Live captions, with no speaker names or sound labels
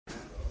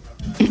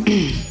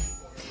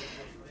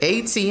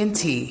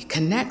AT&T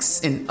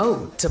connects an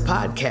ode to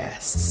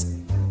podcasts.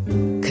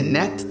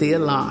 Connect the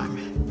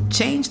alarm.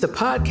 Change the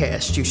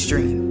podcast you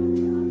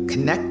stream.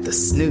 Connect the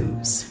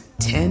snooze.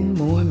 10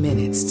 more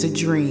minutes to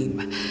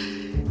dream.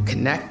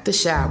 Connect the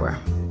shower.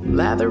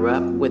 Lather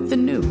up with the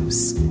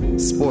news.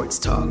 Sports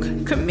talk,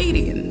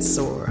 comedians,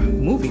 or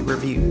movie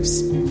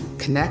reviews.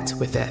 Connect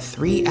with that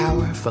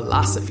 3-hour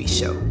philosophy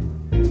show.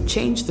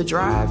 Change the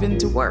drive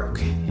into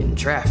work in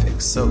traffic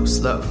so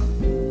slow.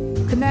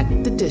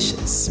 Connect the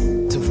dishes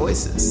to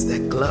voices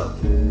that glow.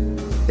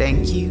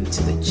 Thank you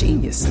to the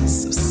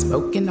geniuses of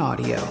spoken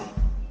audio.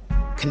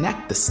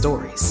 Connect the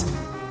stories.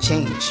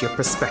 Change your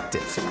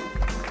perspective.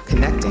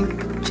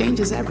 Connecting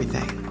changes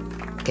everything.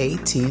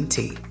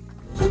 AT&T.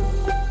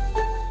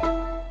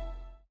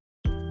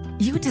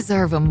 You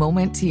deserve a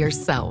moment to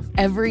yourself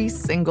every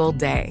single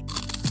day.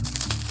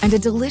 And a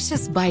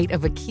delicious bite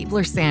of a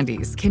Keebler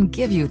Sandies can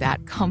give you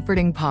that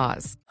comforting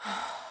pause.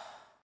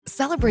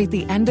 Celebrate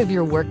the end of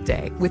your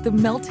workday with the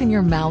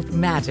melt-in-your-mouth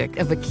magic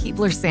of a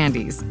Keebler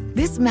Sandies.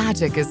 This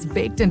magic is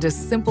baked into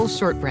simple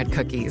shortbread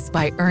cookies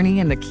by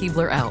Ernie and the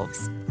Keebler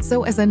Elves.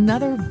 So as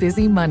another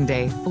busy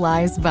Monday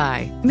flies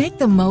by, make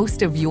the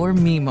most of your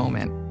me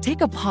moment.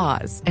 Take a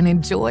pause and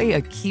enjoy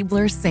a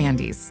Keebler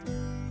Sandies.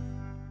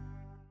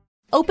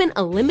 Open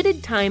a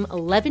limited-time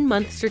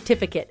 11-month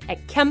certificate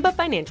at Kemba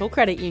Financial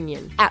Credit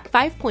Union. At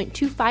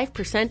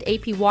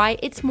 5.25% APY,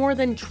 it's more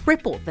than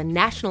triple the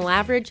national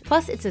average,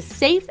 plus it's a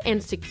safe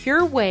and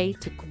secure way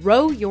to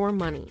grow your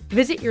money.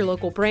 Visit your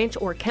local branch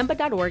or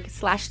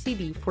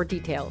kemba.org/cb for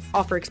details.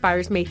 Offer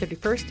expires May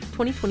 31st,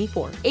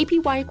 2024.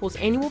 APY equals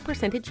annual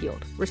percentage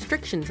yield.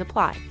 Restrictions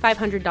apply.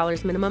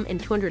 $500 minimum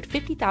and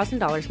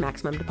 $250,000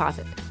 maximum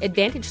deposit.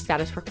 Advantage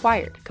status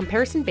required.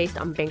 Comparison based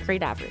on bank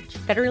rate average.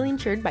 Federally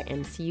insured by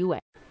NCUA.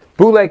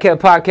 Bootleg Kev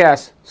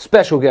Podcast,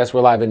 special guest.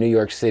 We're live in New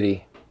York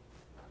City.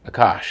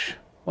 Akaash.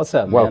 What's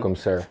up, man? Welcome,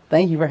 sir.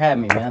 Thank you for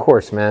having me, man. Of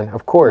course, man.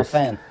 Of course.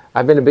 I'm a fan.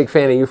 I've been a big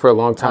fan of you for a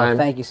long time. Oh,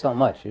 thank you so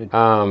much, dude.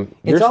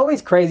 It's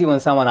always crazy when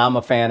someone I'm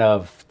a fan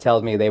of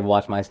tells me they've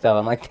watched my stuff.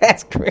 I'm like,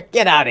 that's great.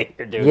 Get out of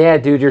here, dude. Yeah,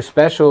 dude, your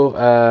special,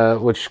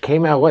 which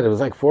came out, it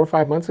was like 4 or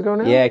 5 months ago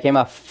now? Yeah, it came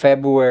out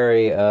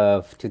February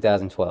of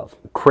 2012.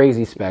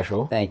 Crazy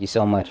special. Thank you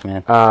so much,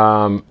 man.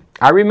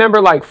 I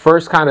remember,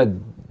 first kind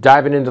of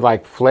diving into,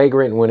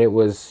 Flagrant when it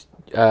was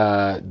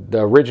the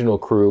original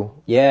crew.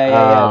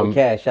 Yeah, with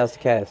Cass. Shouts to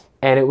Cass.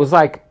 And it was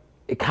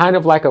kind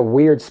of like a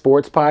weird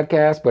sports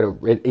podcast, but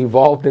it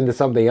evolved into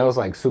something else,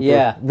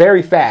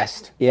 very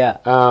fast. Yeah.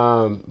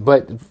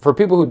 But for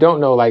people who don't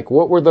know,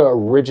 what were the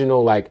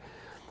original,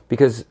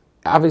 because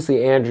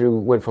obviously Andrew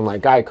went from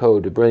Guy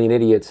Code to Brilliant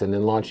Idiots and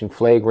then launching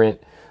Flagrant.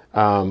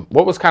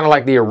 What was kind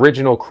of the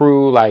original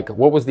crew?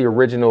 What was the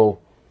original,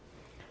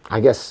 I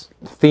guess,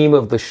 theme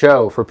of the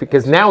show?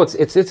 Because now it's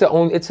its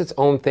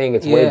own thing.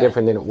 It's way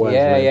different than it was.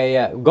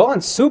 Yeah. Going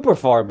super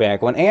far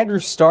back, when Andrew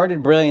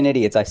started Brilliant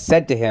Idiots, I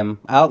said to him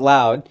out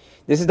loud,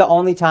 "This is the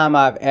only time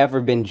I've ever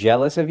been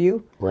jealous of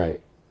you." Right.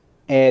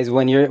 Is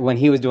when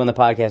he was doing the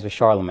podcast with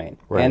Charlemagne.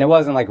 Right. And it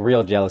wasn't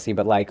real jealousy,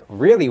 but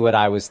really what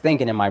I was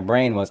thinking in my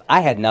brain was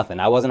I had nothing.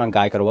 I wasn't on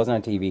Geico, I wasn't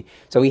on TV.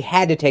 So he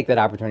had to take that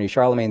opportunity.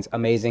 Charlemagne's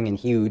amazing and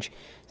huge.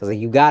 So I was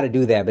like, you got to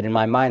do that. But in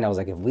my mind, I was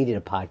like, if we did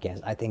a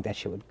podcast, I think that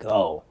shit would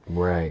go.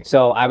 Right.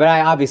 So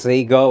I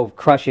obviously go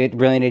crush it.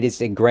 Brilliant Idiots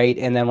did great.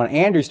 And then when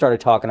Andrew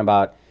started talking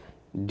about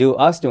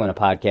us doing a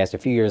podcast a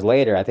few years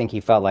later, I think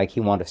he felt like he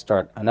wanted to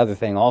start another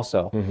thing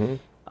also. Mm-hmm.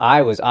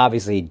 I was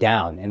obviously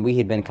down, and we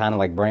had been kind of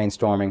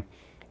brainstorming.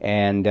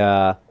 And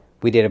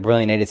we did a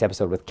Brilliant Idiots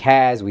episode with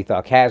Kaz. We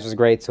thought Kaz was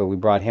great, so we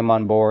brought him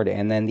on board.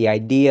 And then the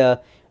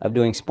idea of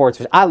doing sports,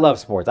 which I love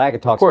sports. I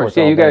could talk sports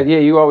all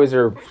day. You always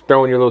are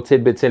throwing your little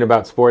tidbits in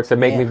about sports that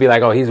make me be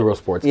like, oh, he's a real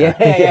sports guy.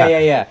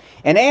 Yeah.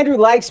 And Andrew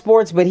likes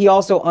sports, but he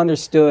also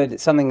understood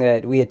something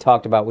that we had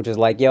talked about, which is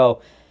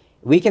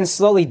we can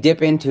slowly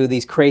dip into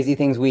these crazy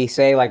things we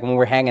say, when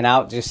we're hanging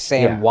out, just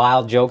saying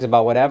wild jokes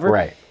about whatever.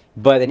 Right.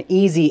 But an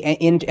easy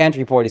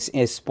entry point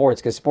is sports,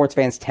 because sports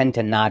fans tend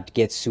to not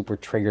get super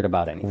triggered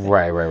about anything.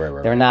 Right.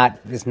 They're not,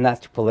 it's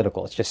not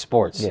political, it's just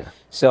sports. Yeah.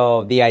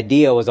 So the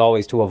idea was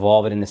always to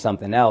evolve it into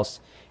something else.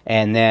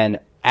 And then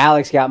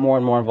Alex got more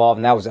and more involved,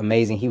 and that was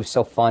amazing. He was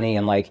so funny,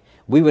 and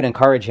we would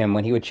encourage him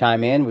when he would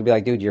chime in. We'd be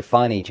like, dude, you're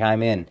funny,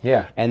 chime in.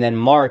 Yeah. And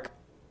then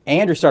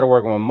Andrew started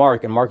working with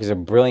Mark, and Mark is a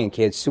brilliant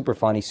kid, super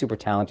funny, super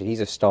talented.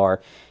 He's a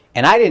star.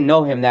 And I didn't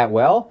know him that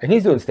well. And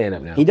he's doing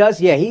stand-up now. He does,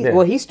 yeah.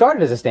 Well, he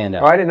started as a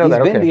stand-up. Oh, I didn't know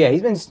that, okay. Yeah,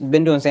 he's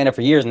been doing stand-up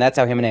for years, and that's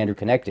how him and Andrew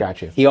connected.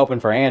 Gotcha. He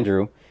opened for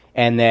Andrew,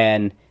 and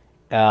then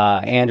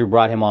Andrew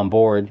brought him on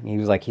board. He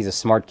was he's a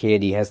smart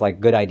kid. He has,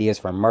 good ideas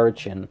for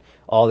merch and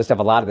all this stuff.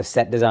 A lot of the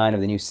set design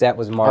of the new set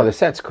was Mark. Oh, the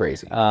set's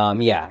crazy.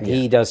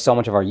 He does so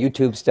much of our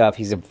YouTube stuff.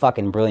 He's a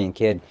fucking brilliant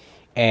kid.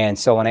 And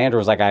so when Andrew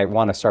was like, I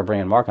want to start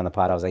bringing Mark on the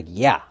pod, I was like,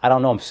 yeah, I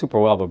don't know him super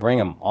well, but bring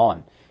him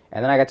on.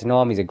 And then I got to know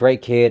him. He's a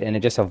great kid, and it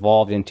just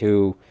evolved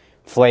into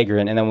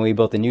Flagrant. And then when we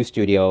built the new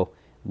studio,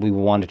 we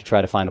wanted to try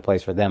to find a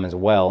place for them as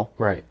well,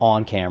 right,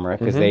 on camera,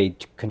 because they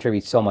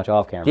contribute so much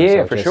off camera.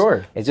 Yeah, so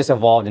sure. It's just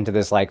evolved into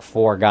this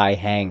 4-guy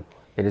hang.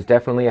 It is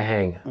definitely a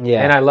hang.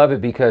 Yeah. And I love it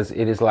because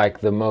it is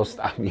like the most,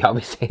 y'all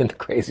be saying the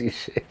craziest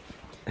shit.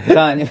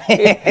 Son.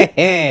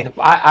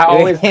 I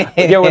always, when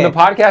the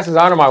podcast is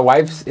on and my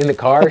wife's in the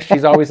car,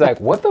 she's always like,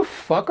 what the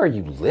fuck are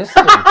you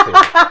listening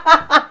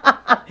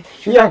to?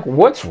 She's like,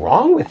 what's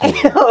wrong with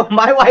you?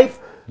 My wife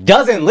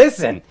doesn't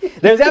listen.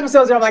 There's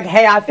episodes where I'm like,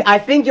 hey, I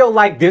think you'll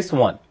like this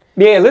one.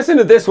 Yeah, listen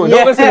to this one.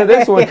 Don't listen to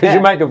this one because you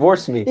might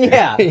divorce me.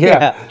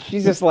 Yeah.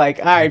 She's just like,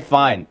 all right,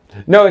 fine.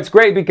 No, it's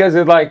great because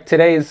of like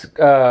today's,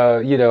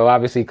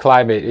 obviously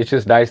climate. It's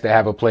just nice to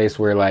have a place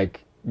where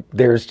like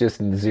there's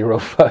just zero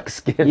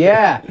fucks given.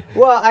 Yeah.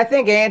 Well, I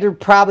think Andrew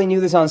probably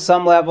knew this on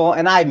some level,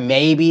 and I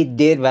maybe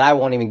did, but I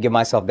won't even give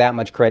myself that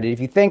much credit. If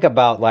you think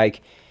about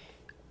like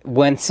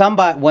when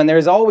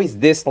there's always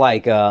this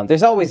like,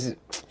 there's always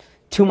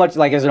too much,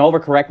 like there's an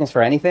overcorrectness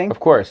for anything.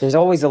 Of course. There's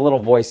always a little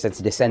voice that's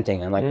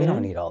dissenting and like, we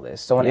don't need all this.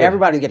 So when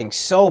everybody's getting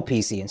so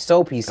PC and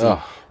so PC,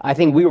 I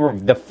think we were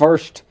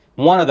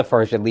one of the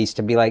first at least,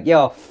 to be like,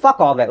 yo, fuck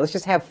all that. Let's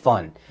just have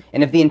fun.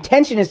 And if the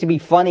intention is to be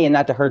funny and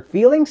not to hurt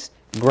feelings,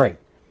 great.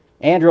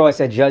 Andrew always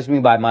said, judge me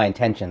by my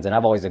intentions, and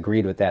I've always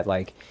agreed with that.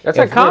 Like that's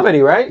like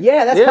comedy, right?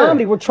 Yeah, that's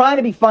comedy. We're trying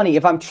to be funny.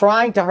 If I'm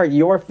trying to hurt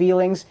your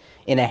feelings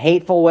in a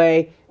hateful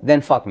way,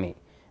 then fuck me.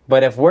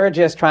 But if we're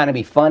just trying to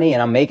be funny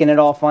and I'm making it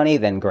all funny,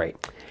 then great.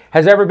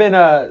 Has there ever been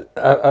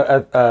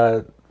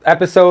a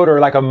episode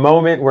or like a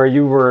moment where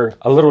you were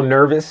a little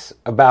nervous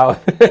about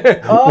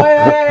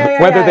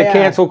whether the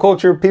cancel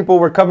culture people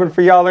were coming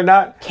for y'all or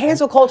not?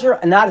 Cancel culture,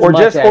 not as or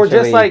much, just actually. Or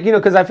just like,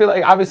 because I feel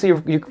like obviously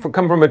you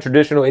come from a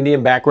traditional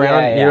Indian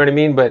background, you know what I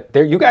mean? But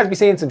you guys be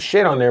saying some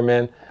shit on there,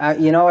 man.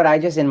 You know what? I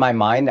just, in my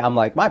mind, I'm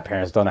like, my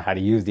parents don't know how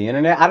to use the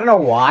internet. I don't know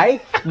why,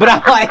 but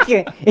I'm like,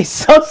 it's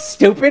so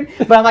stupid.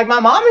 But I'm like, my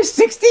mom is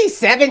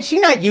 67.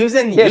 She's not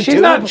using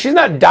YouTube. She's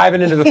not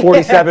diving into the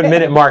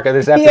 47-minute mark of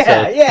this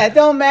episode. Yeah, it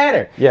don't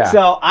matter. Yeah.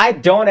 So I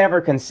don't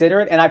ever consider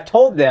it. And I've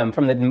told them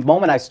from the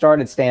moment I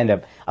started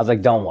stand-up, I was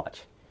like, don't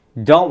watch.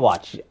 Don't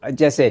watch.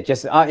 Just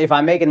if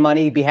I'm making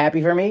money, be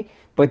happy for me.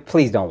 But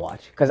please don't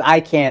watch. Because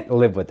I can't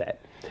live with that.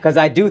 Because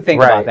I do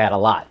think about that a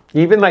lot.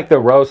 Even like the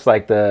roast,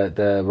 like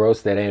the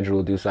roast that Andrew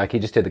will do. So like he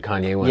just did the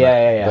Kanye one.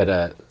 Yeah.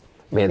 But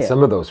man,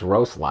 some of those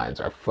roast lines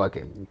are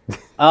fucking.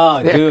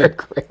 Oh, dude,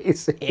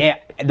 crazy. Yeah,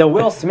 the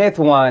Will Smith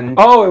one.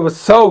 Oh, it was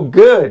so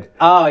good.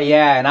 Oh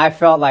yeah, and I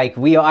felt like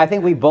I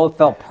think we both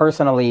felt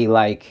personally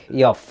like,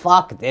 yo,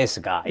 fuck this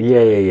guy.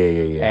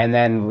 Yeah. And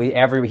then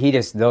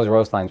those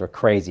roast lines were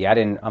crazy.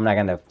 I'm not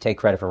gonna take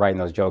credit for writing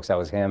those jokes. That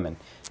was him.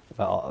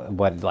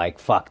 But like,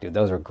 fuck, dude,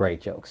 those were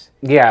great jokes.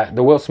 Yeah,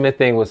 the Will Smith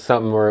thing was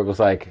something where it was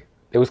like,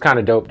 it was kind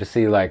of dope to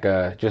see like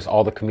just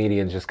all the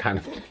comedians just kind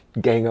of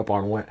gang up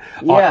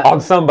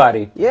on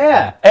somebody.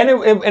 Yeah, and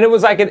it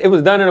was like it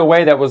was done in a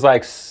way that was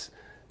like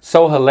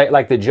so hilarious.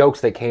 Like the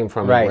jokes that came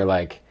from it were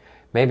like,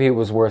 maybe it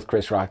was worth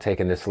Chris Rock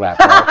taking this slap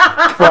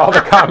for all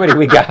the comedy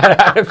we got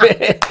out of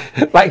it.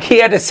 Like he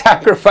had to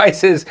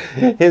sacrifice his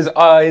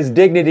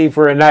dignity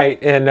for a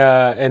night,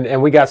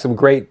 and we got some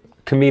great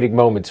comedic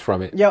moments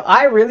from it. Yo,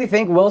 I really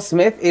think Will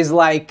Smith is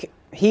like,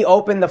 he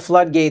opened the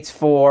floodgates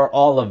for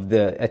all of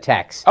the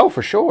attacks. Oh,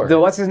 for sure.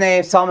 What's his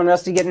name? Salman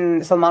Rushdie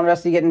getting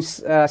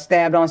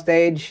stabbed on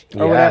stage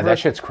or whatever. That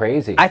shit's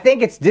crazy. I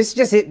think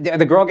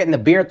the girl getting the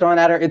beer thrown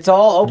at her. It's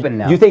all open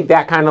now. You think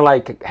that kind of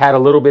like had a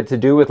little bit to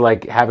do with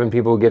like having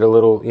people get a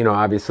little,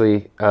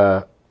 obviously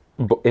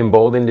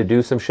emboldened to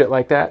do some shit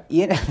like that?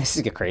 This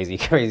is a crazy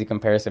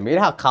comparison. But you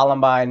know how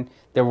Columbine,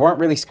 there weren't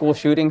really school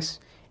shootings?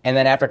 And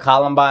then after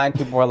Columbine,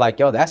 people were like,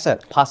 yo, that's a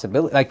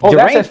possibility. Like,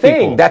 that's a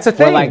thing. That's a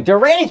thing. Like,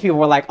 deranged people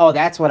were like, oh,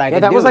 that's what I can do.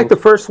 Yeah, that was like the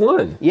first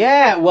one.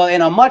 Yeah, well,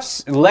 in a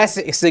much less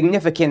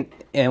significant,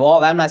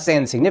 I'm not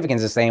saying the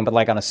significance is the same, but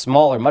like on a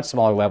much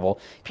smaller level,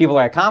 people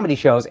are at comedy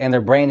shows and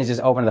their brain is just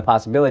open to the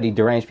possibility.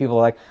 Deranged people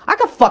are like, I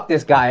could fuck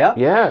this guy up.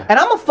 Yeah. And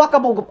I'm a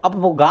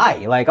fuckable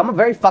guy. Like, I'm a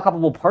very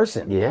fuckable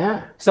person.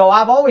 Yeah. So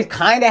I've always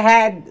kind of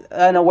had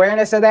an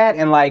awareness of that,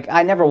 and like,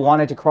 I never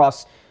wanted to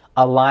cross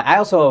a line. I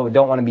also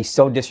don't want to be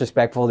so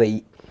disrespectful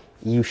that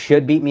you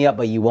should beat me up,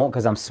 but you won't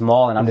because I'm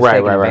small and I'm just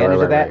taking advantage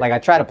of that. Like, I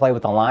try to play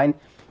with the line,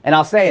 and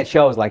I'll say at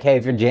shows like, hey,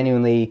 if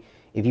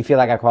you feel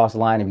like I crossed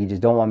the line, if you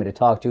just don't want me to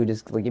talk to,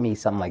 just give me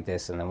something like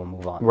this, and then we'll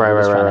move on.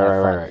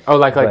 Right. Oh,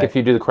 like if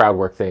you do the crowd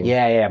work thing.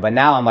 Yeah. But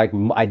now I'm like,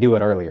 I do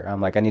it earlier.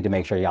 I'm like, I need to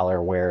make sure y'all are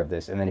aware of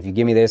this, and then if you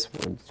give me this,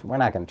 we're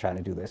not going to try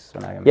to do this.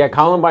 Yeah,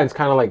 Columbine's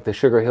kind of like the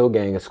Sugar Hill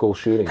Gang of school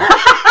shooting.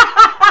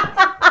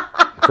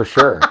 For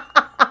sure.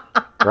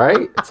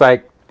 Right? It's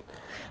like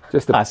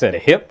just I said a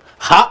hip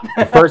hop.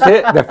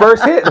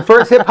 the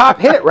first hip hop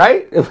hit,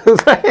 right? It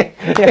was like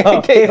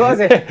it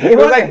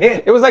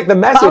was like the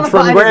message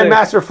from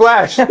Grandmaster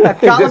Flash.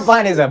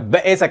 Columbine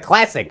is a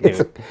classic,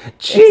 dude.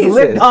 It's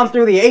lived on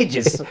through the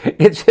ages.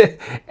 It's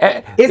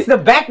the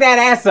back that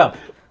ass up.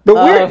 The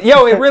weird,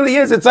 it really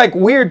is. It's like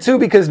weird too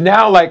because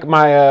now like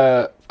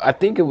my I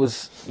think it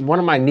was one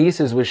of my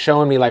nieces was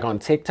showing me like on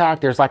TikTok.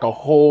 There's like a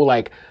whole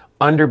like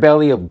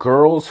underbelly of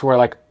girls who are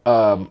like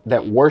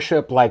that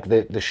worship like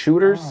the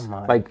shooters. Oh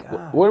my like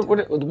God.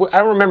 What I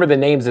don't remember the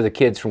names of the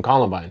kids from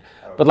Columbine,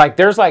 but like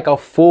there's like a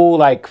full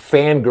like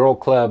fangirl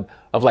club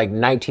of like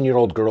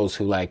 19-year-old girls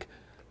who like,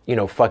 you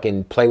know,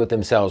 fucking play with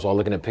themselves while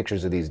looking at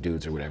pictures of these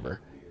dudes or whatever.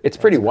 It's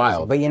pretty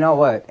wild. But you know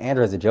what?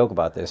 Andrew has a joke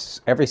about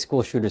this. Every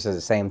school shooter says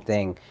the same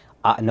thing.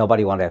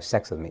 Nobody wanted to have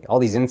sex with me. All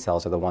these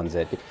incels are the ones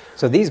that...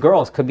 So these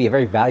girls could be a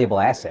very valuable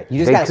asset. You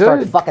just got to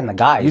start fucking the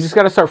guys. You just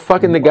got to start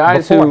fucking the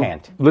guys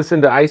beforehand. Who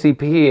listen to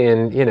ICP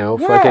and, you know,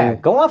 fucking...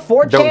 Go on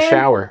 4chan. Don't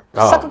shower.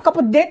 Suck a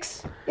couple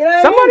dicks. You know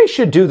what Somebody I mean?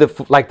 should do the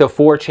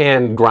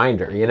 4chan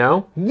grinder, you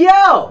know?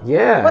 Yo!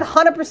 Yeah.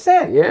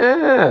 100%.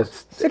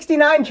 Yes.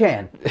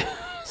 69chan.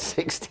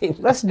 16.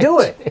 Let's do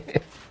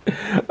it.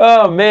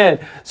 Oh, man.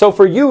 So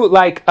for you,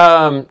 like,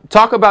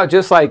 talk about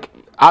just like...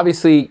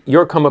 Obviously,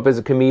 your come up as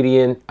a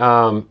comedian.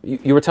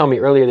 You were telling me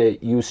earlier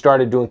that you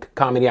started doing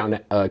comedy out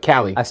in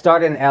Cali. I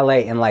started in LA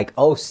in like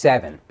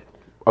 07.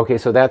 Okay,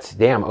 so that's,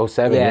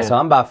 07. Yeah, so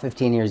I'm about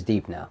 15 years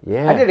deep now.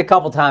 Yeah. I did a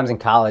couple times in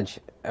college,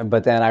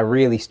 but then I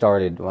really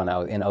started when I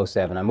was in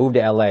 07. I moved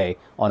to LA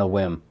on a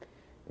whim.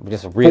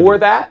 Just really, for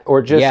that?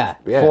 Or just... Yeah,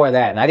 for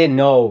that. And I didn't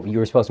know you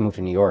were supposed to move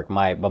to New York.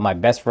 But my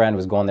best friend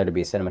was going there to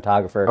be a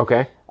cinematographer.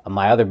 Okay.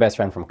 My other best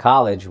friend from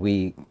college,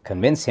 we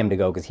convinced him to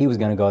go because he was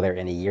going to go there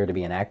in a year to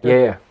be an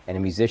actor and a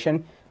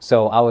musician.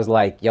 So I was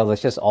like, yo,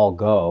 let's just all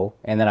go.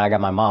 And then I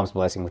got my mom's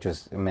blessing, which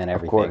meant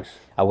everything. Of course.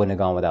 I wouldn't have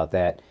gone without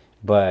that.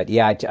 But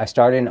yeah, I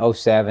started in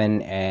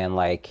 07 and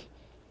like,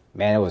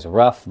 man, it was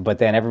rough. But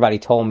then everybody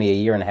told me a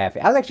year and a half.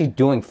 I was actually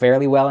doing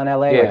fairly well in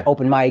LA, like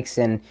open mics.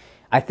 And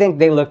I think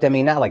they looked at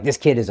me, not like this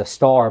kid is a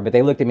star, but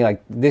they looked at me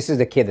like this is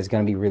the kid that's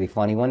going to be really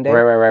funny one day.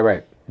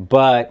 Right.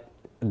 But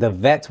the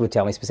vets would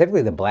tell me,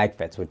 specifically the black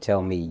vets would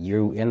tell me,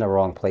 you're in the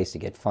wrong place to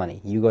get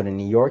funny. You go to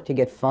New York to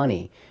get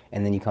funny,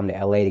 and then you come to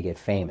LA to get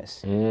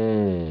famous.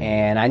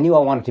 And I knew I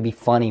wanted to be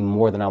funny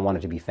more than I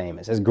wanted to be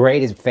famous. As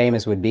great as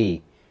famous would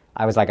be,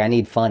 I was like, I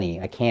need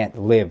funny. I can't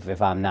live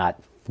if I'm not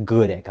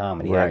good at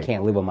comedy. Right. I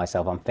can't live with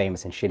myself. I'm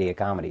famous and shitty at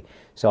comedy.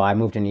 So I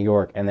moved to New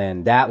York, and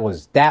then that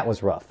was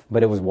rough.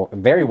 But it was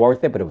very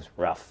worth it, but it was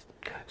rough.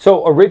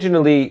 So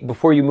originally,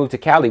 before you moved to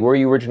Cali, where are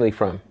you originally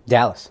from?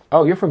 Dallas.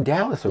 Oh, you're from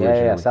Dallas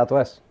originally. Yeah,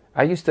 Southwest.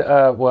 I used to,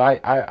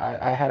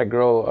 I had a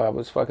girl I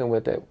was fucking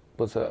with that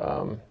was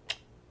a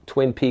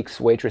Twin Peaks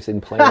waitress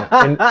in Plano,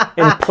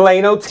 in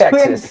Plano,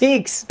 Texas. Twin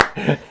Peaks.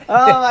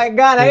 Oh my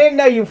God, I didn't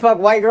know you fuck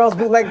white girls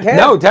bootleg cats.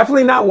 No,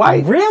 definitely not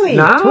white. Really?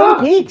 Nah.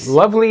 Twin Peaks.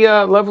 Lovely,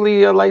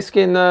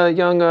 light-skinned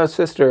young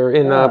sister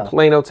in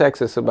Plano,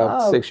 Texas,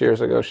 about 6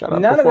 years ago. Shout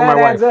out None of before that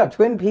my adds wife. up.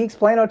 Twin Peaks,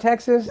 Plano,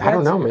 Texas. I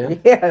don't know, man.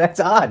 Yeah, that's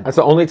odd. That's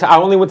the only time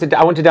I went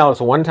to Dallas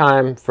one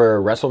time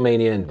for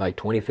WrestleMania in like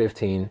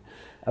 2015.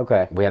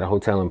 Okay. We had a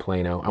hotel in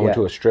Plano. I went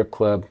to a strip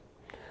club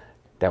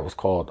that was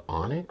called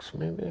Onyx,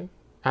 maybe.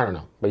 I don't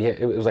know. But yeah,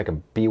 it was like a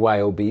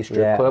BYOB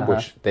strip club,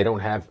 which they don't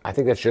have. I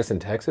think that's just in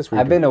Texas.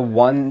 I've been to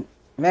one,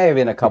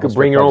 maybe a couple. You could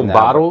bring your own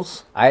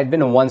bottles. I had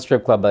been to one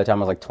strip club by the time I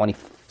was like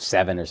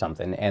 27 or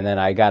something. And then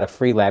I got a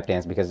free lap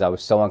dance because I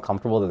was so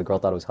uncomfortable that the girl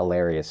thought it was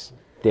hilarious.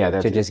 Yeah,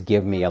 that's to just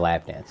give me a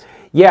lap dance.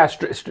 Yeah,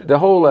 the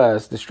whole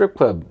the strip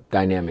club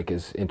dynamic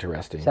is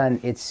interesting. Son,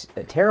 it's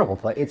a terrible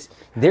place.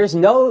 There's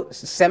no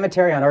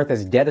cemetery on earth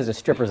as dead as a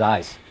stripper's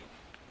eyes.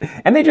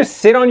 And they just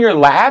sit on your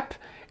lap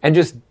and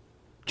just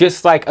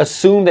like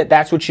assume that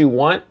that's what you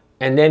want.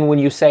 And then when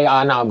you say,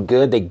 "Oh no, I'm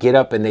good," they get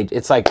up and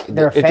it's like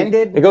they're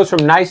offended. It goes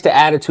from nice to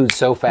attitude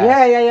so fast.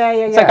 Yeah.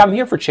 It's like I'm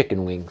here for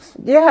chicken wings.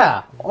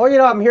 Yeah, or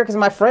I'm here because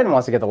my friend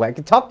wants to get the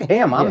leg. Talk to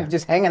him. I'm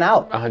just hanging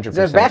out. 100%. It's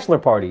a bachelor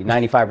party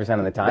 95%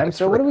 of the time. That's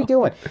so what real. are we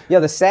doing? Yeah,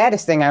 the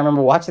saddest thing I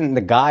remember watching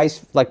the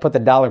guys like put the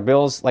dollar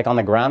bills like on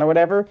the ground or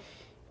whatever.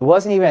 It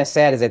wasn't even as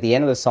sad as at the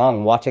end of the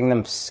song watching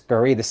them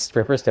scurry the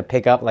strippers to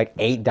pick up like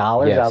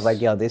 $8. Yes. I was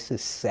like, yo, this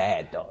is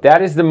sad, dog.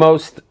 That is the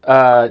most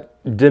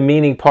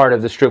demeaning part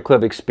of the strip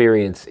club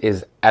experience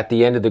is at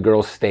the end of the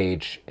girl's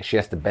stage, she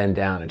has to bend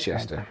down and she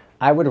has to...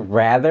 I would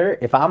rather,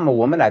 if I'm a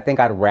woman, I think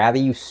I'd rather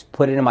you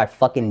put it in my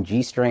fucking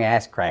G-string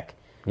ass crack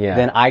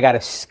than I gotta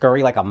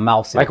scurry like a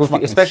mouse. Like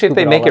especially if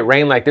they make it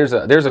rain. Like there's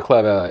a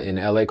club in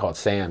LA called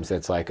Sam's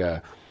that's like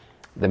the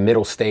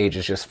middle stage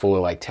is just full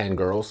of like 10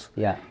 girls.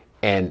 Yeah.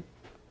 And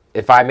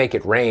if I make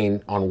it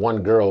rain on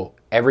one girl,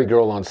 every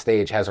girl on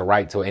stage has a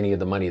right to any of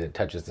the money that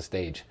touches the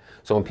stage.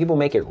 So when people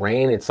make it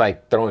rain, it's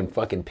like throwing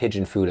fucking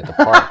pigeon food at the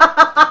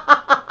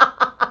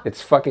park. It's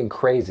fucking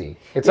crazy.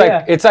 It's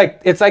like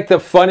the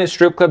funnest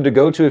strip club to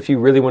go to if you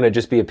really want to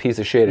just be a piece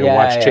of shit and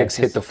watch chicks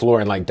hit the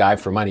floor and like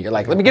dive for money. You're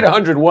like, let me get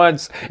 100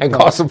 once and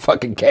cause some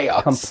fucking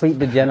chaos. Complete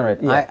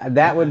degenerate. Yeah.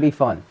 That would be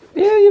fun.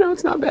 Yeah,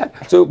 it's not bad.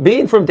 So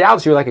being from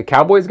Dallas, you're like a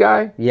Cowboys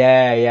guy?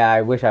 Yeah.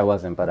 I wish I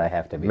wasn't, but I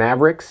have to be.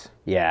 Mavericks?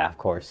 Yeah, of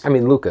course. I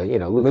mean, Luka,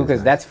 Luka's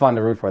nice. That's fun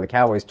to root for. The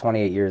Cowboys,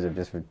 28 years of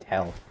just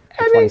hell.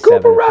 I mean,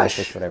 Cooper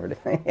Rush. Whatever it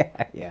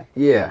is.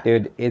 Yeah.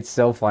 Dude, it's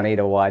so funny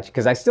to watch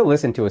because I still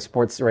listen to a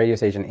sports radio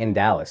station in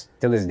Dallas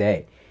to this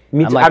day.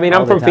 Me too.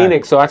 I'm from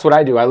Phoenix, so that's what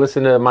I do. I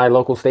listen to my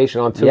local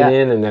station on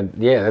TuneIn, and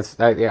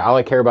then all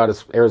I care about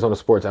is Arizona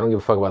sports. I don't give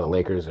a fuck about the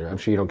Lakers, or I'm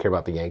sure you don't care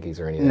about the Yankees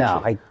or anything.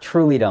 No, I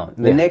truly don't.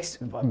 The Knicks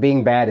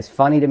being bad is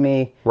funny to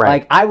me.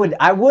 Right. Like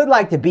I would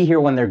like to be here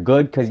when they're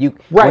good because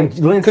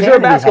because you're a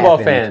basketball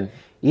fan.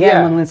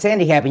 Yeah, when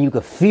Linsanity happened, you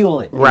could feel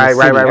it. Right.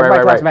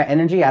 Everybody talks about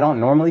energy. I don't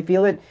normally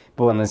feel it,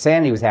 but when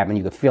Linsanity was happening,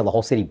 you could feel the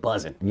whole city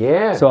buzzing.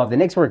 Yeah. So if the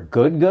Knicks were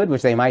good,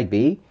 which they might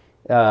be,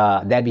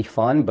 that'd be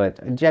fun.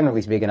 But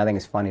generally speaking, I think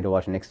it's funny to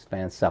watch Knicks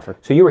fans suffer.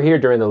 So you were here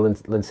during the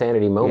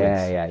Linsanity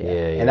moments. Yeah.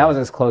 And that was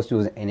as close to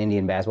an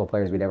Indian basketball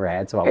player as we'd ever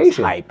had. So I was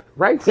Asian, hype.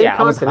 right? Same Yeah,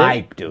 I was continent.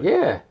 hype, dude.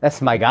 Yeah. That's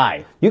my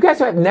guy. You guys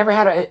have never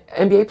had an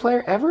NBA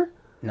player ever?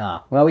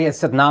 Nah. Well, we had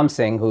Satnam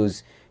Singh,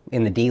 who's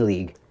in the D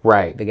League.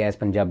 Right. Big ass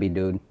Punjabi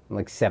dude,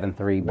 like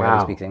 7'3",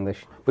 barely speaks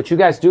English. But you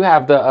guys do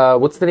have the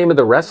what's the name of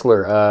the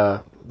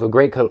wrestler? The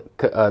great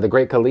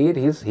Khalid.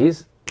 He's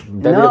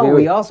WWE. No,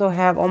 we also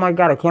have. Oh my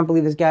God, I can't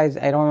believe this guy's.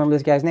 I don't remember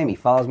this guy's name. He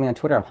follows me on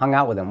Twitter. I've hung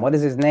out with him. What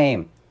is his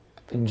name?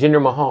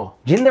 Jinder Mahal.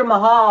 Jinder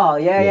Mahal.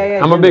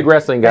 Yeah. I'm a big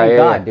wrestling guy. Thank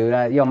God,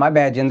 dude. Yo, my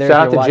bad, Jinder.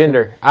 Shout out to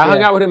Jinder. I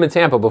hung out with him in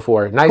Tampa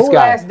before. Nice cool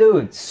guy. Ass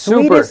dude.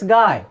 Super. Sweetest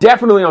guy.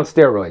 Definitely on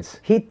steroids.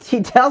 He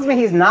tells me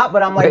he's not,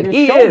 but I'm like, But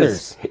his shoulders.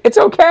 is. It's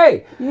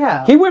okay.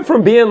 Yeah. He went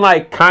from being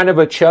like kind of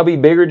a chubby,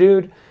 bigger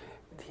dude.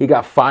 He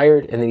got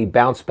fired, and then he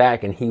bounced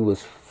back, and he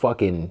was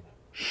fucking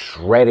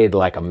shredded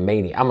like a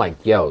maniac. I'm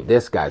like, yo,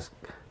 this guy's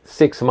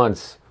 6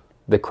 months,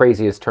 the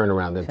craziest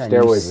turnaround. The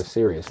steroids are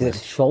serious.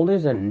 His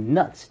shoulders are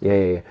nuts.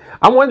 Yeah.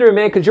 I'm wondering,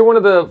 man, because you're one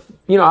of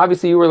the,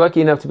 obviously you were lucky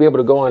enough to be able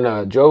to go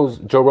on Joe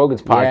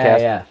Rogan's podcast.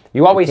 Yeah.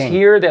 You always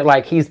hear that,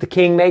 like, he's the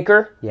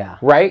kingmaker. Yeah.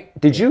 Right?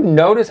 Did you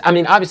notice? I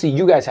mean, obviously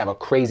you guys have a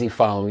crazy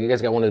following. You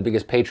guys got one of the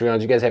biggest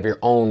Patreons. You guys have your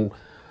own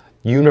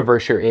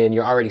universe you're in.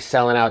 You're already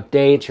selling out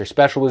dates. Your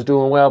special was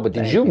doing well. But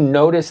did you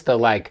notice the,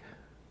 like,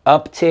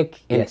 uptick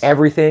in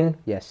everything?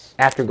 Yes.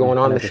 After going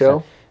on the 100%.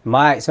 show?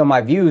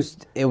 My views,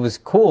 it was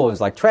cool. It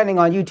was like trending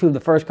on YouTube the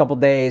first couple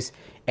days,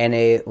 and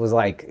it was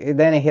like,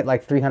 then it hit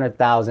like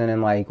 300,000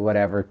 in like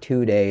whatever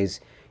 2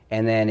 days,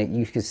 and then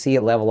you could see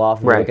it level off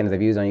if you're looking at the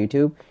views on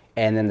YouTube.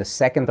 And then the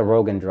second the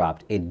Rogan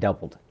dropped, it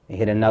doubled. It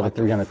hit another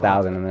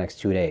 300,000 in the next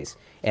 2 days,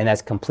 and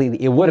that's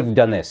completely. It would have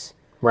done this,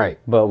 right?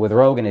 But with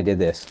Rogan, it did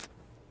this,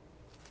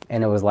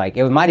 and it was like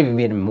it might even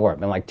be even more,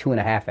 been like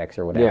 2.5x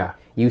or whatever. Yeah.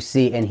 You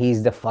see, and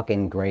he's the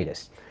fucking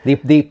greatest.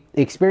 The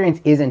experience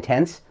is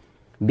intense.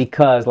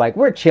 Because like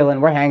we're chilling,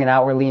 we're hanging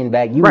out, we're leaning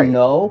back. You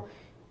know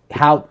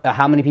how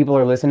many people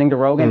are listening to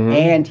Rogan,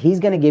 and he's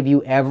gonna give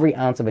you every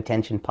ounce of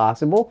attention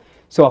possible.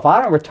 So if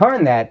I don't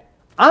return that,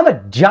 I'm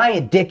a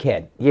giant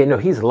dickhead. Yeah, no,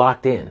 he's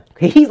locked in.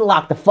 He's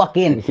locked the fuck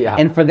in. Yeah.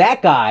 And for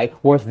that guy,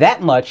 worth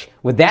that much,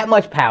 with that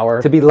much power,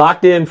 to be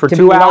locked in for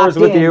 2 hours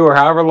with you or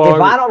however long.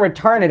 If I don't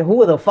return it,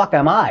 who the fuck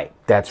am I?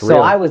 That's real.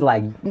 So I was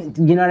like, you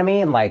know what I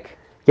mean? Like,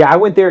 yeah, I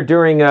went there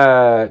during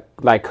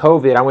like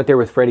COVID. I went there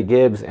with Freddie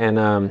Gibbs, and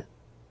I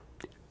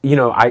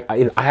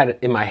had it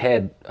in my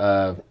head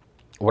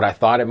what I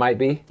thought it might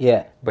be.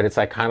 Yeah. But it's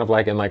like kind of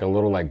like in like a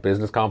little like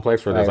business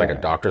complex where there's like a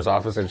doctor's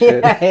office and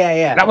shit.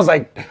 Yeah. And I was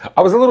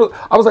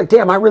like,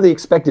 damn, I really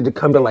expected to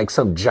come to like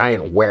some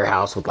giant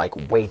warehouse with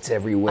like weights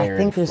everywhere. I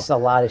think there's a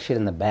lot of shit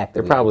in the back.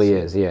 There probably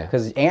is, yeah.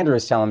 Because Andrew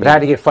was telling me. But I had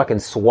to get fucking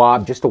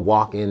swabbed just to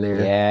walk in there.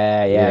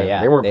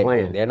 Yeah. They weren't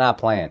playing. They're not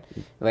playing.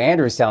 Well,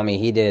 Andrew was telling me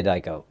he did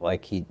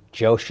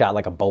Joe shot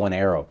like a bow and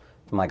arrow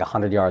from like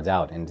 100 yards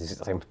out, and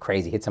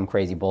hit some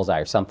crazy bullseye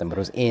or something, but it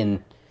was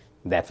in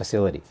that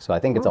facility. So I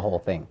think it's a whole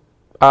thing.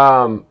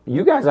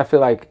 You guys, I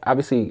feel like,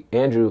 obviously,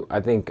 Andrew, I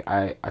think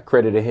I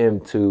credited him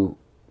to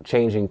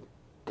changing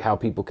how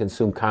people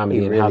consume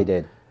comedy. He really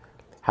did.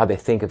 How they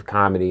think of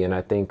comedy. And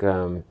I think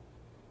kind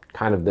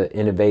of the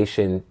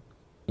innovation,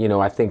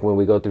 I think when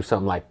we go through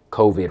something like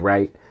COVID,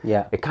 right?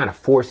 Yeah. It kind of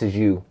forces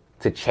you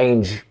to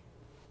change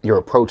your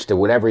approach to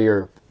whatever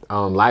your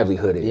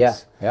livelihood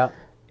is. Yeah.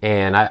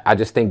 And I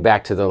just think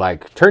back to the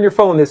like, turn your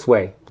phone this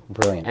way.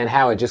 Brilliant. And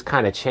how it just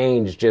kind of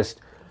changed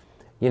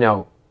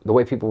the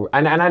way people were,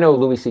 and I know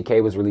Louis C.K.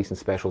 was releasing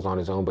specials on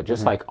his own, but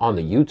just like on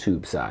the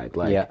YouTube side,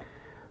 like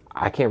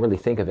I can't really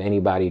think of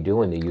anybody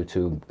doing the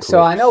YouTube clips.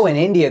 So I know in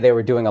India they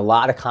were doing a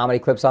lot of comedy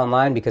clips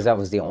online because that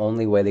was the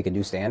only way they could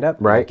do stand-up,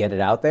 right? Get it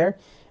out there.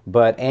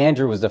 But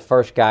Andrew was the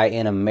first guy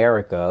in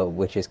America,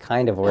 which is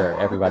kind of where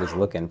everybody's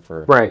looking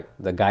for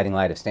the guiding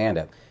light of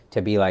stand-up,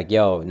 to be like,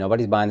 yo,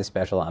 nobody's buying the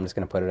special, I'm just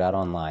going to put it out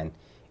online.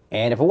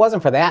 And if it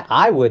wasn't for that,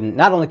 I wouldn't,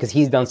 not only because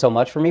he's done so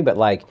much for me, but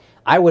like,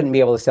 I wouldn't be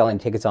able to sell any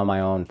tickets on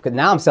my own. Because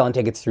now I'm selling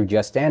tickets through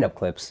just stand-up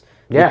clips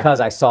because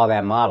I saw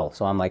that model.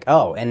 So I'm like,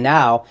 oh, and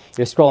now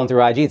you're scrolling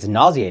through IG, it's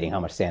nauseating how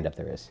much stand-up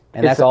there is.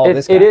 And that's all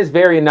this guy. It is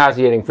very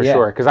nauseating for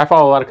sure. Because I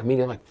follow a lot of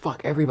comedians, like,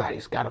 fuck,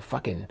 everybody's got a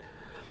fucking,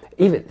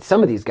 even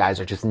some of these guys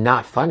are just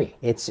not funny.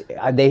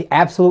 They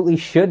absolutely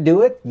should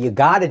do it. You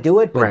got to do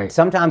it. But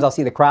sometimes I'll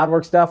see the crowd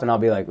work stuff and I'll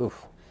be like,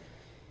 oof.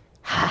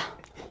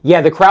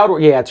 Yeah, the crowd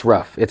work, it's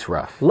rough. It's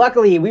rough.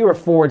 Luckily, we were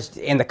forged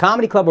in the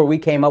comedy club where we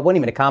came up. Wasn't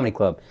even a comedy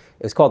club.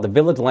 It was called the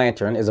Village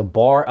Lantern. It was a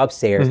bar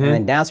upstairs, and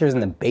then downstairs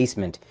in the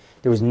basement,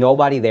 there was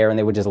nobody there, and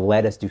they would just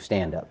let us do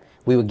stand-up.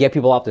 We would get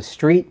people off the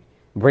street,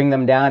 bring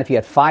them down. If you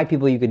had 5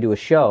 people, you could do a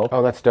show.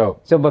 Oh, that's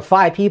dope. So, but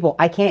 5 people,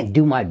 I can't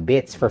do my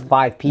bits for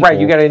 5 people. Right,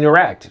 you got to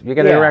interact. You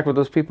got to interact with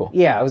those people.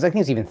 Yeah, I think it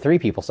was even 3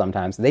 people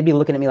sometimes. They'd be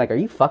looking at me like, "Are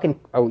you fucking?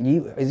 Are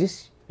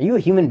Are you a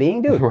human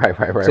being, dude? Right.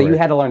 So you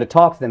had to learn to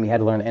talk to them. You had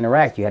to learn to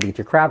interact. You had to get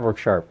your crowd work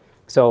sharp.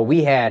 So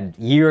we had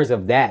years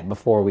of that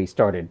before we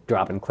started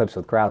dropping clips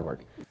with crowd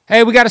work.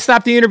 Hey, we got to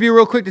stop the interview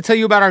real quick to tell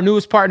you about our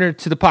newest partner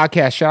to the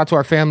podcast. Shout out to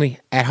our family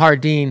at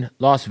Hardin,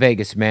 Las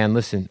Vegas, man.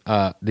 Listen,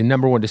 the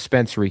 #1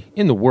 dispensary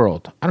in the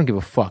world. I don't give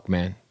a fuck,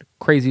 man.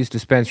 Craziest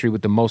dispensary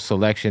with the most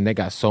selection. They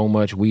got so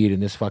much weed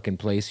in this fucking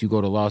place. You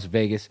go to Las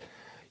Vegas,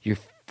 you're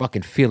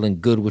fucking feeling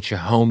good with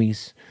your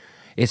homies.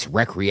 It's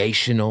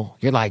recreational.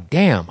 You're like,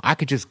 damn, I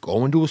could just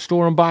go into a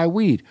store and buy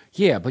weed.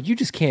 Yeah, but you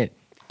just can't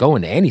go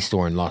into any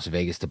store in Las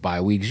Vegas to buy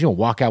weed because you don't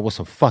walk out with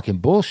some fucking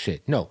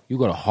bullshit. No, you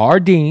go to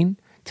Hardin,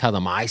 tell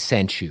them I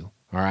sent you,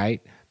 all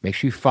right? Make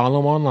sure you follow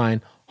them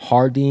online,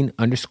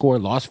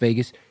 Hardin_Las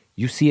Vegas.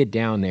 You see it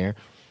down there.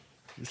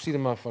 You see the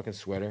motherfucking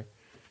sweater.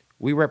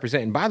 We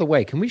represent. And by the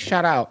way, can we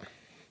shout out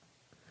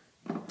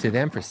to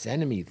them for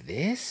sending me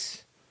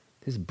this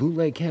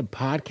Bootleg Head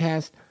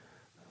podcast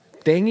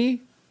thingy?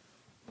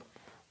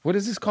 What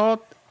is this called?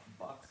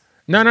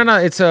 No.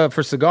 It's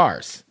for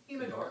cigars.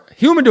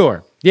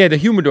 Humidor. Yeah, the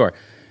humidor.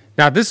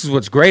 Now, this is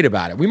what's great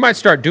about it. We might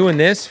start doing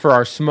this for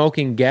our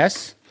smoking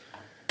guests.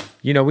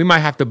 You know, we might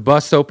have to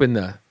bust open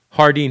the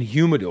Hardin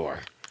humidor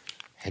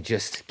and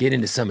just get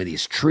into some of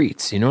these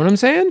treats. You know what I'm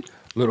saying?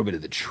 A little bit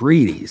of the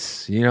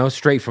treaties, you know,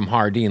 straight from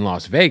Hardin,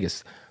 Las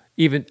Vegas.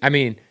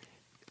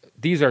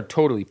 These are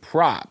totally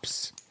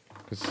props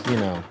because, you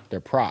know, they're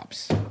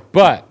props.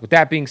 But with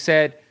that being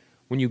said,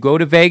 when you go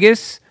to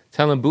Vegas,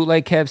 tell them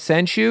Bootleg Kev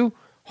sent you,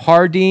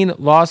 Hardin,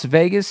 Las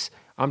Vegas.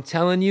 I'm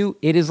telling you,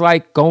 it is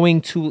like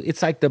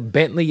it's like the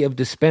Bentley of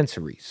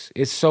dispensaries.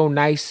 It's so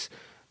nice.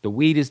 The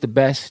weed is the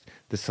best.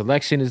 The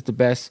selection is the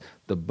best.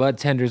 The bud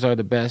tenders are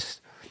the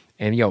best.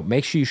 And,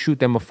 make sure you shoot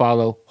them a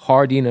follow,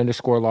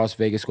 Hardin_Las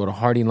Vegas. Go to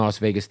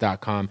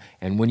HardinLasVegas.com.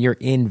 And when you're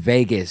in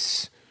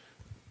Vegas,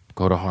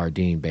 go to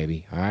Hardin,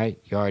 baby. All right?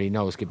 You already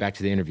know. Let's get back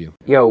to the interview.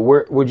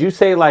 Would you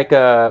say,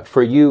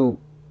 for you,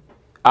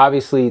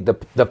 obviously, the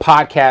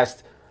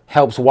podcast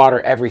helps water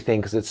everything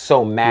because it's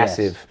so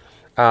massive.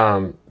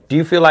 Yes. Do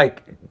you feel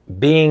like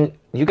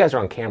you guys are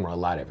on camera a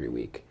lot every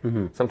week,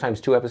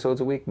 sometimes 2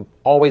 episodes a week,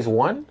 always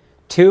 1?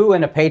 2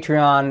 in a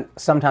Patreon,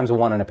 sometimes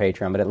 1 in a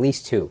Patreon, but at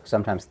least 2,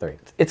 sometimes 3.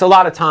 It's a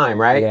lot of time,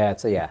 right?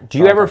 Yeah, Do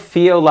you ever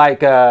feel like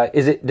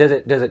does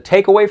it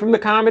take away from the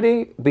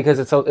comedy because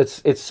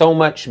it's so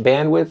much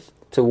bandwidth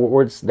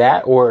towards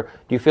that, or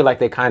do you feel like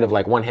they kind of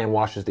like one hand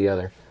washes the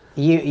other?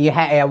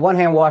 One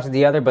hand washes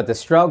the other, but the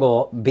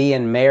struggle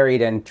being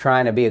married and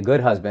trying to be a good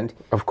husband,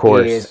 of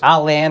course, is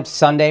I'll land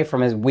Sunday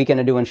from his weekend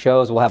of doing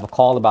shows. We'll have a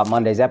call about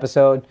Monday's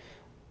episode.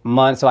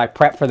 So I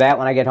prep for that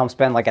when I get home,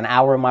 spend like an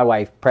hour with my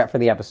wife, prep for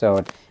the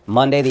episode.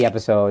 Monday, the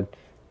episode.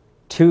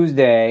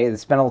 Tuesday,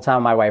 spend a little time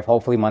with my wife,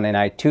 hopefully Monday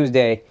night.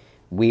 Tuesday,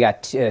 we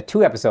got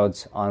 2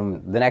 episodes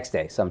on the next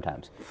day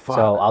sometimes. Fuck.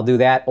 So I'll do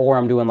that, or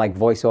I'm doing like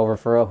voiceover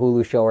for a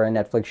Hulu show or a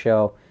Netflix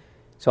show.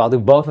 So I'll do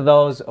both of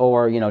those,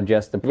 or,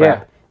 just the prep.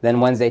 Yeah. Then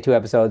Wednesday, 2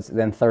 episodes.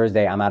 Then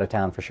Thursday, I'm out of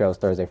town for shows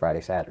Thursday,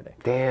 Friday, Saturday.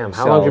 Damn,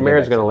 how long is your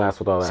marriage going to last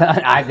with all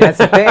that? That's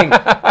the thing.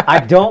 I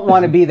don't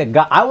want to be the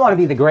guy. I want to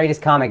be the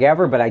greatest comic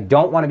ever, but I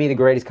don't want to be the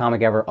greatest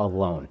comic ever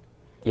alone.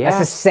 Yeah. That's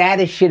the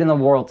saddest shit in the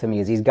world to me,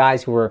 is these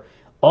guys who are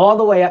all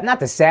the way up. Not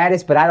the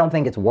saddest, but I don't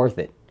think it's worth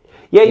it.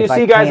 Yeah, you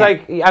see guys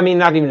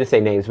not even to say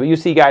names, but you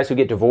see guys who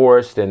get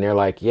divorced and they're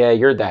like, yeah,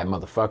 you're that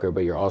motherfucker,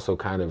 but you're also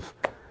kind of...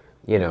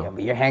 Yeah,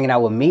 but you're hanging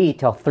out with me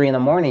till 3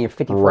 a.m. You're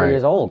 54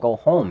 years old. Go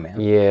home,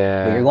 man.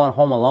 Yeah. But you're going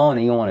home alone,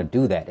 and you don't want to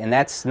do that. And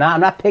that's not.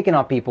 I'm not picking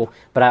on people,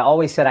 but I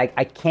always said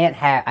I can't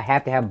have. I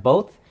have to have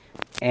both,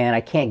 and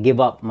I can't give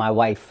up my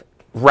wife.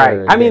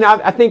 Right.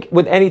 I think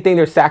with anything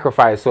there's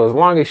sacrifice. So as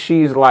long as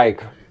she's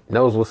like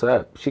knows what's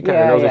up, she kind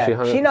of knows what she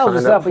hung. She knows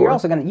what's up, but you're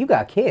also you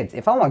got kids.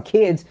 If I want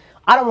kids,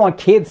 I don't want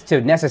kids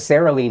to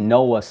necessarily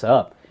know what's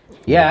up.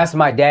 Yeah, that's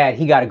my dad.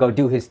 He got to go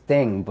do his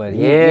thing, but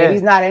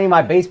he's not any of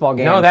my baseball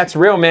games. No, that's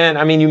real, man.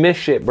 You miss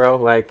shit,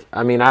 bro.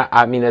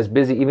 As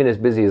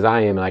busy as I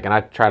am, and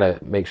I try to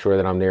make sure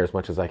that I'm there as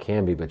much as I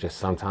can be, but just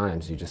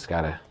sometimes you just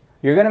gotta.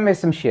 You're gonna miss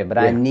some shit, but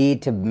I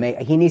need to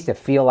he needs to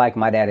feel like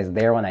my dad is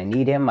there when I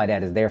need him. My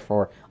dad is there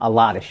for a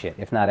lot of shit,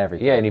 if not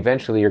everything. Yeah, and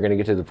eventually you're gonna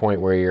get to the point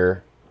where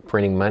you're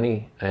printing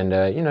money, and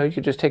you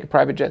could just take a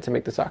private jet to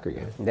make the soccer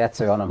game.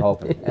 That's what I'm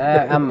hoping.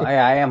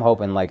 I am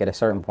hoping, like at a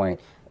certain point,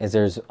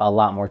 there's a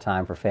lot more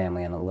time for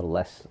family and a little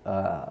less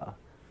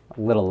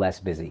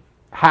busy.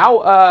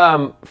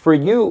 How for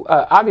you?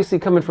 Obviously,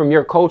 coming from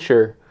your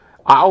culture,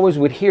 I always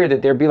would hear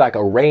that there'd be like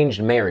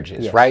arranged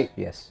marriages, right?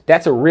 Yes.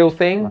 That's a real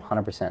thing?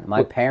 100%.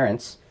 My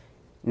parents,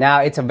 now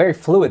it's a very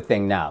fluid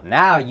thing now.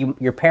 Now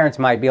your parents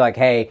might be like,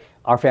 hey,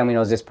 our family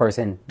knows this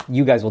person.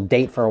 You guys will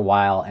date for a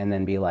while and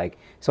then be like,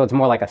 so it's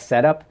more like a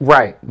setup.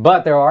 Right.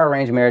 But there are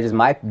arranged marriages.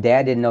 My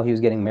dad didn't know he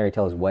was getting married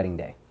till his wedding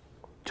day.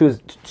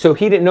 So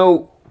he didn't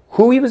know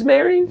who he was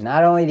marrying?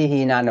 Not only did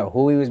he not know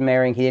who he was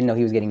marrying, he didn't know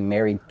he was getting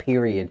married,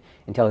 period,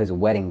 until his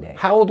wedding day.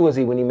 How old was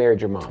he when he married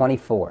your mom?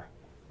 24.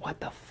 What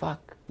the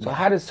fuck? So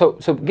how does so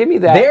give me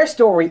that. Their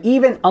story,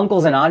 even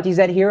uncles and aunties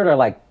that hear it are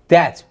like,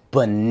 that's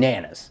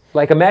bananas.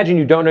 Like, imagine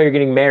you don't know you're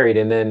getting married,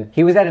 and then...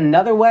 He was at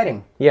another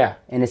wedding. Yeah.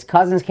 And his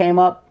cousins came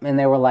up, and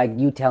they were like,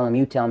 you tell him.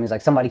 He's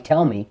like, somebody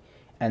tell me.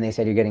 And they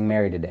said, you're getting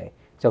married today.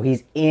 So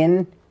he's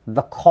in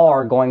the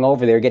car going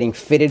over there, getting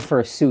fitted for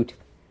a suit,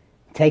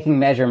 taking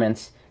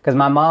measurements. Because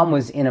my mom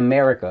was in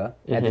America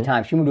at the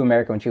time. She moved to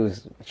America when she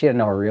didn't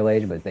know her real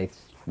age, but they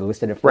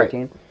listed it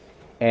 14. Right.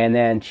 And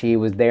then she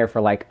was there for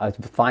like a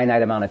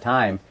finite amount of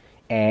time.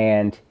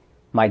 And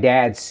my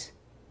dad's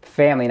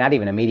family, not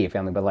even immediate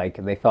family, but like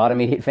they thought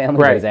immediate family,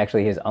 but it's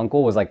actually his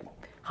uncle was like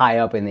high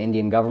up in the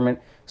Indian government.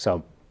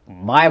 So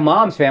my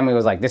mom's family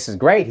was like, this is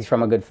great. He's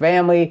from a good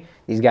family.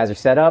 These guys are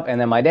set up.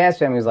 And then my dad's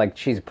family was like,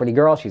 she's a pretty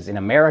girl. She's in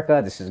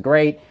America. This is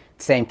great.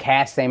 Same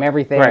caste, same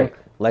everything. Right.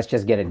 Let's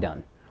just get it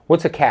done.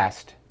 What's a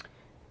caste?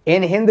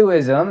 In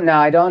Hinduism, now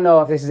I don't know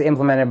if this is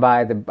implemented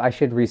by I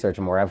should research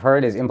more. I've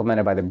heard it's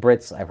implemented by the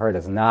Brits. I've heard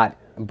it's not.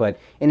 But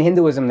in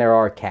Hinduism, there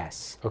are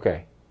castes.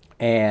 Okay.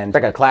 And it's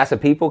like a class of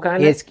people,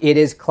 kind of? It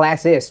is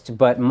classist,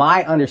 but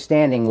my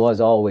understanding was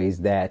always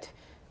that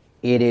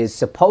it is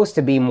supposed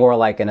to be more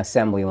like an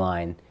assembly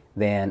line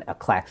than a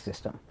class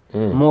system.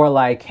 More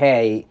like,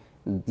 hey,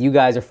 you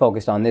guys are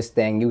focused on this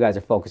thing. You guys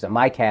are focused on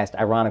my caste,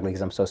 ironically,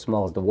 because I'm so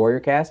small, is the warrior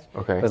caste.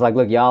 Okay. It's like,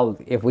 look, y'all,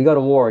 if we go to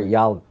war,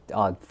 y'all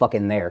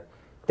fucking there.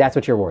 That's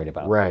what you're worried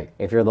about. Right.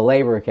 If you're the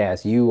laborer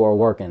caste, you are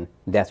working.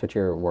 That's what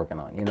you're working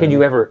on. You know Can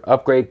you ever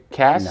upgrade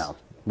caste? No.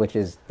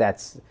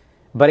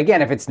 But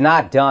again, if it's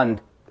not done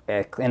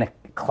in a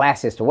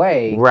classist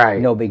way,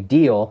 no big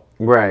deal.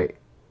 Right.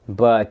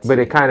 But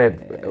it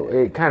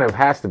kind of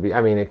has to be.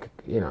 I mean,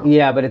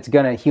 Yeah, but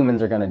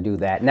humans are gonna do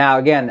that. Now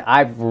again,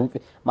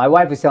 my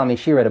wife was telling me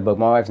she read a book.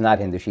 My wife's not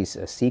Hindu; she's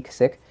a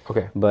Sikh.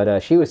 Okay.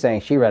 But she was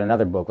saying she read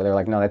another book where they're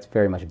like, no, that's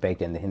very much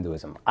baked into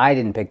Hinduism. I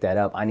didn't pick that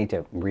up. I need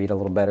to read a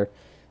little better.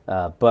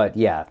 But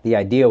yeah, the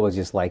idea was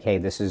just like, hey,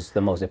 this is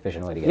the most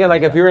efficient way to get. Yeah,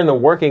 like if you're in the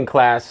working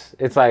class,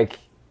 it's like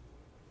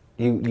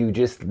you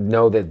just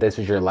know that this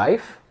is your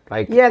life.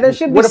 Like, yeah, there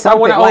should be what if I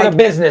want to own a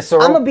business?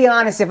 Or I'm gonna be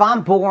honest. If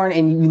I'm born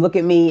and you look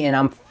at me and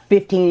I'm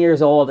 15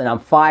 years old and I'm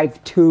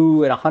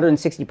 5'2" and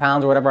 160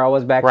 pounds or whatever I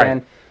was back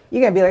then,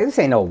 you're gonna be like, this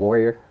ain't no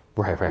warrior.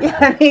 Right. Yeah,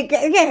 I mean,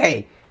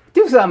 hey,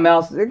 do something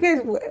else.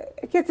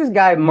 Get this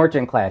guy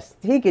merchant class.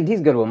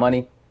 He's good with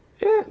money.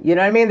 Yeah. You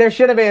know what I mean? There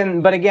should have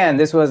been, but again,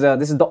 this is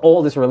the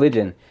oldest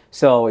religion,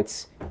 so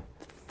it's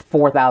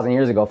 4,000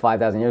 years ago,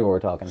 5,000 years ago we're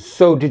talking.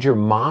 So did your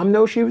mom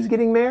know she was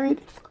getting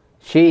married?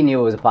 She knew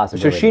it was a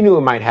possibility. So she knew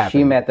it might happen.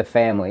 She met the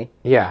family.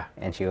 Yeah.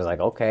 And she was like,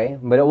 okay.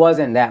 But it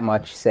wasn't that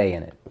much say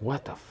in it.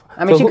 What the fuck?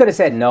 I mean, she could have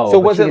said no. So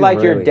was it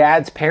like your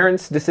dad's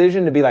parents'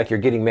 decision to be like, you're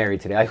getting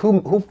married today? Like,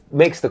 who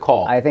makes the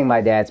call? I think my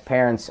dad's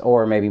parents,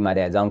 or maybe my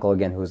dad's uncle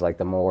again, who's like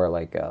the more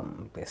like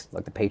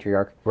the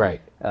patriarch.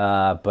 Right.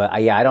 But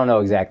I don't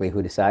know exactly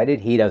who decided.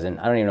 He doesn't.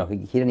 I don't even know. He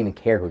didn't even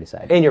care who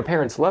decided. And your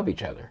parents love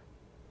each other.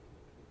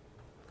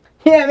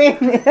 Yeah, I mean.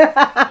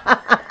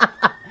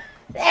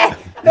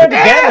 They're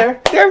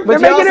together. They're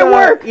making it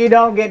work. You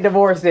don't get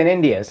divorced in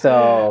India,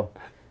 so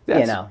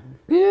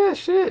Yeah,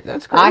 shit,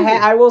 that's crazy.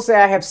 I will say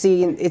I have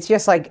seen. It's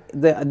just like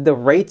the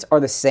rates are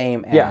the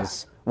same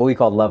as what we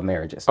call love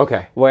marriages.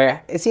 Okay.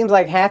 Where it seems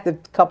like half the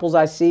couples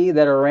I see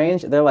that are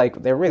arranged,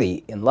 they're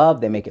really in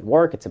love. They make it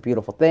work. It's a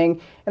beautiful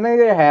thing. And then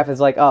the other half is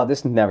like, oh,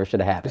 this never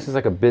should have happened. This is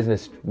like a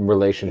business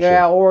relationship.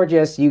 Yeah, or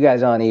just you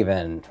guys aren't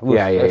even.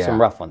 There's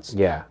some rough ones.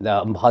 Yeah.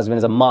 The husband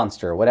is a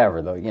monster,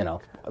 whatever.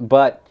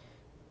 But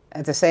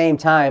at the same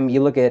time,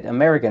 you look at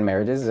American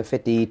marriages, it's a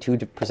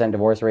 52%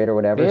 divorce rate or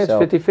whatever. Yeah, it's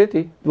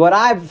 50-50. What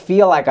I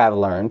feel like I've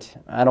learned,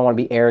 I don't want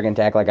to be arrogant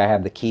to act like I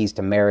have the keys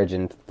to marriage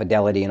and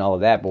fidelity and all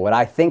of that, but what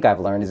I think I've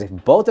learned is if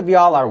both of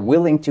y'all are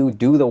willing to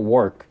do the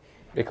work,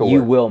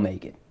 you will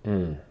make it.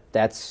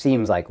 That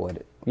seems like what it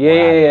is.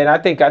 Yeah, and I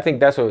think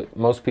that's what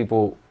most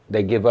people,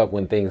 they give up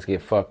when things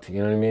get fucked, you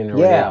know what I mean? Or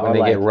when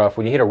they get rough.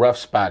 When you hit a rough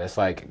spot, it's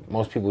like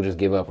most people just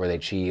give up or they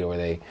cheat or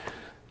they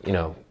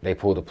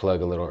pull the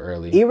plug a little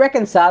early.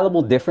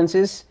 Irreconcilable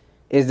differences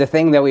is the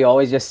thing that we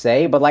always just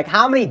say, but like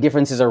how many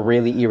differences are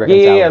really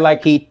irreconcilable? Yeah,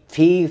 like he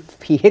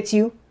hits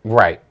you.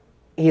 Right.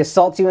 He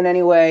assaults you in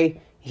any way.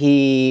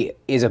 He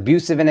is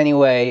abusive in any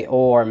way,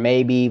 or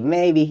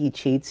maybe he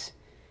cheats.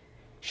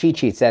 She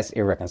cheats, that's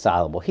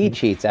irreconcilable. He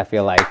cheats, I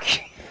feel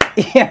like.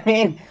 I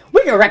mean,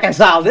 we can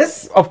reconcile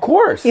this. Of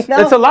course. It's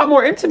a lot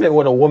more intimate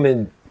when a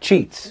woman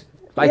cheats.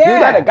 Like, you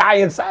got a guy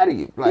inside of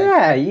you. Like,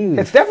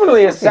 it's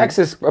definitely a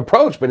sexist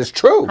approach, but it's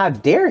true. How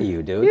dare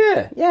you, dude?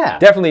 Yeah.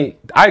 Definitely,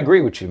 I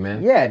agree with you,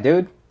 man. Yeah,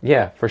 dude.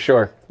 Yeah, for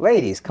sure.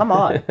 Ladies, come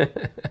on.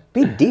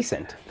 Be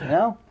decent, you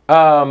know?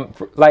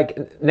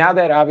 Like, now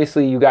that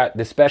obviously you got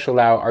the special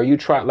out, are you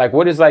trying, like,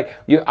 what is, like,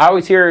 I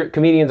always hear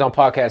comedians on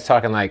podcasts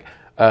talking, like,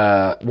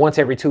 once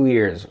every 2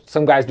 years.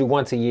 Some guys do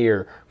once a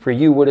year. For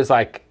you, what is,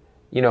 like,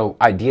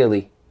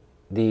 ideally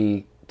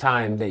the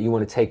time that you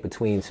want to take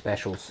between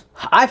specials?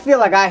 I feel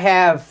like I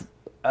have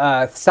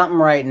something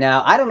right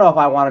now. I don't know if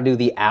I want to do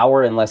the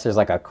hour unless there's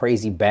like a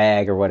crazy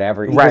bag or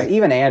whatever. Because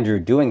even Andrew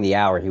doing the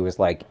hour, he was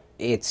like,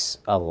 it's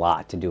a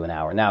lot to do an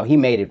hour. Now, he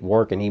made it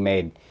work and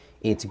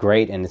it's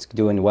great and it's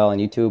doing well on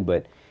YouTube,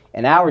 but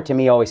an hour to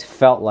me always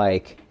felt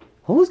like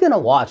who's going to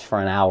watch for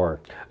an hour?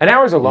 An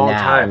hour's a long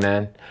now? time,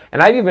 man.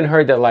 And I've even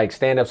heard that like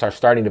stand-ups are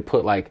starting to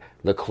put like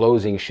the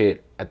closing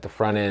shit at the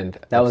front end.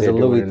 That was a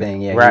Louis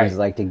thing, yeah. Right. He was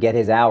like, to get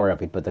his hour up,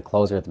 he'd put the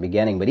closer at the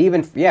beginning. But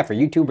even, for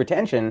YouTube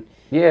retention.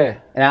 Yeah.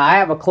 And I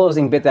have a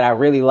closing bit that I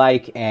really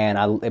like,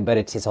 but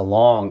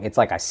it's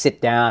like I sit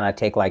down, I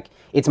take like,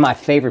 it's my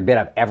favorite bit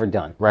I've ever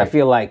done. Right. I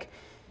feel like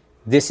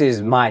this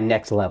is my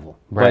next level.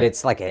 Right. But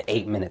it's like an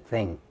 8-minute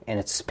thing, and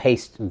it's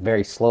paced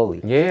very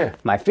slowly. Yeah.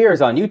 My fear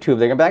is on YouTube,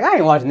 they're going to be like, I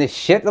ain't watching this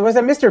shit. There was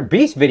a Mr.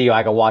 Beast video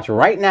I could watch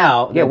right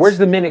now. Yeah, where's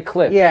the minute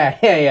clip?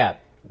 Yeah.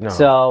 No.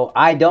 So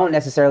I don't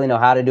necessarily know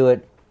how to do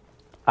it.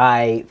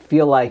 I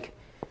feel like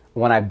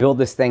when I build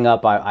this thing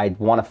up, I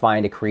want to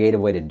find a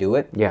creative way to do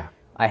it. Yeah.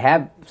 I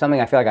have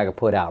something I feel like I could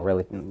put out,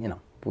 really,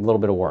 a little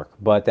bit of work.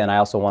 But then I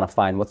also want to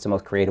find what's the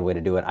most creative way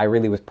to do it. I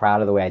really was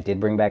proud of the way I did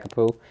bring back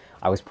Apu.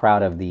 I was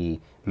proud of the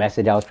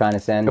message I was trying to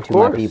send to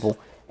my people.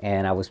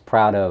 And I was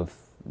proud of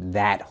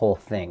that whole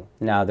thing.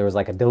 Now, there was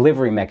like a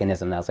delivery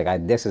mechanism that was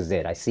like, this is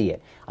it. I see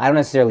it. I don't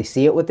necessarily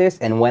see it with this.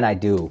 And when I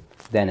do,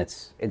 then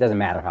it doesn't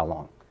matter how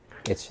long.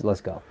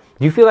 Let's go.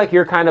 Do you feel like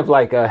you're kind of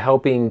like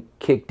helping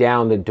kick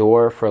down the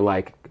door for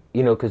like,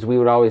 because we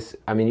would always,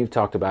 I mean, you've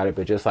talked about it,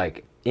 but just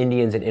like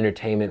Indians in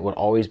entertainment would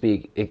always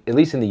be, at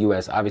least in the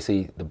U.S.,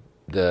 obviously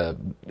the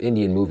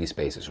Indian movie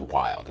space is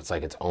wild. It's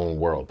like its own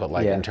world. But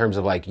like in terms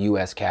of like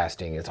U.S.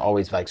 casting, it's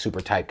always like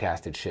super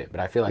typecasted shit. But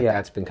I feel like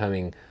that's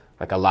becoming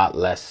like a lot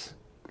less,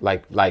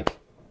 like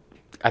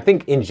I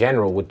think in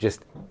general with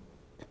just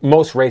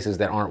most races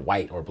that aren't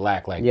white or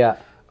black, like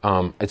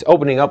it's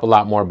opening up a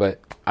lot more. But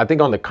I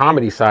think on the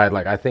comedy side,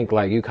 like I think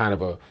like you kind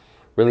of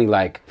really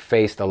like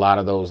faced a lot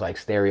of those like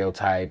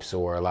stereotypes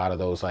or a lot of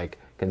those like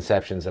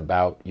conceptions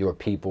about your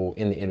people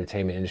in the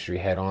entertainment industry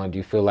head on. Do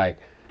you feel like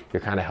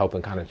you're kind of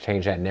helping kind of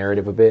change that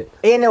narrative a bit?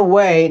 In a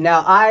way.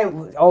 Now, I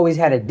always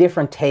had a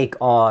different take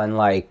on,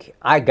 like,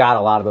 I got a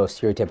lot of those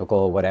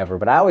stereotypical whatever,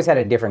 but I always had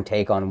a different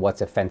take on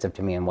what's offensive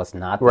to me and what's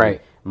not than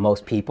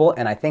most people.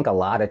 And I think a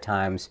lot of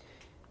times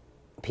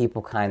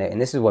people kind of,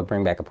 and this is what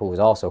Bring Back Apu was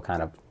also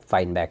kind of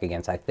fighting back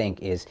against, I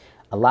think, is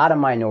a lot of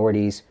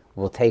minorities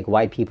will take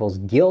white people's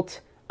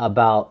guilt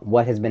about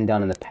what has been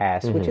done in the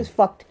past, which is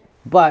fucked,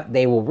 but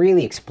they will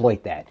really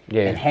exploit that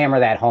and hammer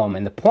that home.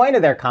 And the point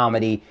of their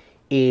comedy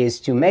is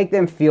to make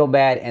them feel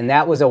bad, and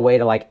that was a way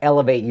to like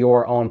elevate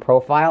your own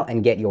profile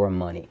and get your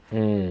money.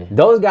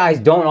 Those guys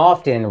don't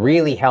often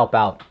really help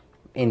out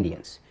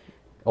Indians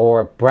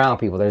or brown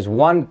people. There's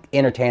one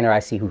entertainer I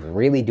see who's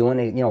really doing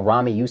it,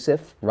 Rami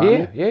Youssef.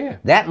 Rami? Yeah.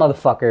 That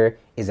motherfucker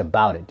is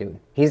about it, dude.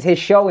 His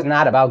show is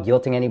not about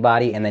guilting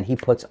anybody, and then he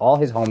puts all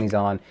his homies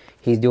on.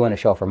 He's doing a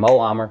show for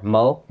Mo Amer.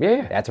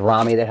 That's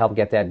Rami that helped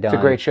get that done. It's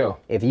a great show.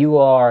 If you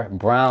are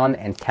brown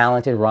and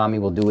talented, Rami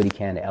will do what he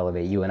can to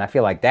elevate you, and I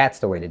feel like that's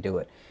the way to do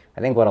it.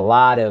 I think what a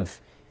lot of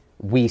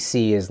we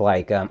see is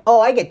like,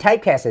 I get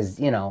typecast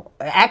as,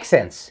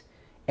 accents,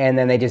 and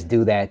then they just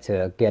do that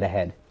to get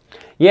ahead.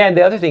 Yeah, and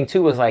the other thing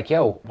too was like,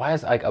 why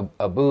is like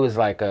Abu is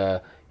like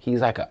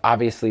he's like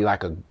obviously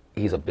like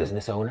he's a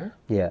business owner.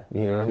 Yeah.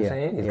 You know what I'm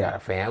saying? He's got a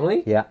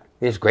family. Yeah.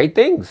 There's great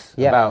things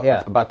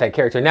about that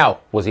character. Now,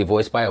 was he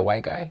voiced by a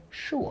white guy?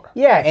 Sure.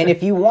 Yeah, and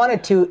if you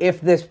wanted to,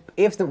 if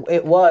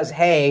it was,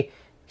 hey,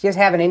 just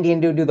have an Indian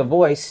dude do the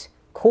voice,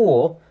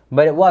 cool.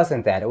 But it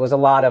wasn't that. It was a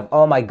lot of,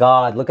 oh my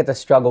God, look at the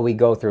struggle we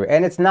go through.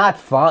 And it's not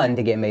fun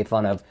to get made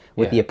fun of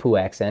with the Apu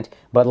accent.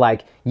 But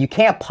like, you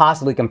can't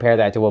possibly compare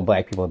that to what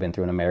black people have been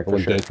through in America,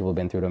 what gay people have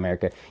been through in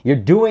America. You're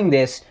doing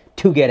this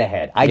to get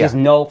ahead. I just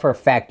know for a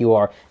fact you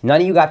are.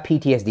 None of you got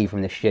PTSD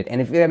from this shit.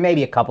 And if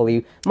maybe a couple of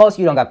you, most of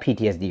you don't got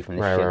PTSD from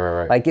this shit.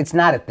 Right. Like, it's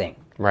not a thing.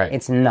 Right.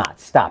 It's not.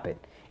 Stop it.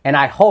 And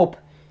I hope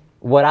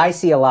what I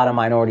see a lot of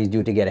minorities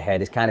do to get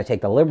ahead is kind of take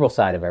the liberal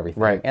side of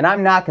everything. Right. And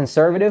I'm not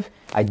conservative.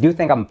 I do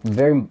think I'm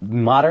very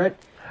moderate.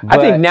 I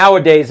think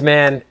nowadays,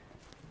 man,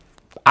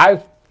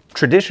 I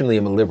traditionally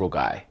am a liberal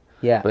guy.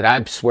 Yeah. But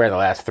I swear the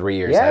last 3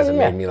 years hasn't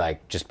made me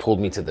like, just pulled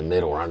me to the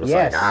middle where I'm just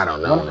like, I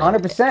don't know.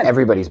 100%. Man.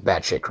 Everybody's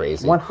batshit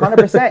crazy.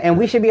 100%. And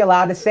we should be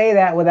allowed to say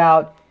that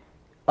without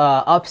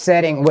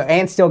upsetting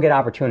and still get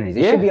opportunities.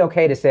 It should be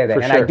okay to say that.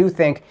 And I do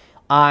think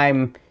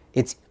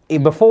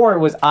before it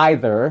was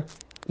either,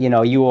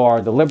 you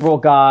are the liberal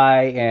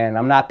guy, and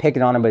I'm not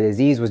picking on him, but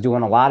Aziz was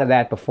doing a lot of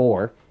that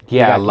before.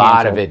 Yeah, a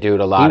lot of it,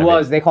 dude, a lot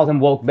of it. They called him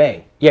Woke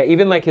Bay. Yeah,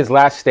 even like his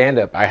last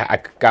stand-up, I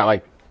got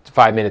like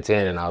 5 minutes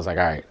in, and I was like,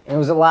 all right. It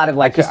was a lot of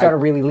like, he started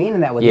really leaning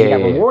that way. He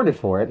got rewarded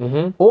for it.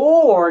 Mm-hmm.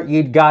 Or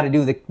you'd got to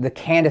do the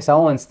Candace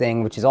Owens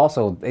thing, which is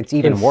also, it's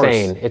even worse.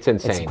 It's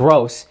insane. It's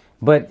gross.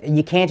 But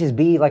you can't just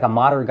be like a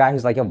moderate guy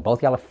who's like,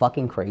 both y'all are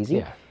fucking crazy.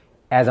 Yeah.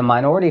 As a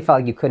minority, I felt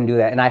like you couldn't do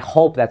that. And I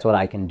hope that's what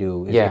I can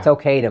do. It's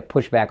okay to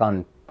push back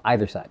on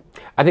either side.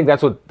 I think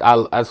that's what,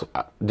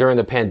 during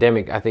the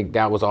pandemic, I think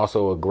that was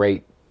also a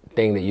great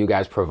thing that you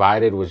guys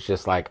provided, was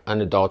just like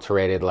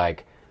unadulterated,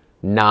 like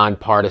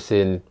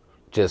nonpartisan,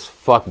 just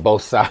fuck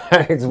both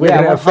sides. We're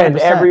gonna offend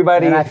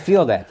everybody. And I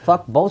feel that.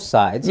 Fuck both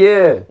sides.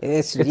 Yeah.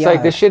 It's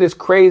like, this shit is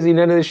crazy.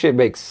 None of this shit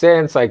makes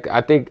sense. Like,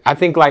 I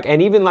think like,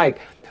 and even like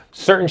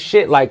certain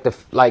shit, like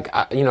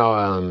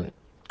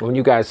when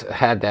you guys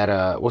had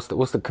that, what's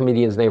the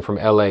comedian's name from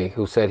LA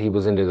who said he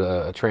was into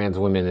the trans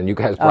women, and you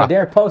guys brought...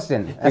 Derek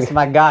Poston. That's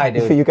my guy,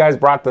 dude. You guys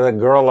brought the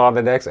girl on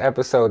the next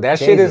episode. That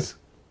shit is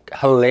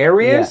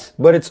hilarious,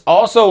 but it's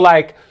also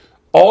like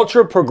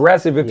ultra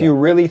progressive if you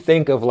really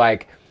think of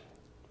like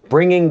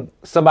bringing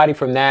somebody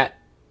from that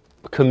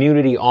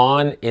community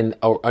on in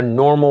a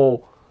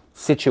normal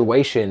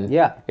situation.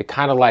 Yeah. It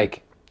kind of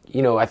like,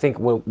 you know, I think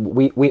when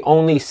we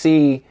only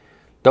see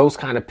those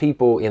kind of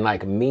people in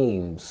like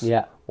memes.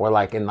 Yeah. Or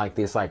like in like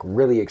this like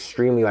really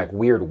extremely like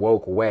weird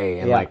woke way.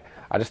 And like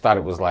I just thought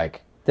it was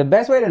like the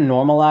best way to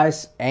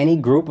normalize any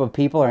group of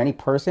people or any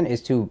person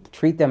is to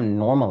treat them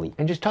normally.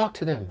 And just talk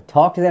to them.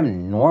 Talk to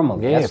them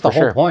normally. Yeah, that's the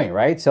whole point,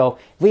 right? So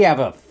if we have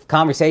a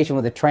conversation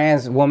with a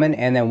trans woman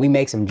and then we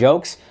make some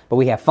jokes, but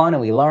we have fun and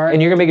we learn.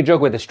 And you're going to make a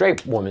joke with a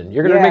straight woman.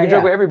 You're going to make a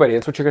joke with everybody.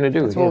 That's what you're going to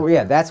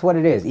do. That's what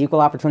it is.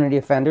 Equal opportunity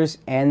offenders.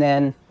 And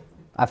then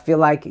I feel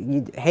like,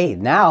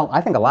 now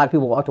I think a lot of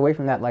people walked away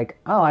from that like,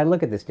 oh, I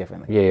look at this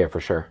differently. Yeah, for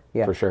sure.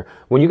 Yeah. For sure.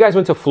 When you guys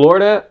went to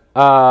Florida,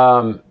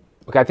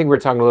 okay, I think we were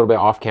talking a little bit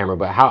off camera,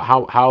 but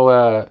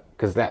how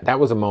because that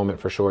was a moment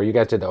for sure. You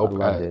guys did the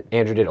open,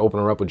 Andrew did open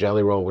her up with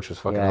Jelly Roll, which was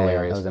fucking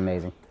hilarious. Yeah, that was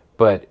amazing.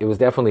 But it was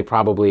definitely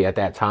probably at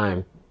that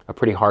time a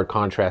pretty hard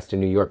contrast to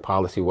New York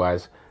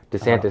policy-wise.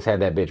 DeSantis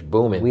had that bitch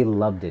booming. We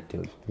loved it,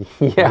 dude.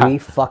 Yeah.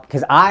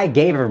 Because I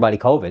gave everybody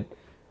COVID.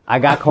 I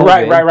got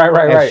COVID.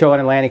 Right. At show in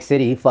Atlantic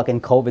City,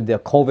 fucking COVID, the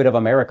COVID of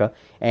America.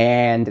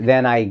 And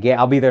then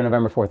I'll be there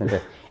November 4th and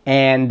 5th.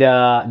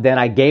 And then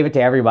I gave it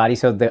to everybody.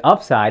 So the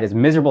upside, as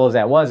miserable as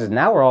that was, is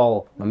now we're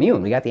all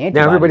immune. We got the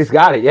antibodies. Now everybody's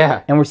got it,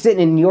 yeah. And we're sitting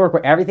in New York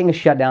where everything is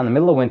shut down in the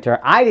middle of winter.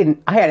 I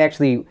had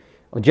actually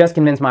just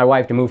convinced my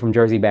wife to move from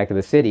Jersey back to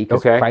the city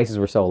because prices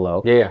were so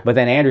low. Yeah. But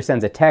then Andrew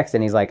sends a text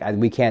and he's like,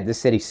 we can't, this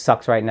city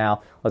sucks right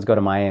now. Let's go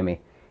to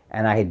Miami.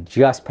 And I had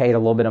just paid a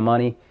little bit of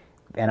money.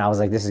 And I was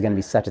like, this is going to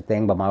be such a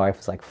thing. But my wife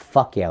was like,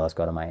 fuck yeah, let's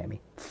go to Miami.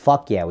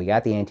 Fuck yeah, we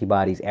got the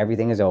antibodies.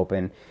 Everything is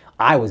open.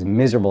 I was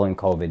miserable in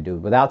COVID,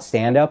 dude. Without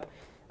stand-up,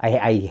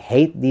 I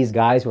hate these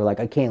guys who are like,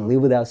 I can't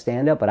live without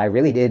stand-up. But I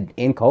really did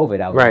in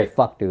COVID. I was like,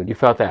 fuck, dude. You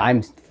felt that.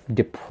 I'm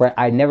depressed.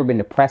 I'd never been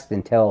depressed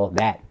until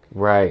that.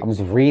 Right. I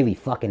was really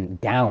fucking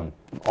down.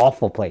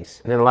 Awful place.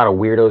 And then a lot of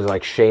weirdos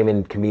like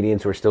shaming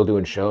comedians who are still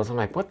doing shows. I'm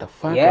like, what the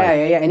fuck? Yeah.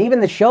 And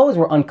even the shows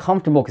were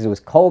uncomfortable because it was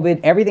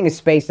COVID. Everything is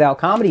spaced out.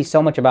 Comedy is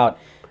so much about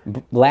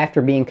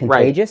laughter being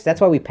contagious. Right. That's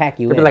why we pack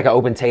you in. There'd be like an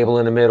open table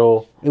in the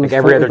middle. Like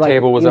every other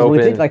table was open. It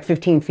was legit like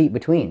 15 feet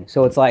between.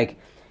 So it's like,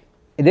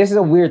 this is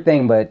a weird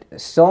thing, but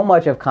so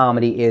much of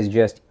comedy is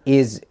just,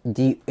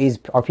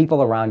 are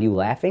people around you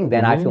laughing?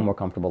 Then I feel more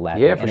comfortable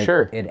laughing. Yeah, for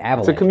sure. It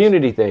avalanches. It's a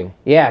community thing.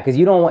 Yeah, because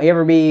you don't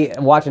ever be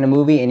watching a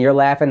movie and you're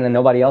laughing and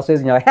nobody else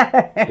is, and you're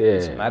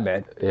like, my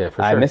bad. Yeah, for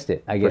sure. I missed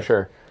it, I guess.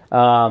 For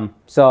sure.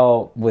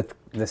 So with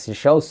this, the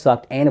show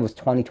sucked, and it was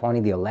 2020,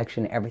 the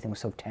election, everything was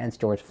so tense.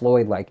 George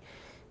Floyd, like,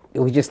 it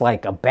was just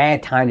like a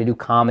bad time to do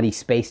comedy,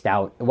 spaced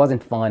out. It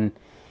wasn't fun.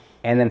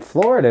 And then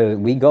Florida,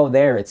 we go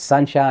there, it's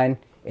sunshine,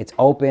 it's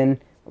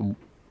open,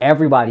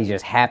 everybody's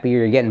just happier,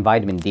 you're getting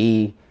vitamin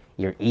D,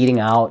 you're eating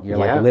out, you're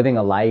like living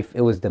a life.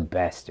 It was the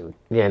best, dude.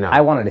 Yeah, no.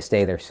 I wanted to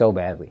stay there so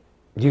badly.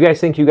 Do you guys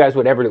think you guys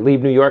would ever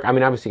leave New York? I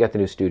mean, obviously you got the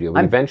new studio,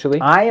 but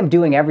eventually? I am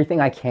doing everything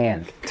I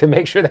can. To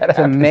make sure that happens.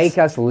 To make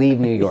us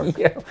leave New York.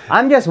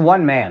 I'm just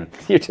one man.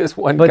 You're just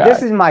one guy. But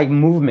this is my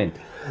movement.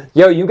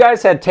 Yo, you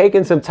guys had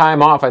taken some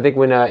time off, I think,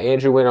 when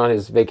Andrew went on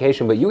his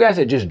vacation, but you guys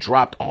had just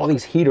dropped all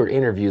these heater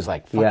interviews,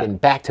 like fucking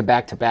back to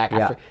back to back.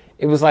 Yeah.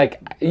 It was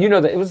like,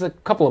 it was a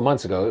couple of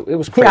months ago. It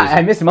was crazy. Yeah,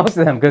 I missed most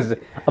of them because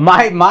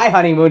my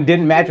honeymoon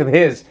didn't match with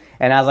his.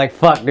 And I was like,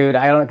 fuck, dude,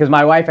 I don't, because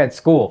my wife had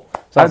school.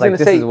 So I was like,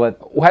 this is what.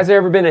 Has there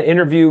ever been an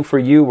interview for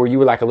you where you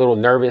were like a little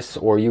nervous,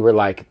 or you were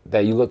like,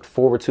 that you looked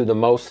forward to the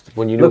most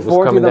when you knew it was coming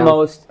down? Looked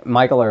forward to the most,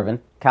 Michael Irvin,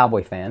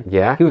 Cowboy fan.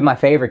 Yeah. He was my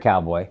favorite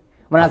cowboy.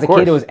 When I was a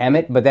kid, it was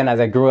Emmett, but then as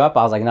I grew up,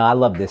 I was like, no, I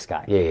love this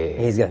guy. Yeah.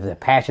 He's got the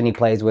passion he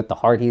plays with, the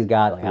heart he's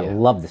got. Like, I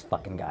love this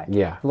fucking guy.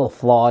 Yeah. A little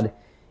flawed.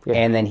 Yeah.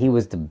 And then he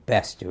was the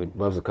best, dude.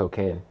 Loves the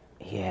cocaine.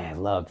 Yeah,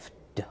 loved,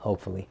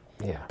 hopefully.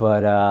 Yeah.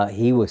 But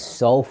he was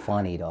so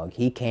funny, dog.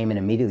 He came and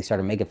immediately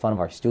started making fun of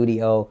our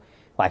studio.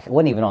 Like, it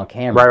wasn't even on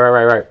camera.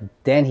 Right.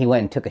 Then he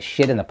went and took a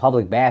shit in the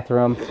public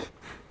bathroom.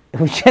 It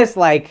was just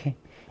like...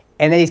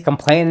 And then he's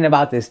complaining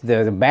about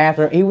the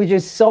bathroom. He was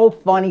just so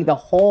funny the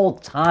whole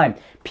time.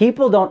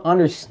 People don't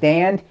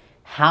understand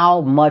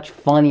how much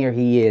funnier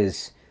he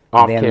is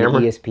off than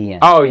camera? the ESPN.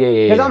 Oh,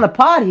 yeah. Because on the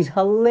pod, he's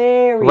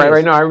hilarious.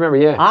 Right, no, I remember,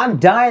 yeah. I'm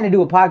dying to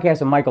do a podcast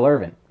with Michael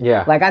Irvin.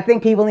 Yeah. Like, I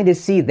think people need to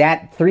see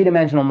that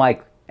three-dimensional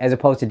Mike as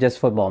opposed to just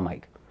football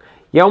Mike.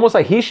 Yeah, almost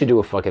like he should do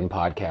a fucking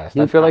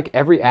podcast. I feel like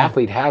every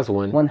athlete has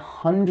one.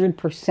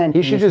 100%.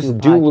 He should just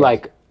do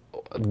like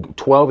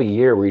 12 a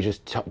year where you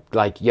just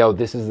like, yo,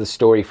 this is the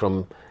story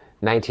from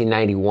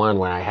 1991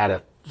 when I had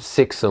a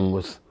sixsome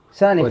with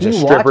a bunch of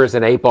strippers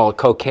and 8 ball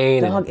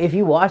cocaine. Dog, if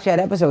you watch that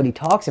episode, he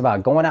talks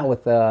about going out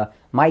with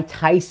Mike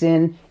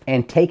Tyson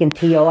and taking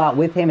T.O. out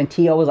with him, and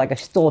T.O. was like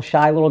still a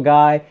shy little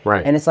guy.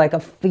 Right. And it's like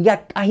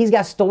he's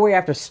got story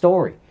after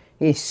story.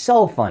 He's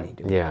so funny,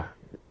 dude. Yeah.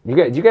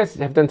 You guys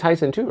have done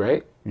Tyson too,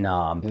 right? No,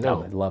 I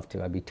would love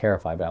to. I'd be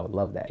terrified, but I would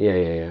love that.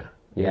 Yeah.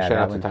 Shout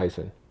out to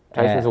Tyson.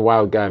 Tyson's Yeah. a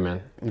wild guy,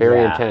 man.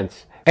 Very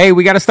intense. Hey,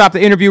 we got to stop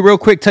the interview real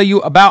quick. Tell you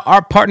about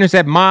our partners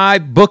at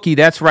MyBookie.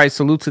 That's right.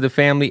 Salute to the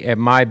family at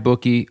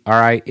MyBookie. All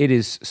right. It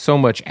is so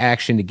much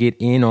action to get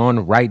in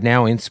on right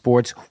now in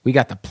sports. We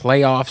got the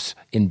playoffs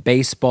in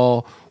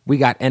baseball. We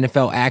got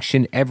NFL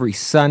action every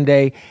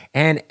Sunday.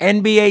 And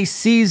NBA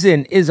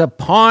season is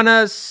upon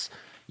us.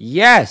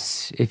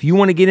 Yes. If you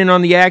want to get in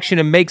on the action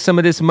and make some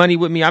of this money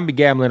with me, I'll be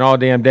gambling all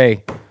damn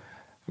day. I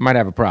might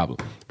have a problem.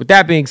 With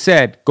that being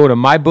said, go to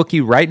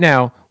MyBookie right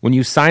now. When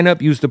you sign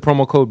up, use the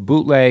promo code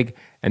BOOTLEG,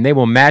 and they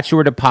will match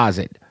your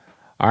deposit.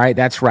 All right,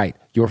 that's right.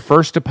 Your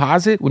first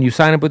deposit, when you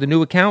sign up with a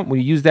new account, when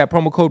you use that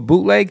promo code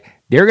BOOTLEG,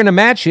 they're going to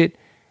match it.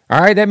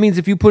 All right, that means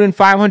if you put in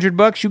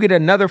 $500, you get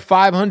another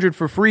 $500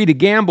 for free to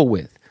gamble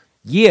with.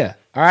 Yeah,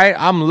 all right,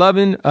 I'm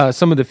loving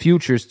some of the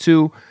futures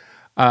too.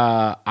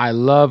 I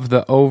love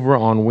the over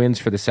on wins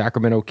for the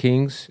Sacramento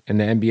Kings in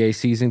the NBA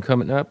season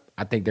coming up.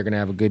 I think they're going to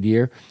have a good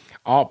year.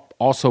 I'll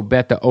also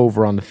bet the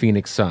over on the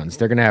Phoenix Suns.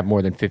 They're going to have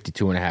more than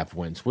 52.5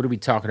 wins. What are we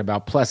talking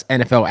about? Plus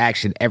NFL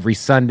action every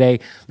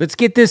Sunday. Let's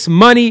get this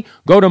money.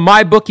 Go to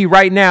MyBookie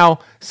right now.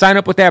 Sign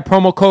up with that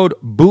promo code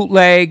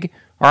BOOTLEG.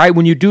 All right,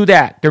 when you do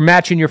that, they're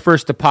matching your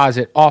first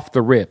deposit off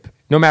the rip.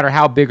 No matter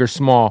how big or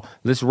small,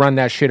 let's run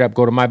that shit up.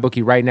 Go to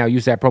MyBookie right now.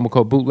 Use that promo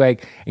code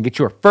BOOTLEG and get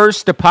your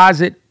first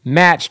deposit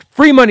matched.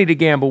 Free money to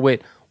gamble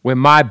with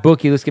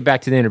MyBookie. Let's get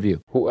back to the interview.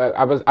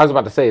 I was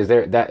about to say, is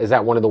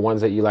that one of the ones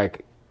that you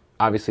like?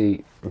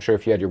 Obviously, I'm sure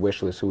if you had your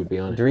wish list, who would be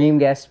on it? Dream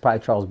guest,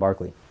 probably Charles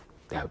Barkley.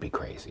 That would be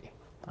crazy.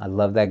 I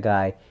love that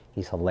guy.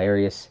 He's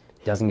hilarious.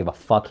 Doesn't give a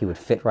fuck. He would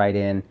fit right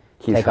in.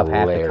 He's take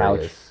hilarious. Up half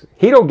the couch.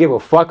 He don't give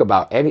a fuck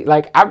about any.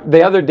 Like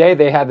the other day,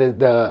 they had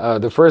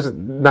the first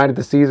night of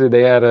the season.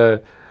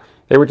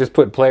 They were just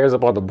putting players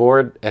up on the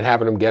board and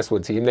having them guess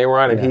what team they were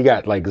on, and he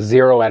got like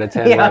 0 out of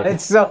 10. Yeah, right?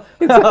 it's so.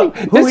 Like,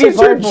 who this he is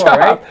your played for,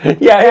 job. right?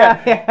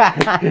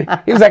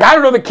 Yeah. He was like, I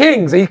don't know the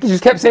Kings. He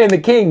just kept saying the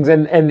Kings,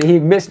 and he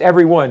missed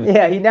every one.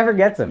 Yeah, he never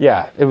gets them.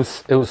 Yeah, it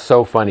was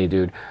so funny,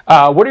 dude.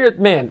 What are your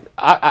man?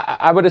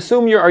 I would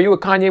assume are you a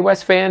Kanye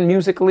West fan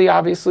musically,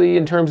 obviously,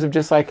 in terms of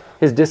just like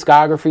his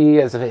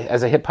discography as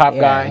a hip hop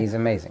guy. Yeah, he's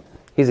amazing.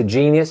 He's a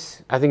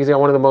genius. I think he's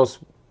got one of the most,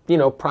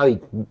 probably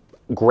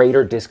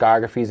greater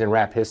discographies in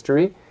rap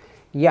history.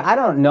 Yeah, I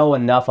don't know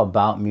enough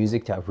about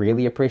music to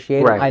really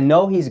appreciate it. Right. I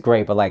know he's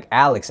great, but like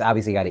Alex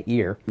obviously got an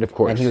ear. Of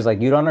course. And he was like,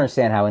 you don't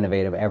understand how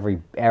innovative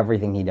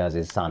everything he does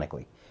is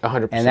sonically.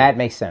 100%. And that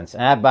makes sense.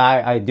 And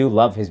I do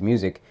love his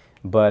music,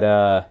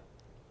 but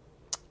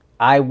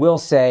I will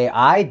say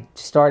I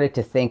started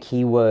to think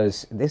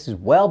this is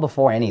well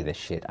before any of this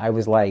shit. I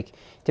was like,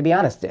 to be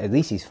honest, at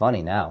least he's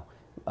funny now.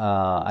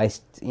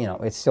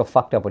 It's still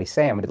fucked up what he's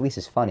saying, but at least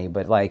it's funny.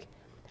 But like,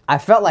 I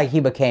felt like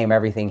he became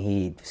everything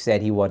he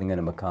said he wasn't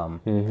going to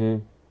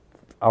become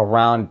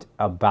around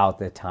about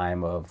the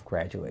time of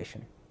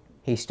graduation.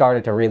 He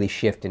started to really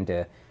shift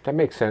into... That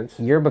makes sense.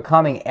 You're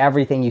becoming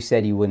everything you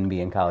said you wouldn't be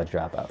in College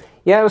Dropout.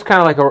 Yeah, it was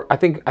kind of like I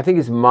think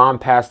his mom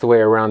passed away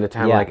around the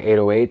time of like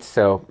 808.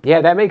 So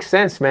yeah, that makes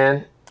sense,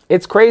 man.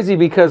 It's crazy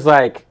because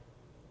like,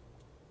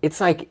 it's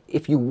like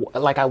if you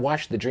like I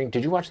watched the Drink.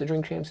 Did you watch the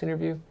Drink Champs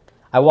interview?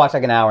 I watched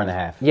like an hour and a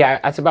half. Yeah,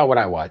 that's about what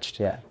I watched.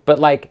 Yeah, but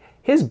like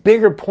his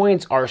bigger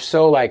points are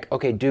so like,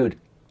 okay, dude,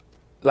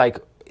 like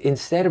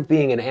instead of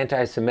being an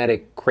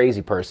anti-Semitic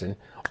crazy person,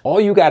 all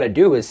you got to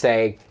do is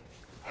say,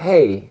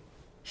 hey,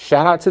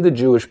 shout out to the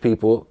Jewish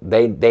people.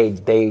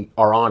 They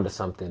are on to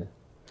something.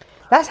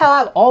 That's how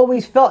I've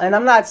always felt. And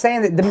I'm not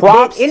saying that the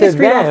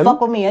industry don't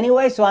fuck with me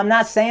anyway, so I'm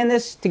not saying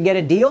this to get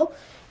a deal.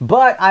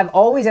 But I've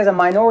always, as a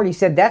minority,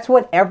 said that's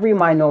what every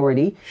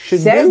minority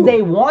says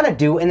they want to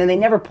do, and then they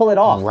never pull it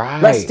off. Right.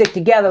 Let's stick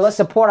together. Let's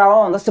support our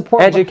own. Let's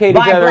support educate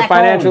each other,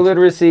 financial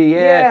literacy.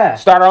 Yeah.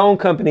 Start our own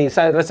company.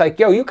 So it's like,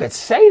 yo, you could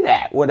say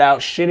that without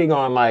shitting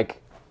on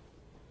like,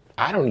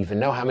 I don't even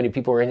know how many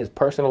people are in his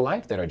personal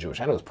life that are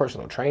Jewish. I know his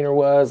personal trainer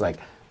was like.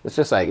 It's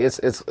just like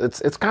it's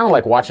kind of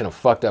like watching a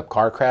fucked up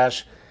car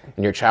crash.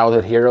 And your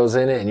childhood heroes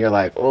in it, and you're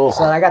like, oh.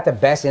 So I got the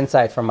best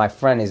insight from my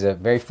friend. He's a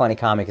very funny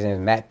comic. His name is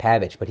Matt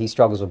Pavich, but he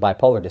struggles with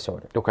bipolar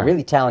disorder. Okay.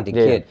 Really talented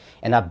kid.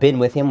 And I've been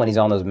with him when he's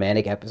on those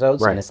manic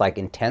episodes, right. And it's like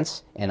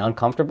intense and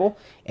uncomfortable.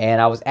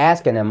 And I was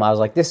asking him, I was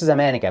like, this is a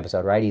manic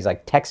episode, right? He's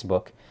like,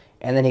 textbook.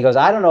 And then he goes,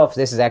 I don't know if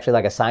this is actually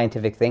like a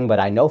scientific thing, but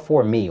I know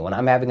for me, when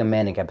I'm having a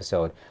manic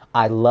episode,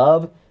 I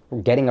love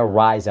getting a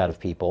rise out of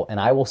people, and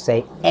I will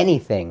say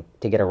anything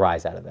to get a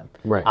rise out of them.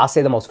 Right. I'll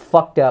say the most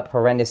fucked up,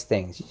 horrendous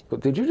things.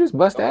 Did you just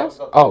bust ass?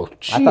 Oh,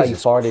 Jesus. I thought you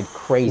farted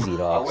crazy,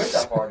 dog. I wish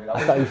I farted.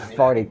 I thought you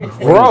farted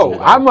crazy. Bro,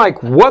 dog. I'm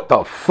like, what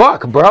the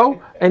fuck,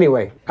 bro?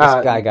 Anyway.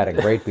 This guy got a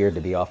great beard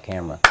to be off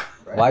camera.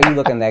 Why are you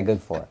looking that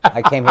good for?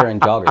 I came here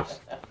in joggers.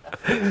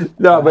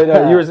 No, but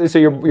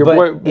your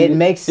But boy. it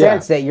makes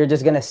sense that you're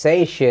just going to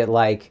say shit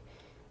like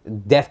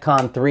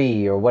DEFCON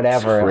 3 or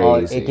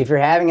whatever. If you're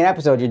having an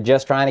episode, you're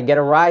just trying to get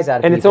a rise out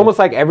of people. And it's almost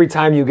like every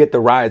time you get the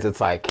rise,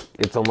 it's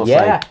almost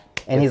like...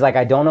 And he's like,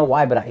 I don't know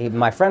why, but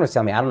my friend was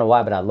telling me, I don't know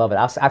why, but I love it.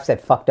 I've said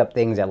fucked up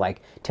things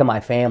to my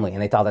family,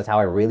 and they thought that's how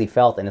I really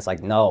felt. And it's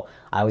like, no,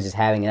 I was just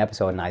having an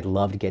episode, and I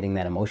loved getting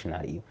that emotion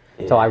out of you.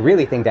 Yeah. So I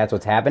really think that's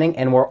what's happening.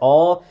 And we're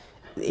all,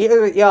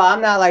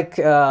 I'm not like,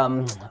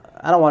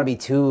 I don't want to be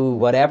too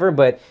whatever,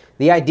 but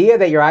the idea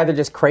that you're either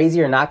just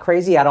crazy or not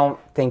crazy, I don't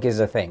think is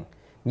a thing.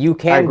 You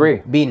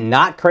can be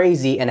not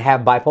crazy and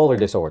have bipolar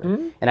disorder.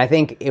 Mm-hmm. And I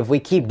think if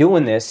we keep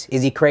doing this,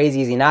 is he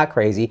crazy, is he not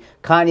crazy,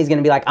 Kanye's going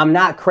to be like, I'm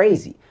not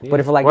crazy. Yeah. But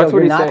if we're like,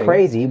 you're not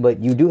crazy, but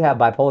you do have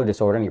bipolar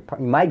disorder and you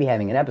might be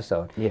having an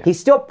episode, he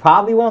still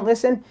probably won't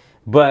listen,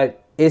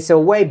 but it's a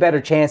way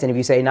better chance than if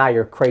you say, nah,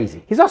 you're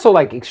crazy. He's also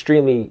like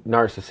extremely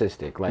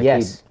narcissistic. Like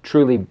he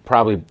truly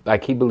probably,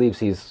 like he believes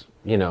he's,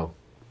 I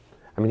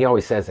mean, he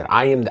always says that,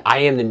 I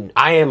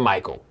am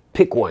Michael.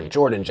 Pick one,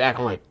 Jordan, Jack.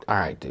 I'm like, all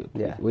right, dude.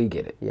 Yeah, we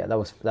get it. Yeah, that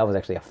was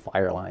actually a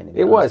fire line.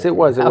 It was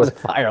a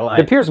fire line.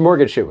 The Piers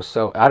Morgan shit was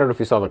so. I don't know if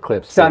you saw the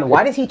clips. Son,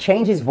 why does he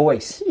change his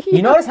voice?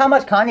 You notice how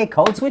much Kanye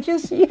code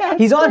switches? Yeah,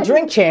 he's on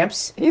Drink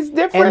Champs. He's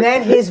different. And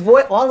then his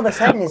voice, all of a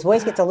sudden, his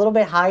voice gets a little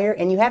bit higher,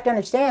 and you have to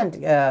understand.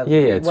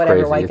 It's whatever,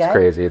 crazy. White guy.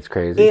 It's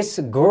crazy. It's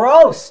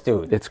gross,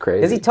 dude. It's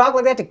crazy. Does he talk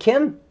like that to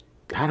Kim?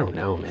 I don't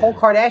know, man. Whole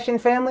Kardashian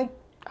family?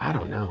 I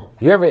don't know.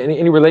 You ever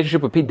any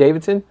relationship with Pete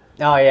Davidson?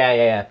 Oh,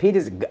 yeah. Pete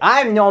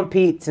I've known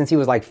Pete since he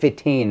was like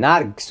 15.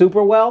 Not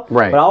super well,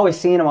 right? But I always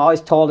seen him. I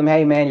always told him,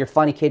 hey, man, you're a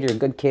funny kid. You're a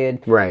good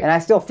kid. Right. And I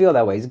still feel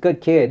that way. He's a good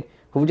kid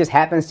who just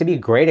happens to be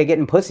great at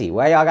getting pussy.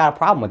 Why y'all got a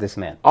problem with this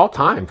man? All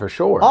time, for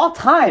sure. All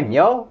time,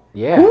 yo.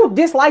 Yeah. Who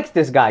dislikes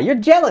this guy? You're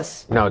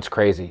jealous. No, it's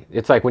crazy.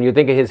 It's like when you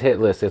think of his hit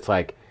list, it's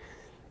like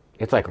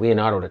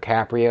Leonardo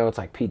DiCaprio. It's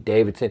like Pete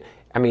Davidson.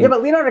 I mean, yeah,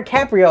 but Leonardo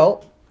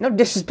DiCaprio... No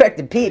disrespect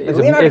to Pete, but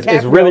Leonardo DiCaprio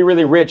is really,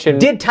 really rich and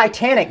did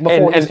Titanic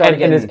before he started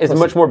getting is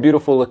much more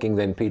beautiful looking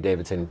than Pete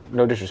Davidson.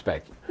 No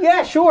disrespect.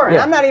 Yeah, sure.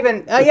 Yeah. I'm not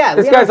even.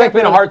 This guy's like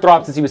been a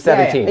heartthrob since he was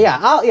 17.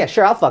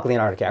 Sure. I'll fuck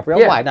Leonardo DiCaprio.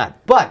 Yeah. Why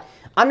not? But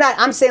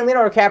I'm saying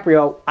Leonardo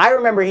DiCaprio. I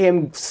remember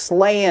him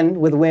slaying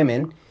with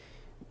women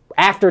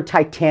after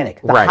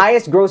Titanic, the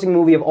highest grossing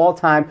movie of all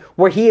time,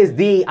 where he is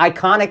the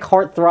iconic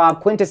heartthrob,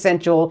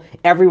 quintessential.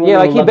 Everyone. Yeah,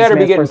 like he better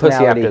be getting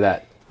pussy after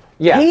that.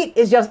 Yeah. Pete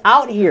is just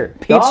out here.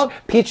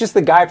 Pete's just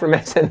the guy from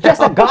SNL.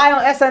 Just a guy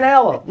on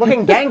SNL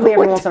looking gangly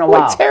every once in a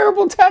while. With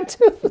terrible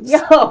tattoos.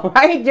 Yo,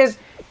 right? Just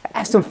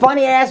have some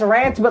funny ass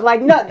rants, but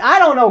like, no, I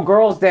don't know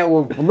girls that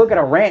will look at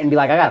a rant and be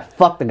like, I gotta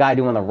fuck the guy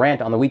doing the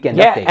rant on the Weekend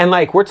Update. Yeah, and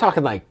like we're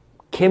talking like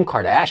Kim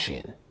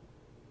Kardashian,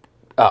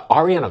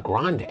 Ariana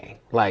Grande,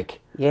 like.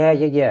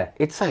 Yeah.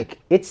 It's like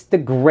it's the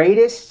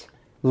greatest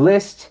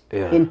list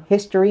in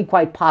history,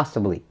 quite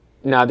possibly.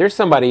 Now, there's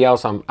somebody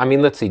else. I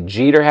mean, let's see.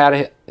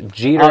 Jeter.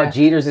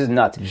 Jeter's is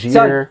nuts.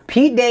 So,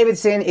 Pete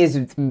Davidson is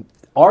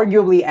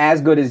arguably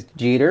as good as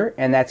Jeter,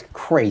 and that's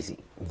crazy.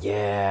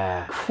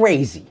 Yeah.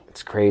 Crazy.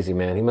 It's crazy,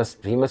 man. He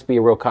must be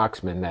a real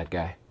cocksman, that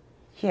guy.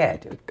 Yeah,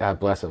 dude.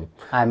 God bless him.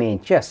 I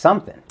mean, just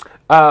something.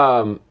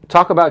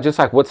 Talk about just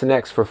like what's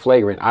next for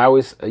Flagrant. I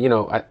always,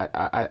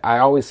 I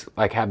always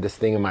like have this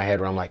thing in my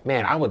head where I'm like,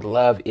 man, I would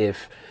love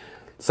if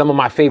some of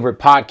my favorite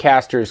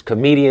podcasters,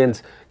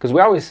 comedians,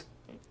 because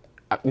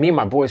me and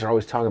my boys are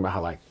always talking about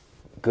how like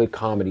good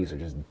comedies are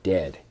just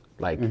dead.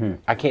 Like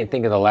I can't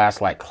think of the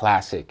last like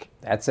classic.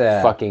 That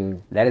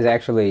is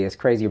actually, it's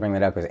crazy you bring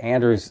that up because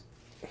Andrew's,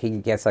 he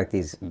gets like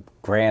these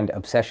grand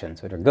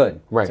obsessions which are good.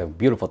 Right. It's a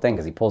beautiful thing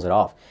because he pulls it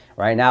off.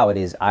 Right now it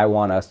is, I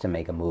want us to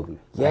make a movie.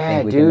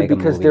 Yeah, dude,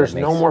 because there's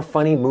no more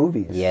funny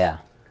movies. Yeah.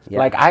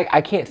 Like I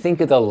can't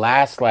think of the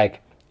last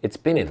like, it's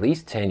been at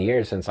least 10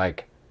 years since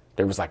like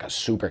there was like a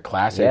super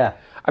classic. Yeah.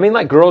 I mean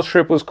like Girls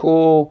Trip was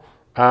cool.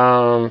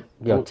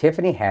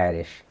 Tiffany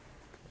Haddish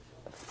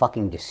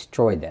fucking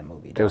destroyed that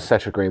movie. It was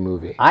such a great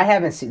movie. I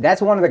haven't seen.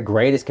 That's one of the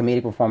greatest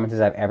comedic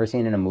performances I've ever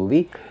seen in a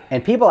movie.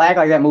 And people act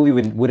like that movie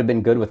would have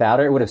been good without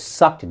her. It would have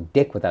sucked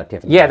dick without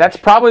Tiffany. Yeah, that's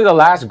probably the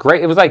last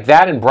great. It was like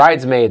that and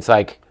Bridesmaids.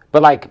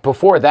 But like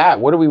before that,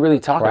 what are we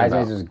really talking about?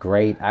 Bridesmaids was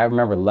great. I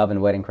remember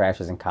loving Wedding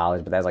Crashers in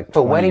college, but that's like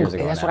 20 years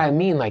ago. That's what I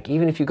mean. Like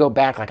even if you go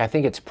back, like I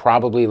think it's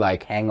probably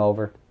like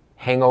Hangover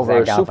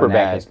or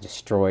Superbad. Is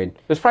destroyed.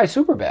 It was probably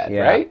Superbad,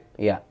 right?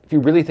 Yeah. If you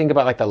really think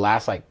about like the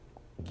last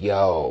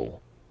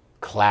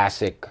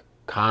classic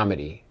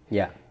comedy.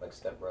 Yeah. Like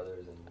Step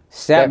Brothers.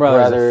 Step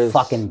Brothers is a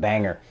fucking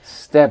banger.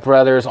 Step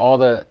Brothers, all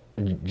the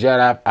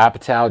Judd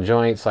Apatow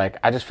joints. Like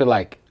I just feel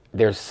like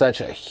there's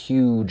such a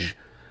huge,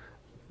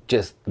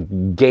 just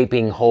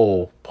gaping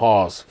hole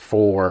pause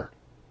for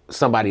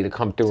somebody to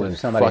come through and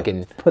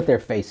fucking put their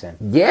face in.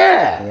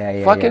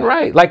 Yeah, fucking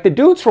right. Like the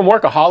dudes from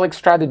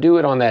Workaholics tried to do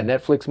it on that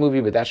Netflix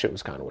movie, but that shit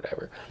was kind of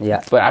whatever.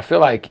 Yeah. But I feel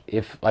like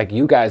if like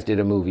you guys did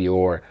a movie,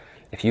 or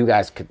if you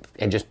guys could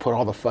and just put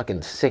all the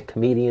fucking sick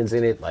comedians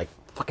in it, like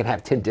fucking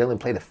have Tim Dillon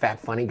play the fat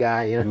funny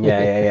guy. You know?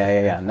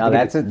 Yeah. No,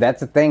 that's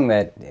a thing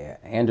that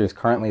Andrew's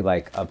currently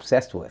like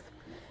obsessed with.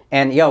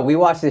 And we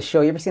watched this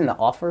show. You ever seen The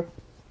Offer?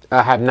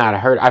 I have not.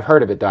 I've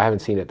heard of it though. I haven't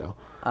seen it though.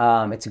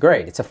 It's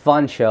great. It's a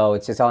fun show.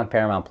 It's just on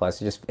Paramount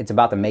Plus. It's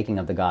about the making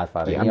of The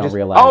Godfather. Yeah, You don't just,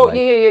 realize. Oh, like,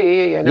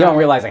 yeah. You don't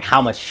realize like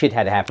how much shit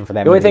had to happen for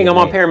that. The only movie thing to I'm be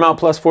on made. Paramount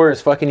Plus for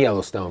is fucking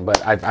Yellowstone,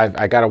 but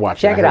I gotta watch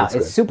it. Check it out.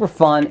 It's It's super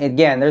fun.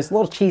 Again, there's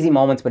little cheesy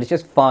moments, but it's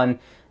just fun.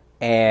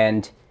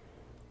 And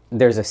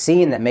there's a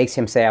scene that makes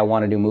him say, "I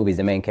want to do movies."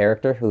 The main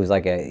character, who's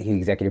like he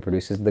executive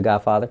produces The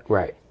Godfather,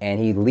 Right. And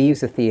he leaves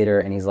the theater,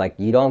 and he's like,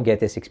 "You don't get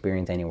this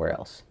experience anywhere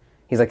else."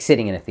 He's like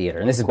sitting in a theater,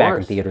 and this is back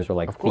when theaters were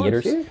like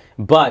theaters, yeah.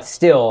 but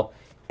still,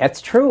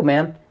 that's true,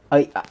 man.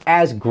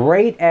 As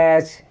great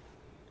as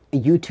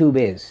YouTube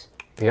is,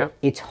 Yeah.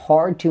 it's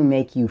hard to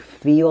make you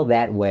feel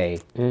that way.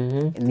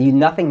 Mm-hmm.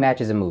 Nothing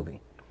matches a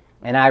movie.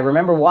 And I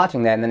remember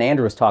watching that, and then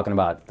Andrew was talking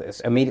about this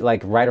immediately,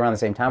 like right around the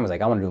same time. I was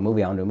like, I want to do a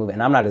movie.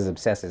 And I'm not as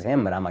obsessed as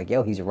him, but I'm like,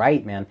 yo, he's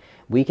right, man.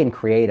 We can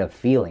create a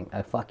feeling,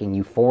 a fucking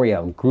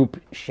euphoria, a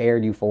group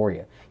shared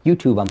euphoria.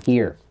 YouTube, I'm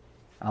here.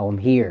 Oh, I'm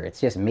here.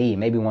 It's just me,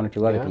 maybe one or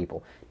two other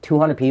people.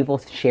 200 people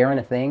sharing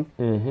a thing.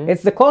 Mm-hmm.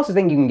 It's the closest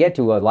thing you can get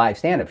to a live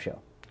stand-up show.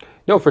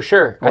 No, for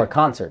sure. Or a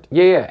concert.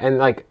 Yeah. And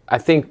like, I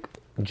think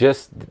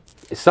just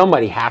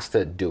somebody has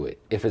to do it.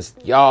 If it's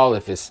y'all,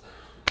 if it's,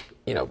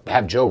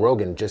 have Joe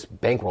Rogan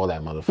just bankroll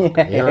that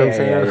motherfucker. You know what I'm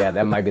saying? Yeah,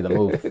 that might be the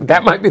move.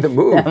 That might be the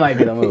move. That might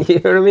be the move. You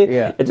know what I mean?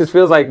 Yeah. It just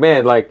feels like,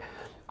 man, like,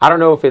 I don't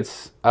know if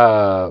it's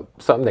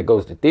something that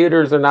goes to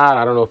theaters or not.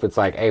 I don't know if it's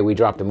like, hey, we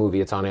dropped a movie,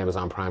 it's on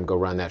Amazon Prime, go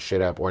run that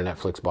shit up, or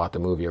Netflix bought the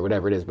movie or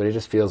whatever it is. But it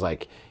just feels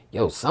like,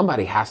 yo,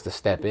 somebody has to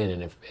step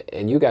in.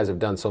 And you guys have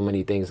done so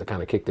many things to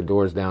kind of kick the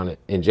doors down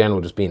in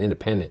general, just being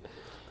independent.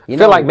 I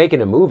feel like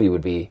making a movie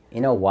would be.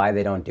 You know why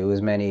they don't do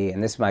as many?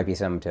 And this might be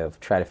something to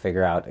try to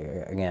figure out.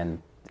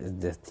 Again,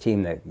 the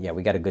team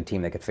we got a good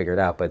team that could figure it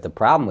out. But the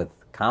problem with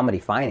comedy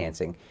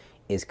financing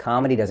is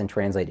comedy doesn't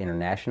translate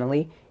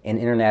internationally, and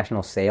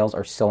international sales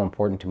are so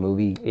important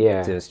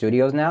to to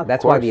studios now.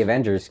 That's why the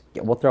Avengers,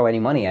 we'll throw any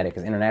money at it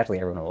because internationally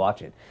everyone will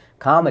watch it.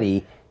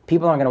 Comedy,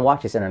 people aren't going to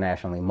watch this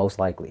internationally, most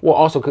likely. Well,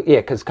 also,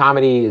 because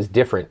comedy is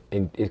different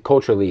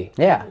culturally.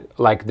 Yeah.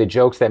 Like the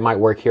jokes that might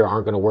work here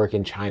aren't going to work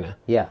in China.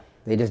 Yeah.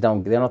 They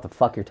don't know what the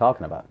fuck you're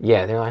talking about.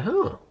 Yeah, they're like,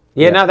 huh.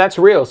 Yeah, no, that's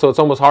real. So it's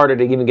almost harder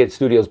to even get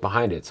studios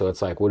behind it. So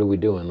it's like, what are we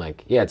doing?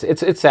 Like, yeah,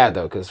 it's sad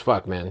though, because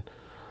fuck, man.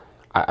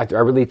 I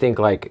really think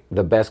like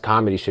the best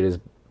comedy shit is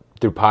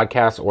through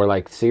podcasts or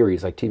like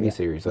series, like TV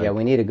series. Like, yeah,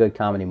 we need a good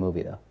comedy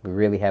movie though. We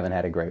really haven't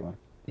had a great one.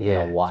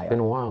 Yeah, in a while. It's been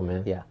a while,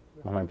 man. Yeah,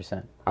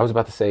 100%. I was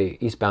about to say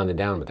Eastbound and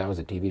Down, but that was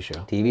a TV show.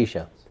 TV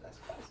show.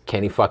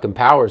 Kenny fucking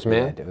Powers,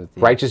 man. Yeah, dude,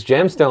 Righteous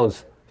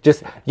Gemstones.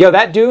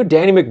 That dude,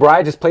 Danny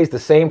McBride, just plays the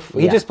same.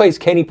 He just plays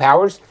Kenny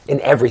Powers in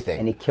everything.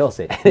 And he kills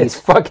it. It's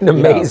fucking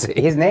amazing.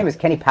 His name is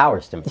Kenny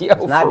Powers to me.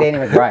 It's not Danny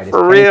McBride. It's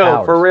for Kenny real,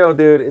 Powers. for real,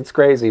 dude. It's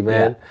crazy,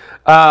 man.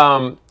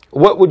 Yeah.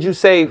 What would you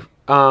say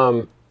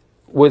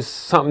was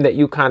something that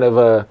you kind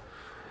of,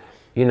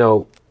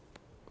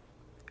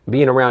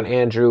 being around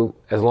Andrew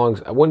as long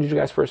as, when did you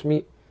guys first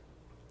meet?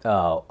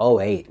 Oh,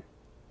 08.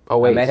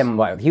 Oh, I met him.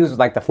 He was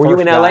like the first. Were you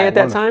in LA guy, at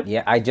that time?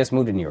 Yeah, I just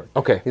moved to New York.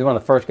 Okay. He's one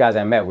of the first guys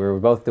I met. We were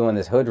both doing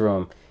this hood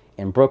room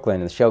in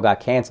Brooklyn, and the show got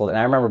canceled. And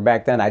I remember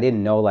back then I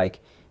didn't know like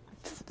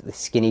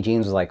skinny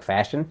jeans was like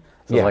fashion.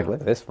 So I was like,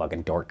 look at this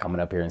fucking dork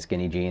coming up here in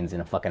skinny jeans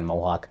and a fucking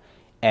mohawk.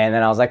 And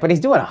then I was like, but he's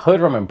doing a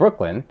hood room in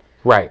Brooklyn.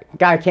 Right.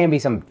 Guy can't be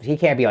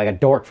like a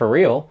dork for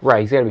real.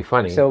 Right. He's got to be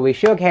funny. So we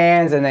shook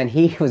hands, and then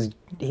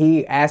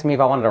he asked me if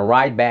I wanted to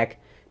ride back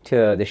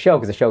to the show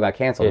because the show got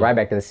canceled. Ride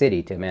back to the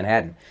city, to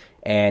Manhattan.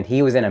 And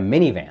he was in a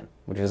minivan,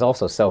 which was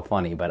also so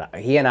funny. But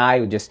he and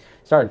I just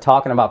started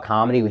talking about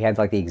comedy. We had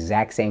like the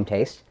exact same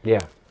taste.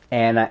 Yeah.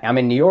 And I'm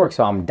in New York,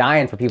 so I'm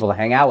dying for people to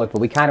hang out with. But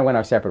we kind of went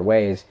our separate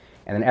ways.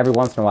 And then every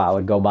once in a while, I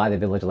would go by the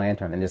Village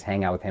Lantern and just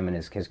hang out with him and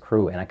his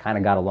crew. And I kind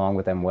of got along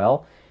with them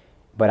well.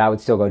 But I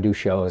would still go do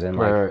shows and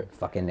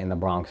fucking in the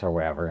Bronx or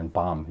wherever and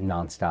bomb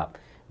nonstop.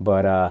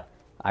 But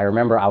I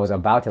remember I was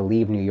about to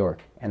leave New York.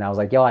 And I was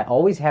like, yo, I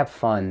always have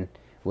fun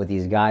with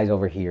these guys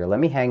over here. Let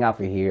me hang out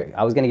for here.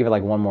 I was going to give it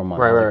like one more month.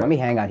 Like, let me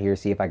hang out here,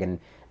 see if I can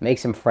make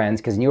some friends.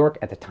 Because New York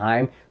at the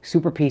time,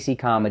 super PC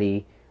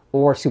comedy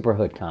or super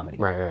hood comedy.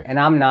 Right. And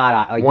I'm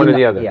not. Like, one or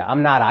the other. Yeah,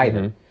 I'm not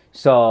either. Mm-hmm.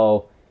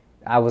 So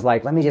I was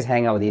like, let me just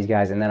hang out with these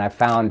guys. And then I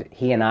found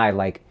he and I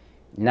like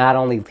not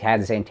only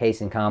had the same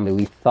taste in comedy,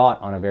 we thought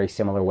on a very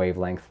similar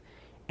wavelength.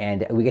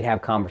 And we could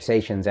have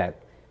conversations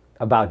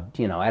about,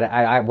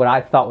 at what I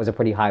thought was a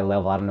pretty high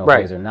level. I don't know if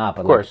it is or not.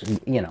 But of course.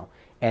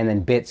 And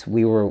then bits,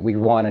 we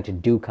wanted to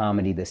do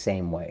comedy the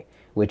same way,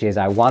 which is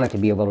I wanted to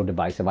be a little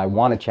divisive. I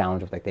want to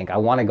challenge what they think. I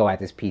want to go at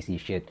this PC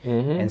shit.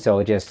 Mm-hmm. And so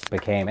it just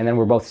became, and then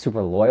we're both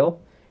super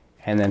loyal.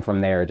 And then from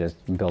there, it just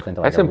built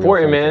into like That's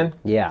important, man.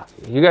 Yeah.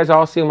 You guys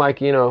all seem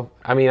like,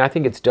 I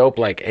think it's dope.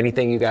 Like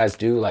anything you guys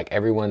do, like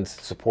everyone's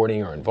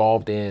supporting or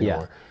involved in.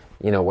 Yeah.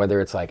 Or,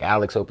 whether it's like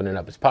Alex opening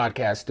up his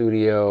podcast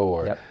studio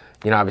or,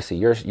 obviously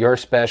your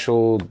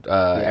special.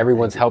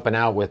 Everyone's helping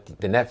out with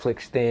the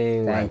Netflix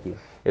thing. Thank you.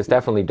 It's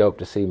definitely dope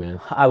to see, man.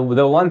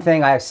 The one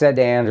thing I've said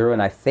to Andrew,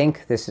 and I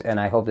think this,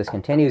 and I hope this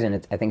continues,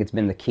 and I think it's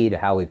been the key to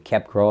how we've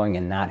kept growing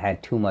and not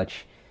had too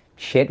much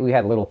shit. We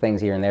had little things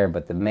here and there,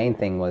 but the main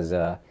thing was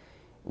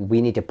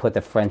we need to put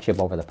the friendship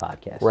over the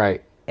podcast.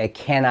 Right. It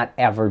cannot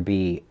ever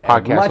be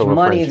Podcast as much over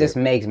money as friendship. this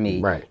makes me.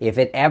 Right. If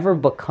it ever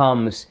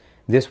becomes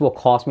this will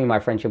cost me my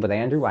friendship with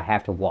Andrew, I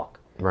have to walk.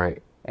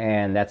 Right.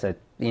 And that's as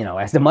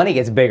the money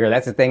gets bigger,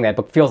 that's the thing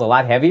that feels a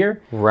lot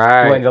heavier.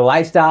 Right. When the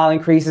lifestyle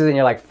increases and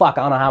you're like, fuck,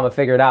 I don't know how I'm going to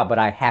figure it out, but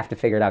I have to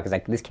figure it out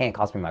because this can't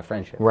cost me my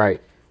friendship.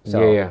 Right.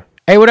 So, yeah.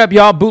 Hey, what up,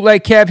 y'all?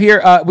 Bootleg Kev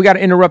here. We got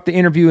to interrupt the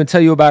interview and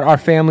tell you about our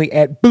family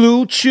at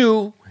Blue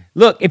Chew.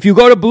 Look, if you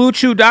go to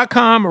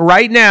BlueChew.com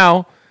right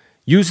now,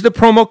 use the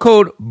promo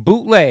code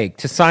BOOTLEG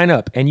to sign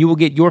up, and you will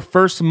get your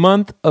first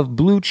month of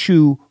Blue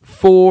Chew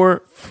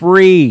for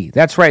free.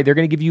 That's right. They're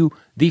going to give you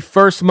the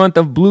first month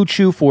of Blue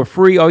Chew for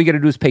free. All you got to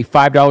do is pay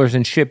 $5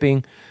 in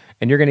shipping,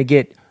 and you're going to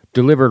get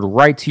delivered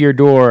right to your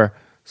door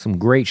some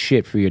great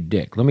shit for your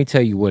dick. Let me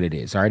tell you what it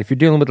is, all right? If you're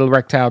dealing with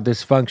erectile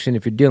dysfunction,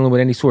 if you're dealing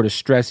with any sort of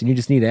stress and you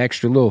just need an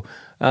extra little,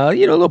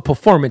 little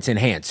performance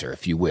enhancer,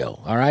 if you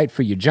will, all right,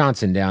 for your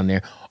Johnson down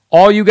there,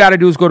 all you got to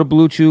do is go to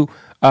Blue Chew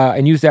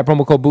and use that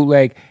promo code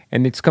BOOTLEG,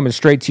 and it's coming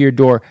straight to your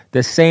door.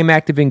 The same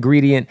active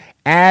ingredient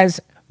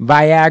as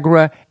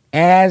Viagra,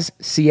 as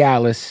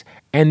Cialis,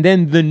 and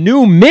then the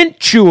new Mint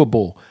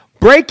Chewable.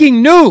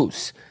 Breaking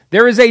news!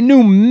 There is a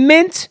new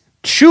Mint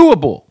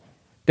Chewable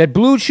that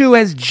Blue Chew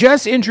has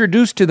just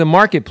introduced to the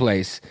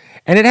marketplace,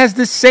 and it has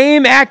the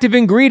same active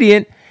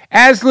ingredient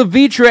as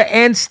Levitra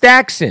and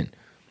Staxin.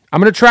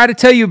 I'm going to try to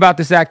tell you about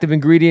this active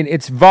ingredient.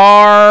 It's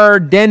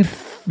vardenafil.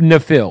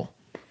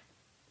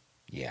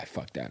 Yeah, I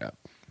fucked that up.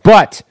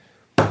 But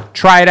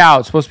try it out.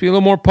 It's supposed to be a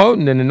little more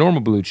potent than the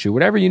normal Blue Chew.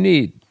 Whatever you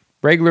need.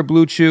 Regular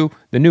Blue Chew,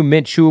 the new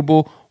Mint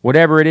Chewable,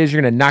 whatever it is,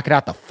 you're going to knock it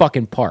out the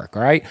fucking park,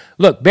 all right?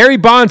 Look, Barry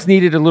Bonds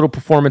needed a little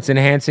performance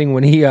enhancing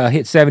when he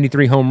hit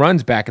 73 home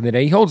runs back in the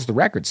day. He holds the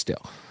record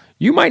still.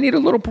 You might need a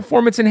little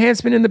performance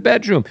enhancement in the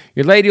bedroom.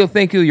 Your lady will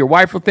thank you. Your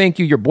wife will thank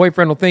you. Your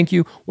boyfriend will thank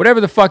you.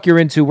 Whatever the fuck you're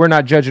into, we're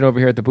not judging over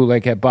here at the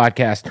Bootleg Head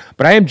Podcast.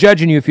 But I am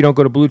judging you if you don't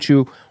go to Blue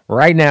Chew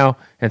right now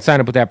and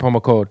sign up with that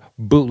promo code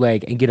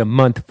BOOTLEG and get a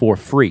month for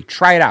free.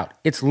 Try it out.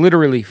 It's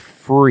literally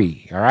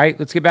free. All right?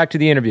 Let's get back to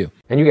the interview.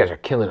 And you guys are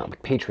killing it. The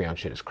Patreon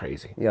shit is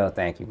crazy. Yo,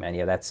 thank you, man.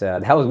 Yeah,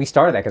 we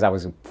started that because I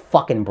was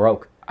fucking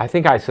broke. I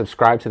think I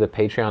subscribed to the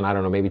Patreon, I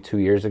don't know, maybe 2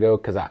 years ago,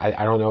 because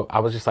I don't know.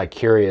 I was just like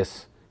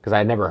curious. Because I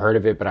had never heard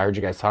of it, but I heard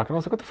you guys talking. I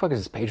was like, what the fuck is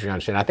this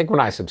Patreon shit? And I think when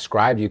I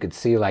subscribed, you could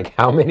see like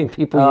how many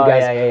people you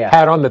guys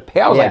had on the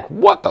pay. I was like,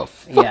 what the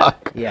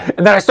fuck? Yeah.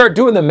 And then I start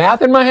doing the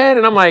math in my head,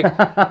 and I'm like,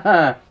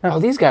 oh,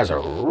 these guys are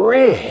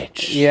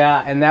rich.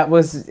 Yeah, and that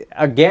was,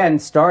 again,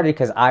 started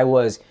because I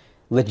was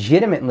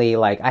legitimately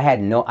like,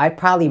 I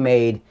probably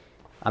made,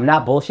 I'm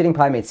not bullshitting,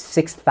 probably made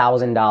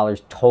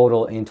 $6,000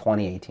 total in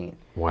 2018.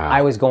 Wow.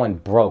 I was going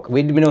broke.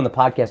 We'd been doing the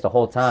podcast the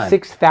whole time.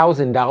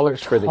 $6,000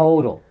 for the...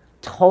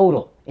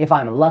 Total. If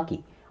I'm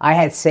lucky. I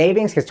had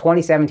savings because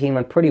 2017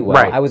 went pretty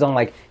well. Right. I was on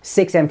like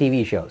 6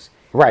 MTV shows.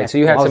 Right, so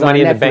you had some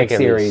money in the bank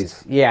at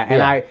least.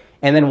 Yeah,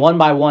 and then one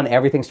by one,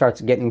 everything starts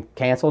getting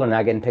canceled and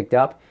not getting picked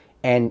up.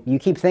 And you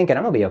keep thinking,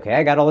 I'm going to be okay.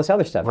 I got all this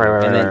other stuff.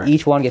 Right, and then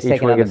each one gets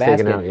taken out of the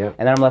basket. And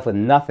then I'm left with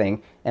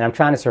nothing. And I'm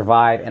trying to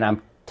survive. And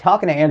I'm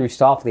talking to Andrew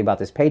softly about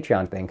this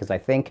Patreon thing because I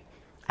think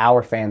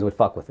our fans would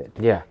fuck with it.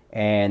 Yeah.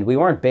 And we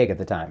weren't big at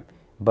the time.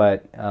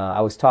 But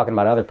I was talking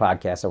about other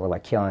podcasts that were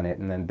like killing it,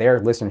 and then their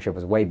listenership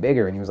was way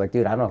bigger. And he was like,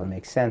 "Dude, I don't know if it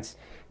makes sense."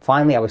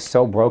 Finally, I was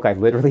so broke. I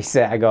literally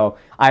said,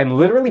 "I'm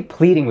literally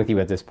pleading with you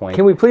at this point.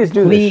 Can we please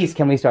do this? Please,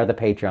 can we start the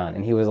Patreon?"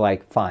 And he was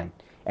like, "Fine."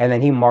 And then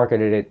he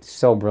marketed it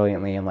so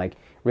brilliantly and like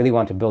really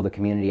wanted to build the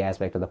community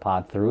aspect of the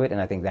pod through it.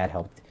 And I think that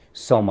helped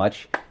so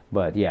much.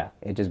 But yeah,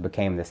 it just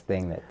became this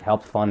thing that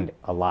helped fund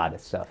a lot of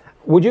stuff.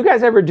 Would you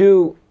guys ever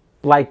do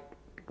like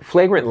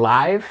Flagrant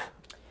Live?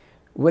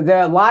 With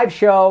the live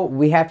show,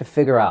 we have to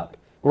figure out.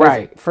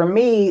 Right. For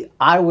me,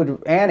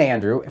 and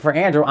Andrew. For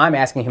Andrew, I'm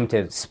asking him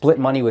to split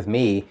money with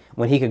me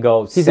when he could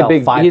go sell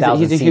 5,000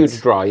 He's a seats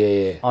huge draw,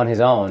 yeah. on his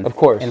own. Of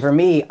course. And for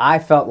me, I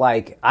felt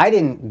like I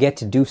didn't get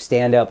to do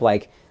stand-up.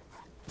 Like,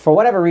 for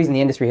whatever reason,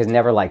 the industry has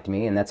never liked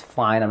me, and that's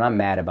fine. I'm not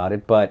mad about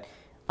it. But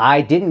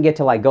I didn't get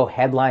to like go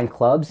headline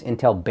clubs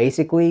until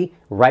basically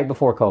right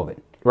before COVID.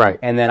 Right.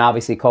 And then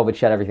obviously COVID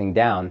shut everything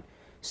down.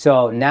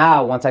 So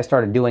now, once I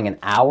started doing an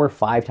hour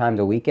 5 times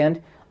a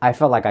weekend, I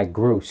felt like I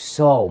grew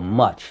so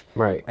much.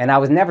 Right. And I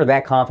was never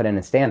that confident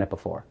in stand-up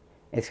before.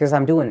 It's because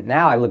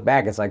now I look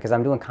back, it's like because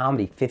I'm doing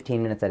comedy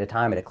 15 minutes at a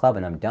time at a club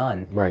and I'm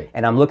done. Right.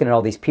 And I'm looking at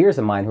all these peers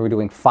of mine who are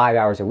doing 5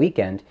 hours a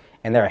weekend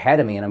and they're ahead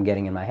of me and I'm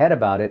getting in my head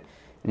about it.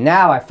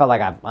 Now I feel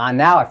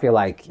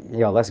like,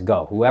 let's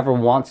go. Whoever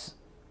wants,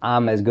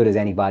 I'm as good as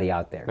anybody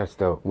out there. That's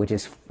dope. Which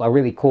is a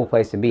really cool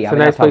place to be. It's a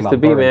nice place to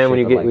be, man. When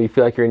you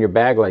feel like you're in your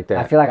bag like that.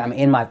 I feel like I'm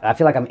in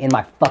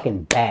my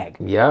fucking bag.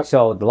 Yep.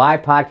 So the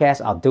live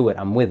podcast, I'll do it.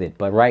 I'm with it.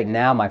 But right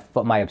now,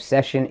 my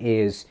obsession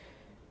is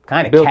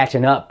kind of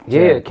catching up.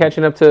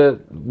 Catching up to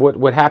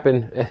what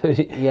happened.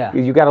 Yeah.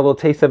 You got a little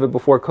taste of it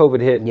before COVID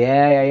hit.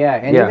 Yeah.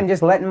 And even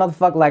just letting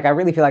I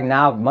really feel like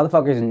now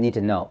motherfuckers need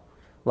to know.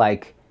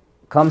 Like,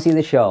 come see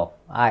the show.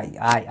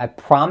 I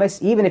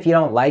promise, even if you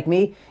don't like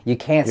me, you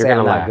can't say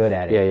I'm not good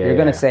at it. Yeah, You're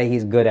going to say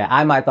he's good at it.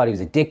 I might have thought he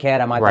was a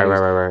dickhead. I might thought he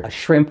was a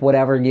shrimp,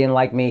 whatever, you didn't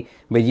like me.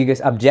 But you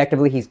just,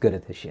 objectively, he's good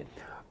at this shit.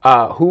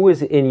 Who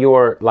is in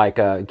your, like,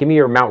 give me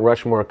your Mount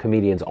Rushmore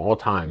comedians all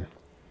time.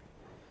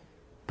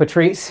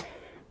 Patrice.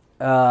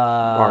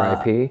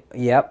 R.I.P.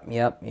 Yep.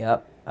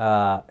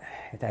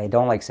 I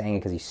don't like saying it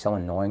because he's so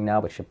annoying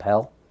now, but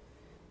Chappelle.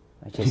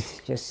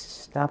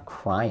 Just stop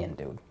crying,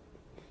 dude.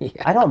 Yeah.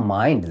 I don't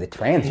mind the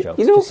trans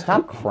jokes. Just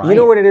stop crying. You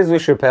know what it is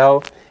with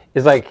Chappelle?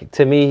 Is like,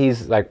 to me,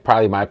 he's like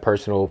probably my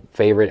personal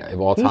favorite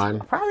of all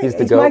time. He's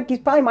the GOAT. He's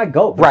probably my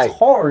GOAT, but it's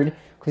hard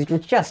because you're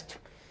just...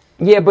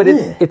 Yeah, but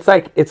it's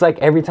like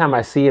every time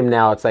I see him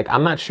now, it's like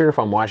I'm not sure if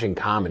I'm watching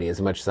comedy as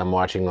much as I'm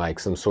watching like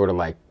some sort of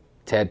like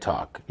TED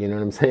Talk. You know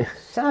what I'm saying?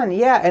 Son,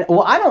 yeah. And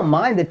well, I don't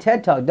mind the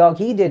TED Talk, dog.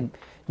 He did...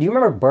 Do you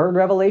remember Bird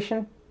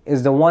Revelation?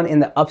 Is the one in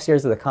the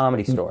upstairs of the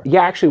Comedy Store.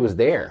 Yeah, I actually was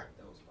there.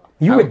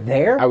 You were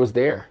there? I was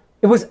there.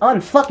 It was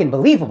unfucking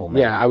believable,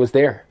 man. Yeah, I was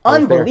there.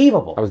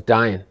 Unbelievable. I was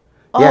dying.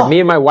 Yeah, me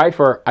and my wife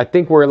we're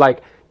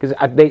like, because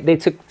they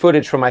took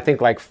footage from, I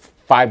think, like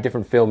 5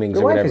 different filmings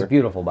or whatever. Your wife is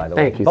beautiful, by the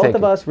way. Thank you. Both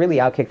of us really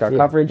outkicked our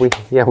coverage. We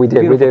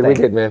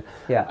did, man.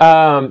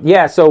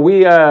 Yeah. So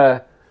we,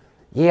 I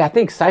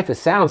think Cypher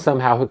Sound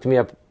somehow hooked me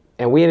up,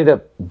 and we ended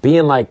up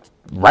being like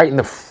right in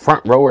the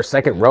front row or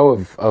second row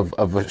of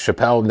a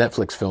Chappelle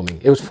Netflix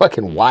filming. It was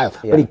fucking wild,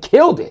 but he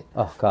killed it.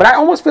 Oh, God. But I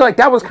almost feel like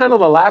that was kind of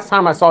the last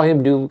time I saw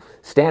him do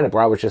stand-up,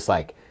 where I was just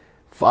like,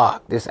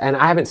 fuck this. And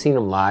I haven't seen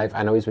him live.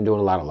 I know he's been doing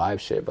a lot of live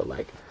shit, but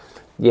like,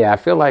 yeah, I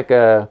feel like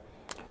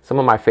some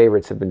of my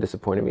favorites have been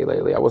disappointing me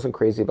lately. I wasn't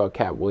crazy about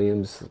Cat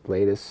Williams'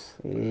 latest.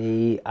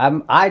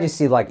 I just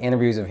see like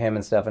interviews of him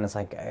and stuff, and it's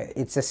like,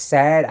 it's a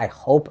sad, I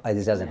hope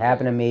this doesn't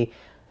happen to me.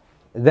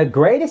 The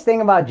greatest thing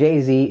about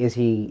Jay-Z is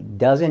he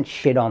doesn't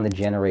shit on the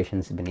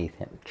generations beneath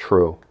him.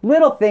 True.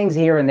 Little things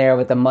here and there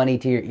with the money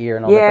to your ear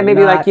and all that. Yeah,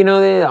 maybe like,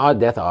 the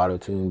death of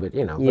auto-tune, but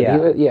you know.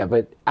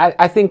 But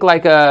I think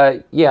like,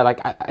 I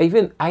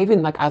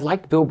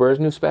liked Bill Burr's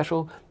new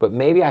special, but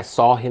maybe I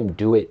saw him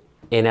do it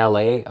in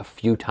LA a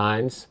few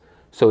times,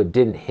 so it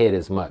didn't hit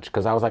as much.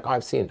 Because I was like, I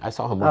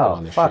saw him working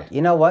on this shit.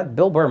 You know what?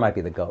 Bill Burr might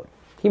be the GOAT.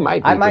 He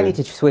might be. I might need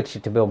to switch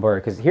it to Bill Burr,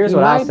 because here's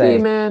what I say.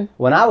 Man.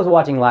 When I was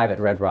watching live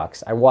at Red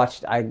Rocks, I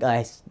watched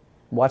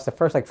the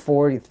first like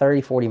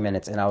 40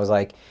 minutes, and I was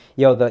like,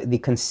 yo, the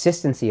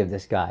consistency of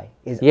this guy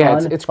is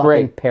it's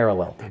great.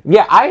 Parallel.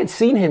 Yeah, I had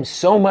seen him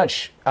so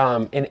much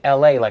in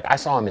LA. Like, I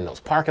saw him in those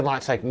parking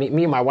lots. Like, me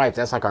and my wife,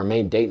 that's like our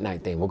main date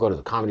night thing. We'll go to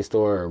the Comedy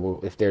Store,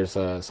 or if there's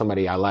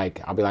somebody I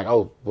like, I'll be like,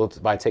 oh, we'll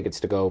buy tickets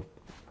to go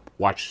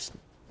watch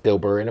Bill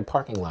Burr in a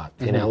parking lot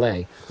in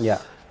LA. Yeah.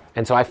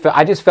 And so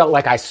I just felt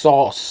like I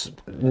saw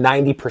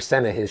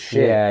 90% of his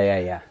shit.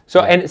 Yeah.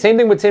 So, and same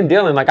thing with Tim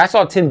Dillon. Like, I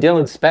saw Tim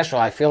Dillon's special,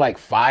 I feel like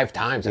 5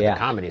 times at the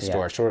Comedy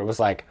Store. So it was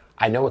like,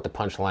 I know what the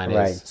punchline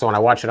is. So when I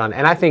watch it and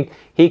I think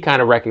he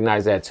kind of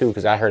recognized that too,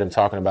 because I heard him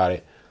talking about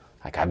it.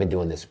 Like, I've been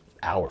doing this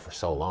hour for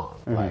so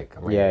long. Like,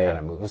 I'm ready to kind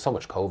of move. There's so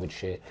much COVID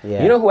shit.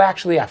 Yeah. You know who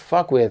actually I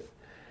fuck with?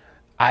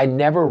 I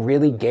never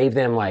really gave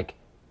them like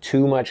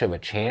too much of a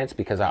chance,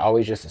 because I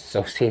always just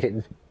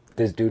associated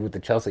this dude with the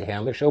Chelsea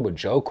Handler show, but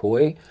Joe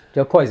Coy.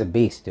 Joe Coy's a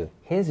beast, dude.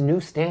 His new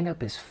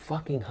stand-up is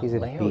fucking hilarious. He's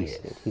a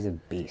beast, dude. He's a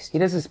beast. He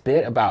does this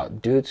bit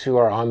about dudes who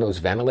are on those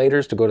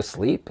ventilators to go to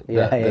sleep.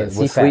 The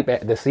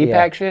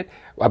CPAC shit.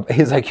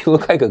 He's like, you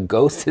look like a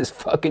ghost is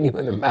fucking you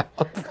in the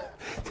mouth.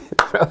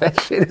 Bro, that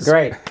shit is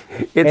great.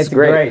 It's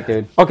great,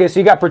 dude. Okay, so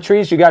you got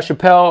Patrice, you got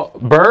Chappelle,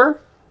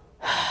 Burr.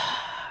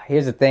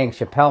 Here's the thing,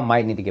 Chappelle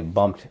might need to get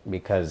bumped,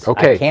 because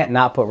I can't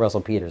not put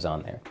Russell Peters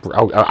on there.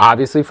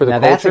 Obviously for the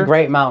culture. Now that's a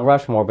great Mount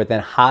Rushmore, but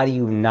then how do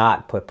you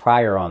not put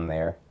Pryor on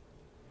there?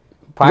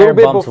 Pryor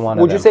bumps one of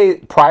them. Would you say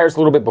Pryor's a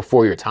little bit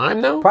before your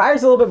time, though?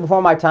 Pryor's a little bit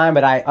before my time,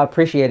 but I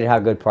appreciated how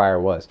good Pryor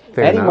was.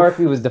 Eddie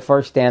Murphy was the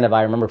first stand-up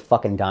I remember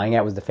fucking dying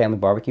at, was the Family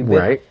Barbecue bit.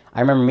 Right.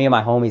 I remember me and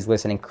my homies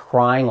listening,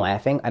 crying,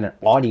 laughing at an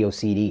audio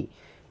CD.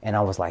 And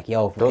I was like,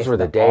 yo, those were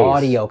the days.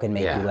 Audio can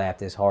make you laugh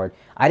this hard.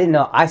 I didn't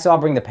know. I saw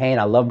Bring the Pain.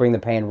 I love Bring the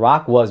Pain.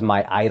 Rock was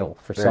my idol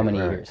for so many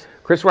years.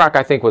 Chris Rock,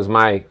 I think, was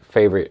my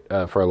favorite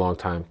for a long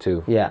time,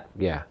 too. Yeah.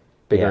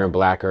 Bigger and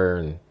Blacker,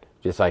 and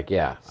just like,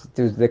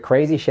 Dude, the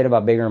crazy shit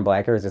about Bigger and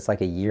Blacker is it's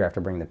like a year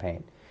after Bring the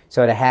Pain.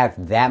 So to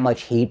have that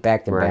much heat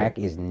back to back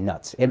is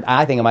nuts.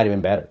 I think it might have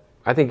been better.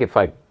 I think if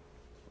like,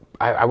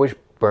 I wish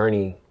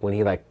Bernie, when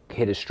he like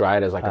hit his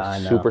stride as like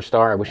a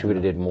superstar, I wish he would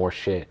have did more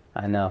shit.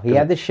 I know. He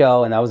had the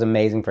show, and that was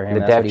amazing for him.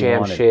 The Def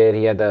Jam shit.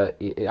 He had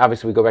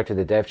obviously we go back to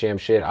the Def Jam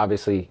shit.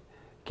 Obviously,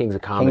 Kings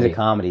of Comedy. Kings of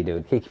Comedy,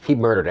 dude. He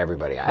murdered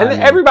everybody. And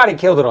everybody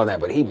killed it on that,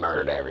 but he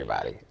murdered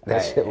everybody.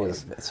 That shit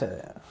was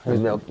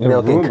milk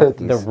and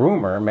cookies. The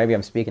rumor, maybe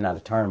I'm speaking out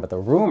of turn, but the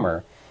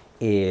rumor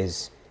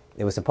is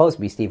it was supposed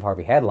to be Steve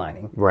Harvey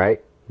headlining.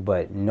 Right.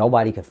 But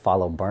nobody could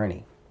follow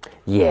Bernie.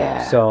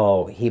 Yeah.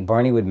 So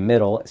Bernie would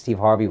middle, Steve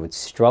Harvey would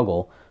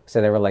struggle. So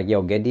they were like,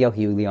 yo, get D.L.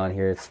 Hughley on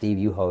here. Steve,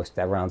 you host.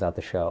 That rounds out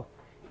the show.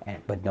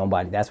 But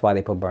nobody. That's why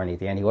they put Bernie at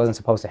the end. He wasn't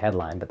supposed to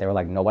headline, but they were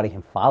like, nobody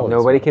can follow.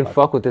 Nobody this can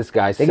fuck with this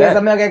guy. They get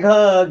the milk and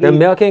cookies. The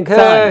milk and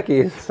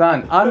cookies.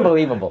 Son,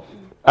 unbelievable.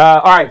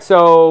 All right,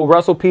 so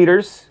Russell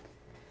Peters.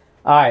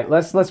 All right,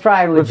 let's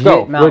try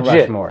legit Mount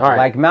Rushmore. All right.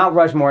 Like Mount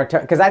Rushmore,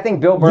 because I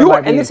think Bill Burr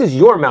might be... And this is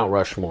your Mount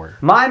Rushmore.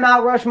 My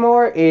Mount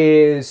Rushmore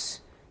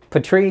is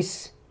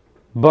Patrice,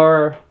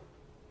 Burr,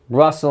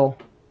 Russell,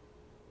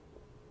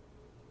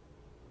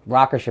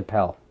 Rock or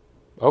Chappelle.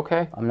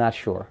 Okay. I'm not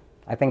sure.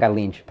 I think I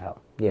lean Chappelle.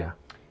 Yeah.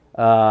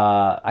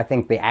 I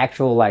think the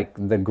actual, like,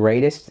 the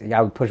greatest,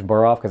 I would push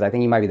Burr off because I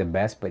think he might be the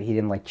best, but he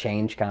didn't, like,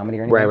 change comedy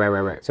or anything.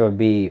 Right. So it'd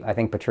be, I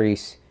think,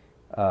 Patrice,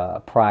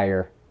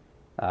 Pryor,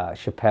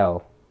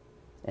 Chappelle,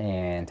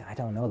 and I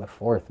don't know the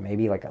fourth.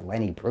 Maybe, like, a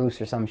Lenny Bruce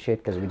or some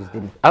shit because we just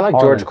didn't... I like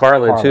George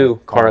Carlin, too.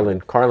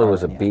 Carlin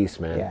was a beast,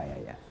 man.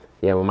 Yeah.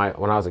 Yeah, when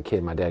I was a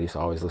kid, my dad used to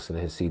always listen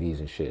to his CDs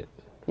and shit.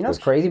 You know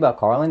what's crazy about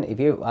Carlin? If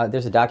you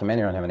there's a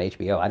documentary on him on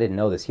HBO. I didn't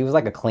know this. He was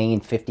like a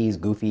clean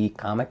 50s goofy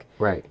comic.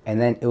 Right. And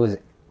then it was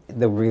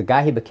the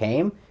guy he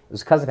became, it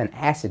was because of an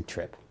acid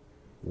trip.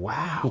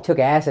 Wow. He took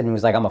acid and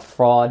was like, I'm a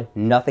fraud.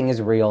 Nothing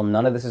is real.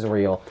 None of this is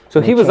real. So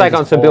And he was like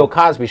on some whole... Bill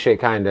Cosby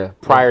shit kind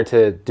of prior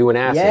to doing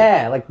acid.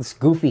 Yeah, like this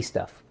goofy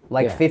stuff.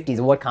 Like Yeah.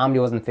 50s. What comedy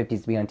was in the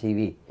 50s to be on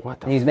TV?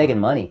 What the And he was making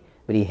money,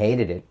 but he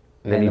hated it.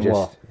 And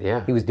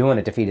then he was doing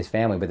it to feed his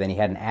family, but then he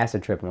had an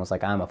acid trip and was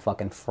like, I'm a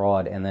fucking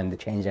fraud, and then to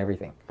change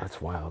everything.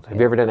 That's wild. Have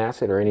you ever done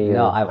acid or any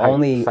No, I've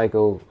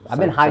I've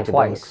been high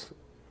twice.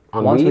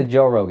 On Once weed? with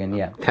Joe Rogan,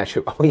 yeah.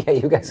 Oh, yeah,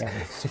 you guys. Yeah.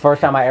 It's the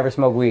first time I ever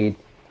smoked weed.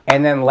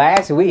 And then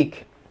last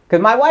week, because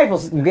my wife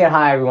will get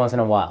high every once in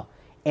a while.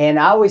 And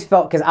I always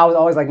felt, because I was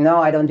always like, no,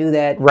 I don't do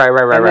that. Right.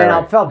 And then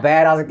I felt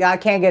bad. I was like, I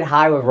can't get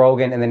high with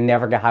Rogan and then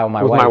never get high with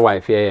my wife. With my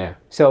wife, yeah.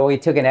 So we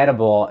took an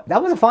edible.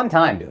 That was a fun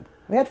time, dude.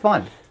 We had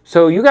fun.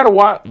 So you got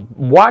to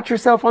watch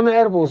yourself on the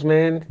edibles,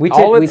 man. We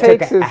took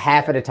a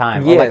half at a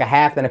time. Yeah. Or like a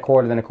half, then a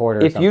quarter, then a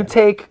quarter. If you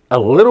take a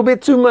little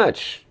bit too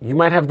much, you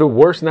might have the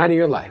worst night of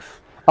your life.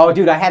 Oh,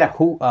 dude, I had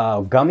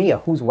a gummy, a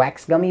Who's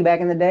Wax gummy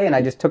back in the day, and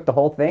I just took the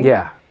whole thing.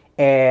 Yeah.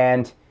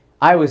 And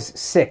I was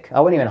sick.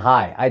 I wasn't even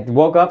high. I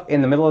woke up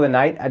in the middle of the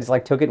night. I just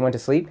like took it and went to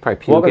sleep.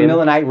 Probably woke up in puking. the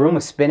middle of the night, room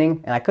was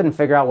spinning, and I couldn't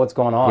figure out what's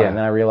going on. Yeah. And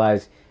then I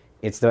realized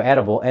it's the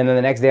edible. And then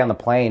the next day on the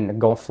plane,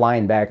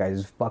 flying back, I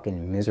was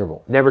fucking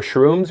miserable. Never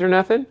shrooms or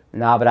nothing?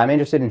 Nah, but I'm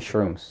interested in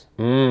shrooms.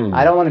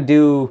 I don't want to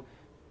do...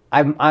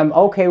 I'm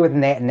okay with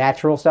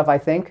natural stuff, I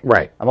think.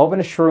 Right. I'm open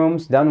to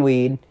shrooms, done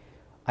weed.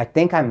 I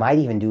think I might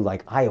even do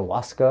like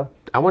ayahuasca.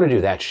 I want to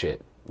do that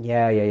shit.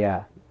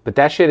 Yeah. But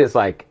that shit is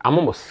like, I'm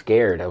almost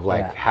scared of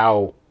like Yeah.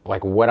 how,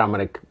 like what I'm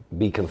going to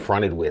be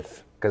confronted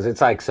with. Because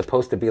it's like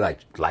supposed to be like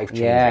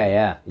life-changing.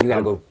 Yeah. You got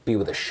to go be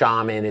with a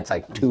shaman. It's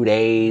like 2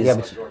 days.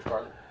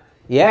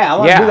 Yeah, I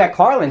want to do that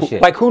Carlin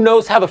shit. Like, who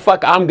knows how the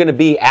fuck I'm going to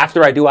be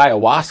after I do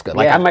ayahuasca?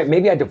 Like, Yeah.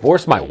 maybe I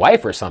divorce my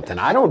wife or something.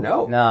 I don't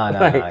know.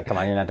 No. Come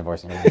on, you're not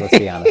divorcing me. Let's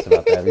be honest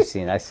about that.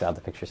 I saw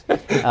the pictures.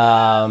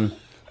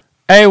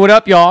 Hey, what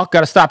up, y'all?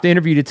 Got to stop the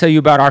interview to tell you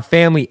about our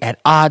family at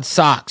Odd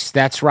Socks.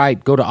 That's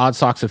right. Go to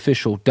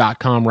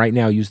oddsocksofficial.com right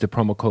now. Use the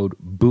promo code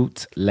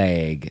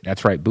BOOTLEG.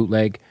 That's right,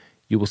 BOOTLEG.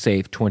 You will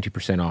save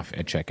 20% off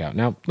at checkout.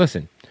 Now,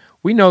 listen,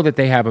 we know that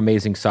they have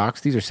amazing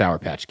socks. These are Sour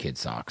Patch Kid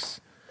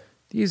socks.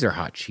 These are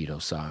Hot Cheeto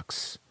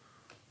socks.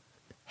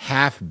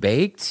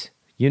 Half-baked,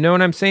 you know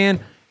what I'm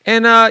saying?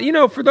 And,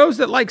 for those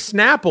that like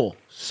Snapple,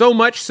 so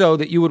much so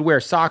that you would wear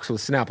socks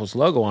with Snapple's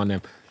logo on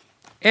them.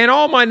 And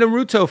all my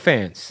Naruto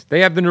fans,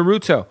 they have the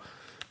Naruto.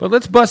 But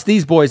let's bust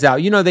these boys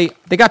out. You know, they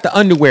got the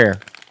underwear,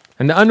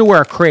 and the underwear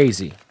are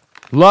crazy.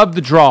 Love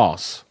the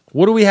draws.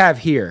 What do we have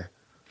here?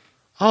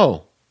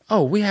 Oh,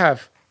 we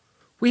have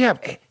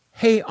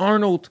Hey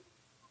Arnold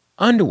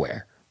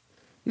underwear.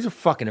 These are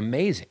fucking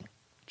amazing.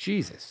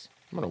 Jesus,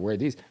 I'm going to wear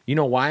these. You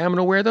know why I'm going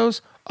to wear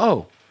those?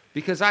 Oh,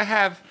 because I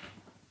have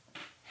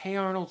Hey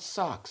Arnold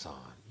socks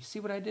on. You see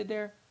what I did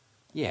there?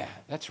 Yeah,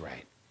 that's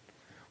right.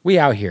 We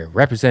out here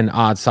representing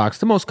Odd Socks,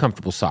 the most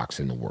comfortable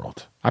socks in the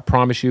world. I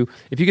promise you,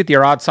 if you get the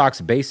Odd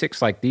Socks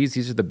basics like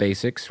these are the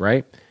basics,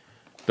 right?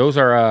 Those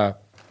are,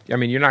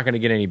 you're not going to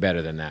get any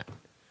better than that.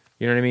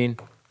 You know what I mean?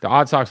 The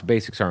Odd Socks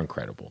basics are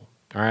incredible,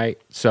 all right?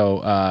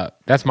 So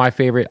that's my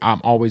favorite.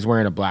 I'm always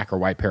wearing a black or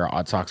white pair of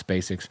Odd Socks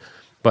basics.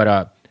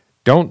 But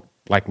don't,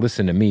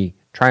 listen to me.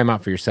 Try them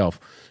out for yourself.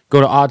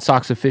 Go to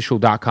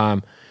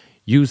oddsocksofficial.com.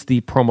 Use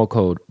the promo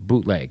code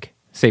BOOTLEG.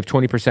 Save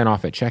 20%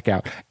 off at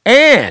checkout.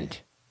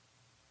 And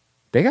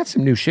they got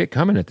some new shit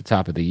coming at the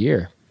top of the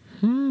year.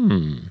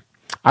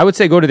 I would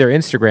say go to their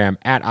Instagram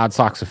at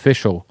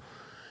oddsocksofficial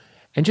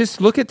and just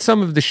look at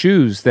some of the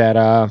shoes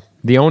that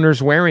the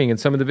owner's wearing in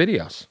some of the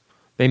videos.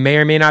 They may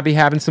or may not be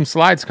having some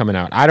slides coming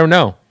out. I don't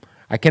know.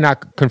 I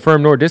cannot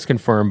confirm nor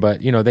disconfirm,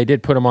 but they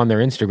did put them on their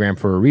Instagram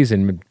for a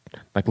reason,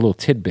 like a little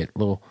tidbit,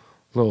 little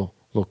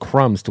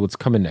crumbs to what's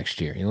coming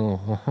next year.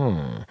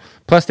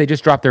 Plus, they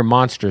just dropped their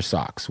monster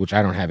socks, which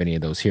I don't have any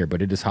of those here,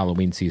 but it is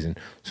Halloween season,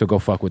 so go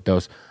fuck with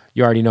those.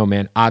 You already know,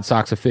 man. Odd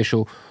Socks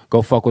Official.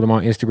 Go fuck with them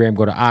on Instagram.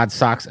 Go to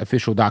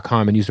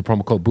oddsocksofficial.com and use the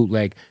promo code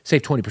BOOTLEG.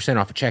 Save 20%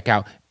 off at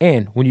checkout.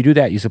 And when you do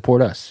that, you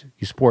support us.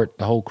 You support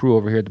the whole crew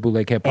over here at the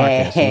Bootleg Head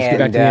Podcast. So let's get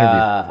back to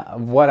the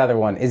interview. What other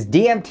one? Is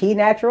DMT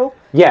natural?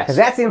 Yes. Because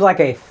that seems like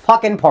a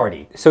fucking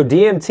party. So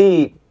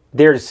DMT,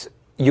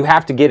 you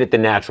have to get it the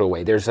natural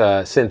way. There's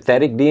a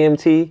synthetic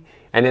DMT,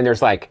 and then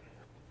there's like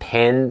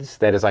pens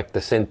that is like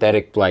the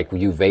synthetic, like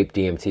you vape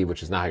DMT,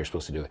 which is not how you're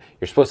supposed to do it.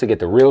 You're supposed to get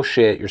the real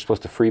shit. You're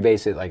supposed to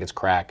freebase it like it's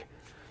crack.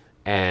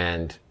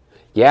 And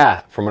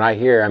yeah, from what I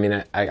hear, I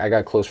mean, I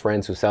got close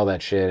friends who sell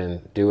that shit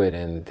and do it,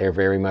 and they're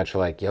very much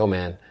like, yo,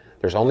 man,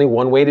 there's only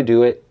one way to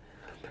do it.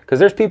 Because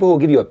there's people who will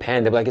give you a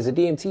pen, they're like, it's a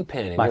DMT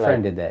pen. And My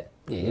friend did that.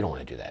 Yeah, you don't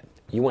want to do that.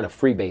 You want to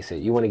freebase it.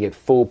 You want to get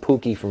full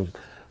Pookie from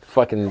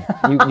fucking,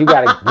 you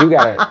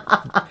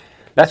gotta,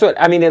 that's what,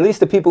 I mean, at least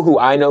the people who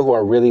I know who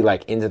are really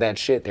like into that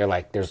shit, they're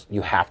like,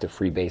 you have to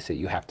freebase it.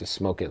 You have to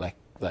smoke it. Like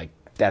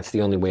that's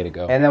the only way to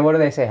go. And then what do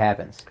they say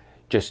happens?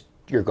 Just,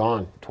 you're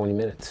gone, 20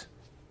 minutes.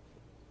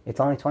 It's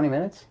only 20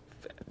 minutes?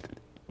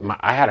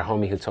 I had a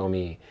homie who told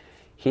me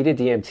he did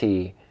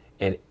DMT,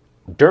 and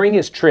during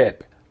his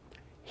trip,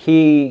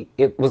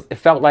 it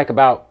felt like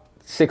about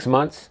 6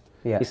 months.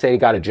 Yeah. He said he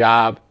got a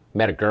job,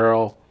 met a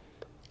girl,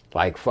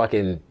 like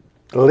fucking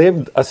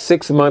lived a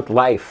 6-month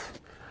life,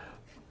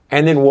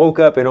 and then woke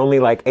up and only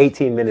like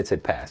 18 minutes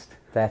had passed.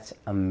 That's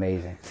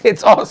amazing.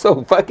 It's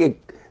also fucking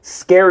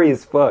scary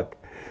as fuck.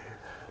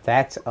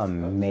 That's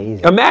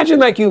amazing. Imagine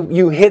like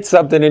you hit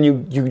something and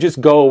you just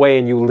go away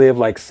and you live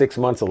like 6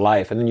 months of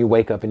life, and then you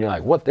wake up and you're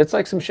like, what? It's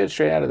like some shit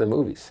straight out of the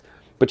movies.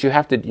 But you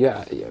have to,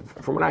 yeah,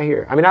 from what I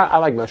hear. I mean, I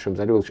like mushrooms.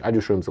 I do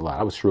shrooms a lot.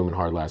 I was shrooming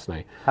hard last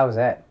night. How was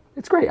that?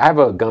 It's great. I have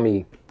a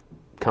gummy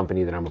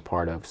company that I'm a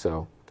part of,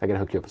 so I can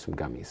hook you up with some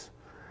gummies.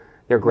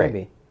 They're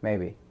great.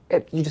 Maybe.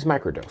 You just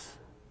microdose.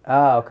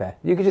 Oh, okay.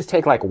 You could just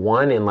take like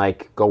one and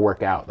like go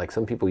work out. Like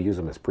some people use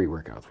them as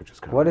pre-workouts, which is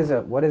kind of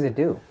What does it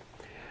do?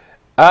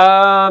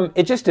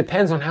 It just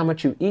depends on how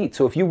much you eat.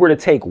 So if you were to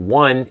take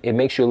one, it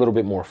makes you a little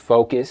bit more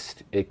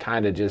focused. It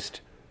kind of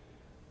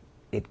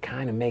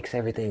makes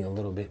everything a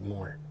little bit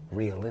more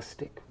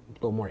realistic, a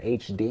little more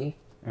HD.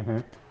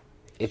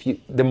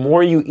 Mm-hmm. The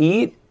more you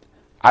eat,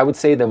 I would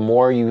say the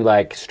more you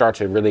like start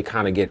to really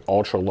kind of get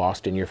ultra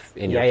lost in your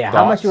thoughts.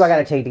 How much do I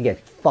gotta take to get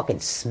fucking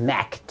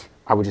smacked?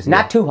 I would just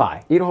not too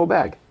high. Eat a whole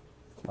bag.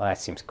 Well, that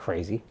seems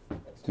crazy.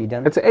 You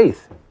done? It's an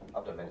eighth.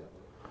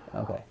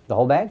 Okay, the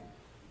whole bag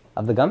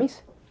of the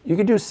gummies. You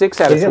could do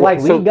 6 out of 12. Is it like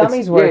weed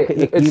gummies where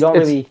you don't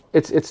really?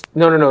 It's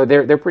no.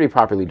 They're pretty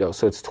properly dosed.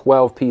 So it's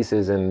 12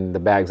 pieces and the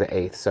bag's an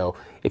eighth. So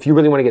if you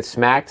really want to get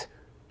smacked,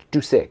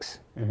 do 6,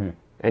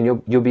 and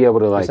you'll be able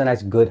to like. It's a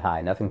nice good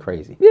high, nothing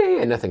crazy.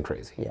 Yeah, nothing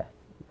crazy. Yeah.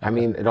 I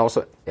mean, it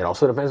also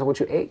depends on what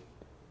you ate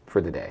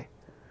for the day.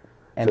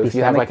 Empty so if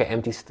you stomach? have like an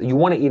empty, you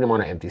want to eat them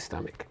on an empty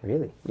stomach.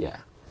 Really? Yeah,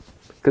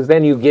 because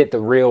then you get the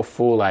real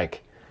full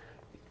like.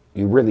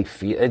 You really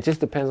feel. It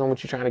just depends on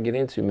what you're trying to get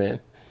into, man.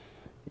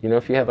 You know,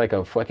 if you had like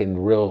a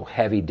fucking real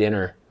heavy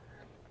dinner,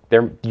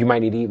 you might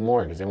need to eat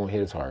more because they won't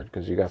hit as hard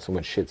because you got so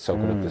much shit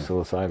soaking up the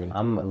psilocybin.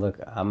 I'm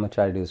gonna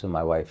try to do this with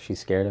my wife. She's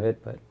scared of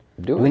it, but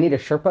do we need a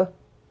Sherpa?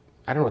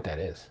 I don't know what that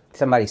is.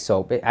 Somebody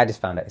sober. I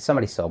just found it.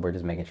 Somebody sober,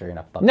 just making sure you're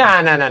not fucking.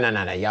 Nah.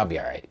 Y'all be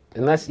all right.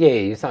 Unless,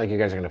 it's not like you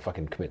guys are gonna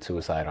fucking commit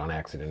suicide on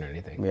accident or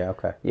anything. Yeah.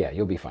 Okay. Yeah,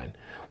 you'll be fine.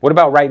 What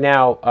about right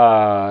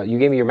now? You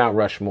gave me your Mount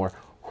Rushmore.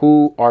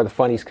 Who are the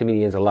funniest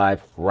comedians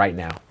alive right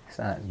now?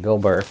 Bill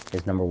Burr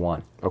is number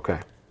 1. Okay.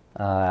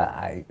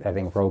 I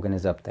think Rogan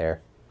is up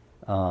there.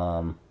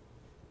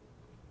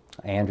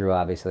 Andrew,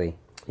 obviously.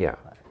 Yeah.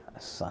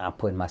 So I'm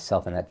putting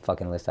myself in that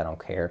fucking list. I don't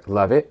care.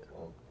 Love it.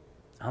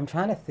 I'm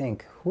trying to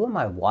think, who am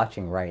I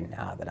watching right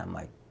now that I'm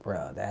like,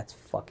 bro, that's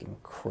fucking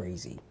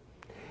crazy.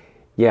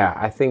 Yeah,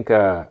 I think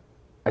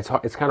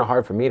it's kind of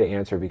hard for me to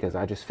answer because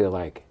I just feel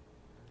like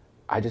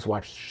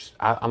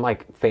I'm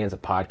like fans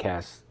of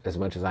podcasts as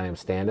much as I am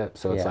stand-up.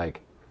 So it's like,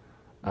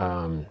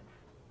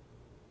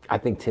 I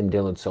think Tim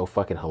Dillon's so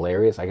fucking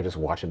hilarious. I could just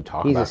watch him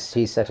talk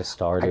He's such a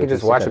star. I could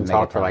just watch him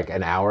talk for like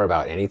an hour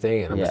about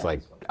anything, and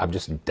I'm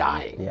just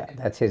dying.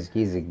 Yeah,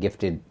 he's a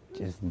gifted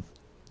just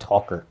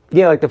talker.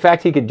 Yeah, like the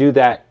fact he could do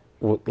that,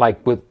 with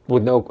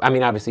no. I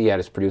mean, obviously he had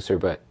his producer,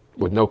 but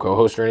with no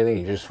co-host or anything,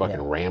 he's just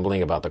fucking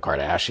rambling about the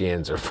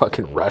Kardashians or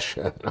fucking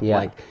Russia. And I'm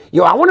like,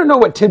 yo, I want to know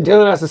what Tim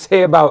Dillon has to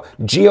say about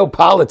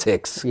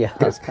geopolitics. Yeah,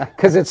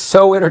 because it's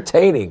so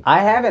entertaining. I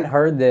haven't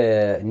heard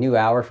the new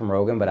hour from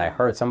Rogan, but I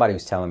heard somebody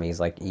was telling me he's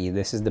like,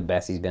 this is the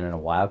best he's been in a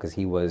while because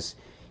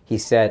he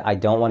said, I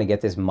don't want to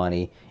get this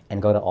money and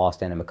go to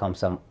Austin and become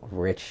some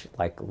rich,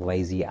 like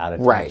lazy out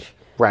of touch.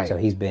 Right. So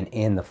he's been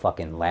in the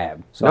fucking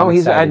lab. So I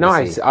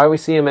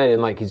always see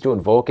him he's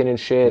doing Vulcan and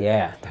shit.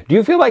 Yeah. Do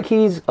you feel like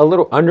he's a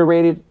little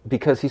underrated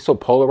because he's so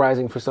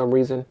polarizing for some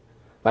reason?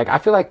 Like, I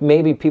feel like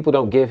maybe people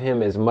don't give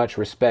him as much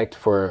respect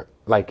for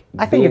like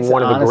being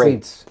one of the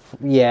greats.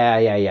 Yeah.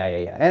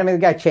 And I mean,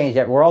 the guy changed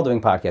that. We're all doing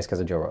podcasts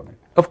because of Joe Rogan.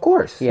 Of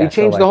course. Yeah, he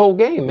changed the whole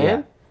game, man.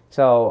 Yeah.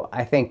 So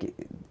I think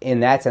in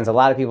that sense, a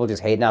lot of people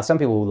just hate. Now, some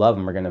people who love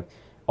him are going to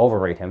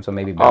overrate him, so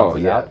maybe Oh balance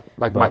it yeah, out.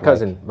 like But,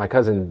 my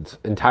cousin's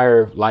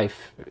entire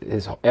life,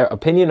 his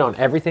opinion on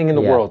everything in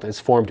the world is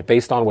formed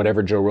based on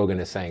whatever Joe Rogan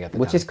is saying at the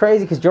which time. is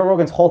crazy because Joe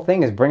Rogan's whole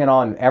thing is bringing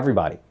on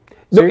everybody.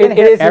 So No, you're gonna it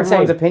hear is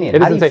everyone's insane. opinion.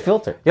 It How is do you insane.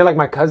 filter? Yeah, like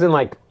my cousin,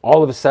 like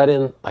all of a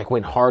sudden, like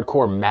went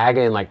hardcore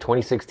MAGA in like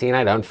 2016. I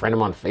had to unfriend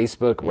him on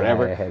Facebook,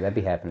 whatever. Yeah, that'd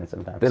be happening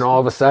sometimes. Then all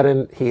of a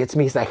sudden, he hits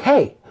me. He's like,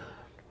 "Hey,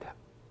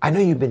 I know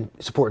you've been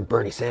supporting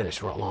Bernie Sanders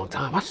for a long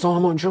time. I saw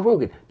him on Joe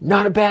Rogan.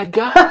 Not a bad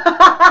guy."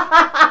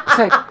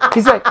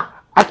 He's like,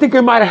 "I think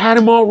I might have had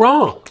him all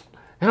wrong."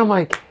 And I'm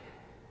like,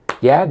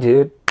 "Yeah,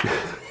 dude."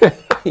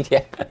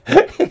 Yeah.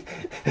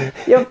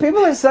 Yo,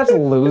 people are such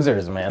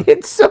losers, man.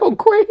 It's so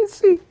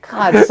crazy.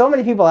 God, so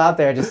many people out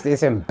there, just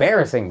it's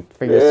embarrassing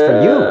for you.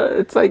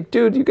 It's like,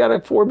 dude, you gotta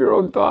form your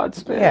own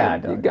thoughts, man.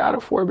 Yeah, you gotta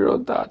form your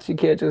own thoughts. You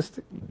can't just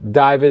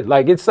dive in.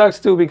 Like, it sucks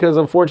too because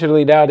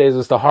unfortunately nowadays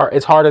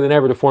it's harder than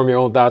ever to form your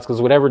own thoughts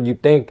because whatever you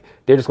think,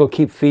 they're just gonna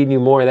keep feeding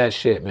you more of that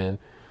shit, man.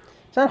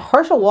 Son,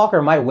 Herschel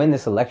Walker might win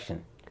this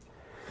election.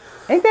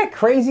 Ain't that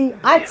crazy?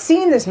 I'd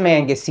seen this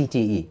man get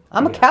CTE.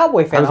 I'm a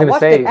Cowboy fan. I was gonna watched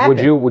say, it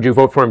happen. would you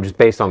vote for him just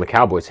based on the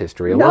Cowboys'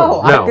 history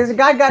alone? No, because the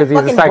guy got 'Cause he's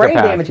a fucking brain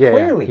psychopath. damage, Yeah,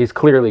 clearly. he's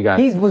clearly got.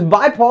 He was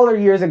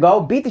bipolar years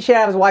ago, beat the shit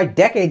out of his wife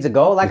decades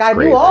ago. Like, It's I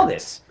crazy. knew all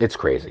this. It's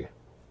crazy.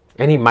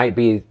 And he might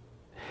be.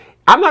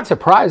 I'm not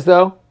surprised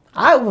though.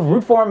 I would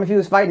root for him if he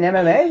was fighting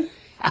MMA.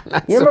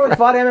 You remember when he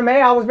fought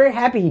MMA? I was very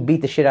happy he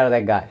beat the shit out of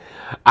that guy.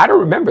 I don't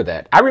remember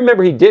that. I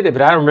remember he did it,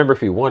 but I don't remember if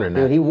he won or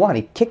not. Dude, he won.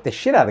 He kicked the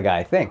shit out of the guy,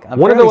 I think. I'm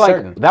One of the fairly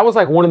certain. that was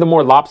like one of the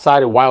more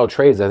lopsided wild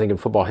trades I think in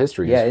football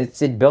history. Yeah,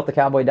 it built the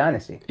Cowboy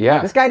dynasty. Yeah.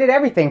 This guy did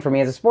everything for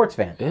me as a sports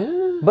fan.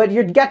 Yeah. But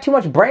you got too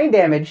much brain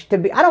damage to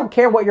be. I don't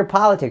care what your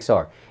politics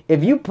are.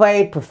 If you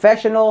played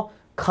professional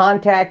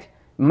contact,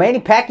 Manny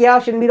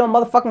Pacquiao shouldn't be no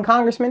motherfucking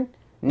congressman.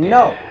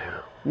 No.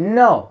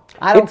 No.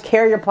 I don't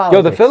care your politics.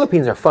 Yo, the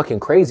Philippines are fucking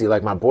crazy.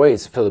 Like my boy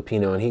is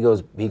Filipino, and he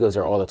goes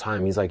there all the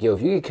time. He's like, yo,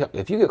 if you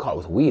get caught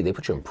with weed, they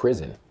put you in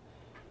prison.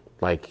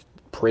 Like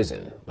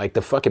prison. Like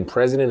the fucking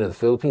president of the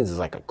Philippines is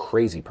like a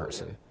crazy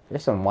person.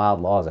 There's some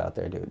wild laws out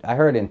there, dude. I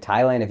heard in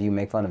Thailand, if you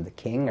make fun of the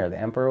king or the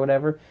emperor or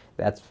whatever,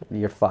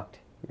 you're fucked.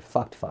 You're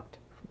fucked.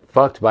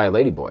 Fucked by a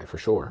ladyboy for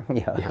sure.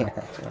 Yeah.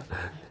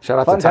 Shout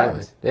out Fun to Thailand.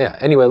 times. Yeah.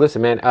 Anyway,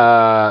 listen, man.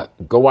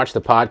 Go watch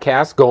the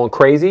podcast. Going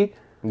crazy.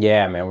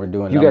 Yeah, man, we're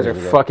doing. You guys are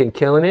numbers today. fucking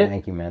killing it.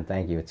 Thank you, man.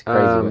 Thank you. It's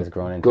crazy what it's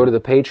growing into. Go to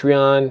the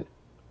Patreon.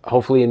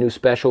 Hopefully a new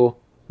special,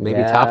 maybe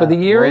Yeah, top of the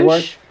year-ish. we'll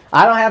work.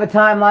 I don't have a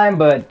timeline,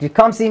 but you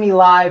come see me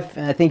live,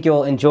 and I think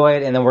you'll enjoy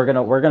it. And then we're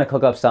gonna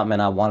cook up something,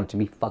 and I want it to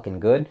be fucking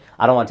good.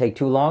 I don't want to take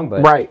too long,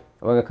 but Right.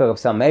 we're gonna cook up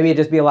something. Maybe it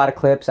just be a lot of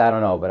clips. I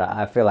don't know, but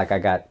I feel like I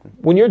got.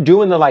 When you're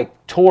doing the like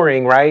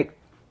touring, right?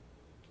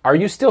 Are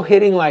you still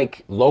hitting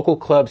like local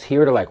clubs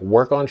here to like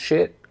work on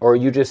shit, or are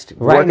you just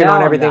working on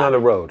I'm everything not. on the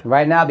road?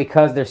 Right now,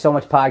 because there's so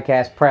much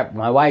podcast prep.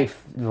 My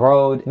wife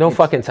rode. No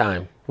fucking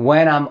time.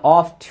 When I'm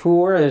off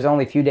tour, there's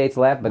only a few dates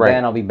left, but Right.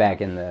 then I'll be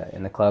back in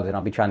the clubs, and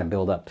I'll be trying to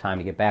build up time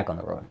to get back on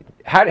the road.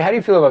 How do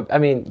you feel about? I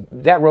mean,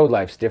 that road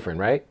life's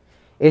different, right?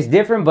 It's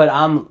different, but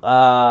I'm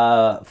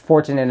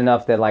fortunate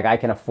enough that like I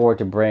can afford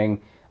to bring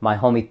my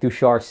homie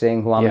Akaash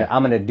Singh, who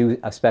I'm gonna do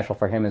a special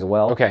for him as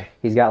well. Okay.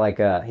 He's got like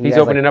He's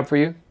opening up for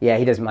you. Yeah,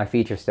 he does my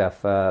feature stuff,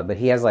 but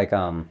he has like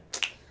a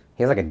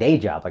day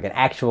job, like an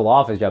actual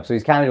office job. So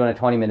he's kind of doing a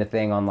 20-minute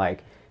thing on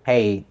like,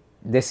 hey,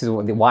 this is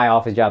why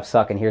office jobs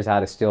suck, and here's how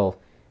to still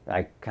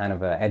like kind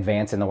of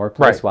advance in the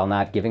workplace Right. while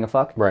not giving a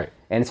fuck. Right.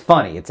 And it's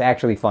funny. It's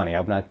actually funny.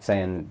 I'm not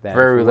saying that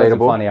Very if it wasn't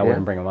relatable. funny, I Yeah.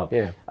 wouldn't bring him up.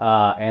 Yeah.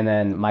 And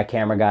then my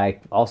camera guy,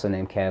 also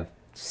named Kev,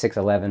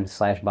 6'11"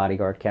 /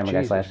 bodyguard, camera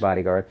Jesus. guy /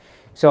 bodyguard.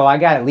 So I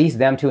got at least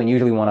them two, and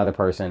usually one other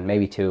person,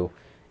 maybe two.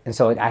 And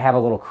so I have a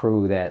little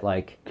crew that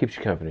like Keeps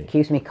you company.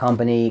 keeps me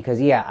company. Because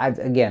I've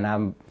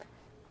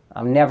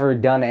never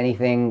done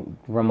anything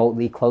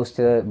remotely close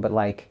to it, but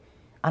like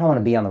I don't want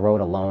to be on the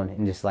road alone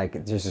and just like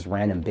there's just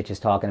random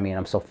bitches talking to me, and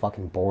I'm so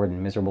fucking bored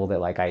and miserable that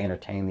like I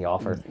entertain the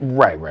offer.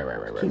 Right.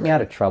 Keep me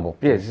out of trouble.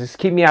 Yeah, just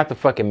keep me out the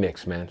fucking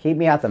mix, man. Keep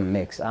me out the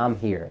mix. I'm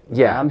here.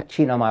 Yeah. I'm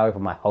cheating on my wife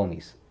with my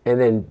homies. And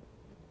then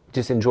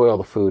just enjoy all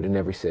the food in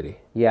every city.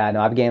 Yeah, I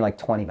know. I've gained like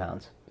 20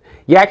 pounds.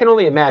 Yeah, I can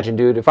only imagine,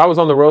 dude. If I was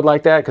on the road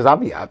like that, because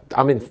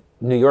I'm in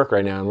New York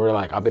right now,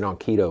 and I've been on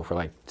keto for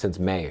like since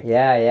May.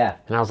 Yeah.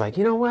 And I was like,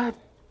 you know what?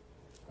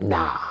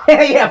 Nah.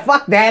 Yeah,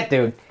 fuck that,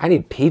 dude. I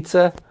need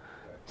pizza.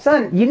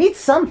 Son, you need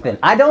something.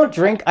 I don't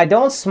drink. I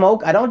don't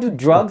smoke. I don't do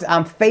drugs.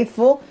 I'm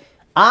faithful.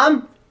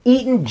 I'm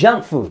eating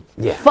junk food.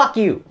 Yeah. Fuck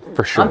you.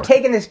 For sure. I'm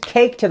taking this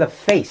cake to the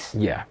face.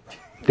 Yeah.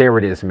 There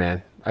it is,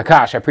 man.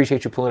 Akaash, I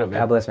appreciate you pulling up,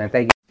 man. God bless, man.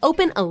 Thank you.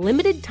 Open a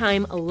limited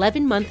time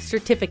 11-month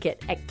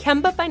certificate at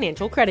Kemba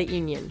Financial Credit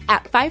Union.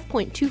 At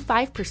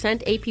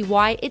 5.25%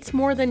 APY, it's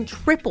more than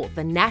triple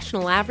the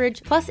national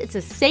average, plus it's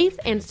a safe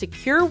and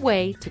secure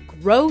way to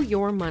grow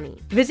your money.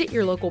 Visit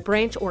your local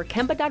branch or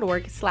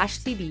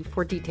kemba.org/cb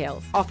for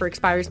details. Offer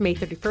expires May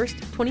 31st,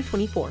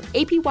 2024.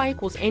 APY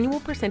equals annual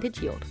percentage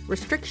yield.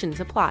 Restrictions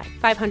apply.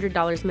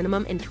 $500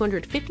 minimum and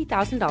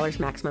 $250,000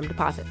 maximum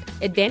deposit.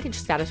 Advantage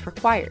status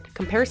required.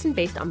 Comparison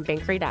based on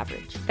bank rate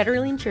average.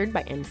 Federally insured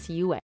by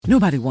NCUA.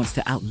 Nobody wants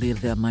to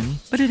outlive their money,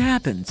 but it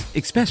happens,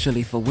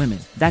 especially for women.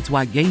 That's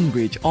why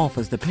Gainbridge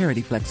offers the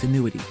Parity Flex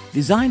annuity,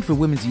 designed for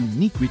women's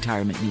unique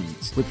retirement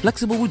needs, with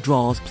flexible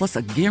withdrawals plus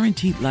a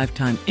guaranteed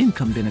lifetime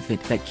income benefit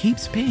that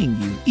keeps paying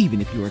you even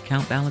if your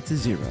account balance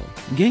is zero.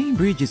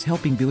 Gainbridge is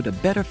helping build a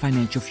better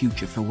financial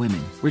future for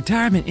women.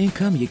 Retirement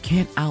income you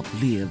can't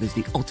outlive is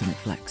the ultimate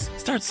flex.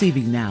 Start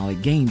saving now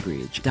at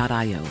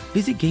Gainbridge.io.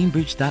 Visit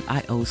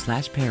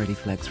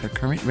Gainbridge.io/ParityFlex for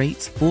current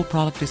rates, full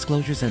product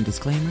disclosures and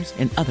disclaimers,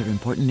 and other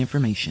important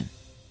information.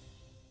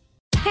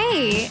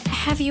 Hey,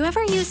 have you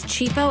ever used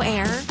Cheapo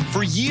Air?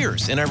 For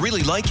years, and I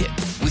really like it.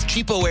 With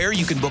Cheapo Air,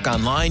 you can book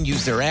online,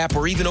 use their app,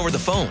 or even over the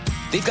phone.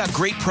 They've got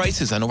great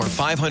prices on over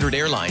 500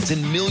 airlines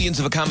and millions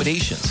of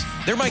accommodations.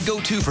 They're my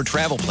go-to for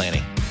travel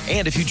planning.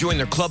 And if you join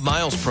their Club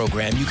Miles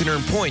program, you can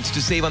earn points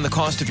to save on the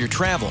cost of your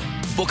travel.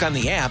 Book on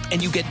the app,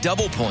 and you get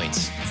double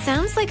points.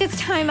 Sounds like it's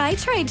time I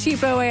tried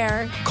Cheapo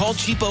Air. Call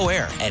Cheapo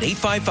Air at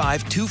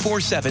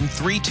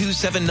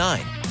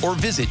 855-247-3279 or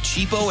visit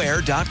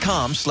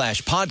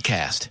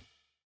cheapoair.com/podcast.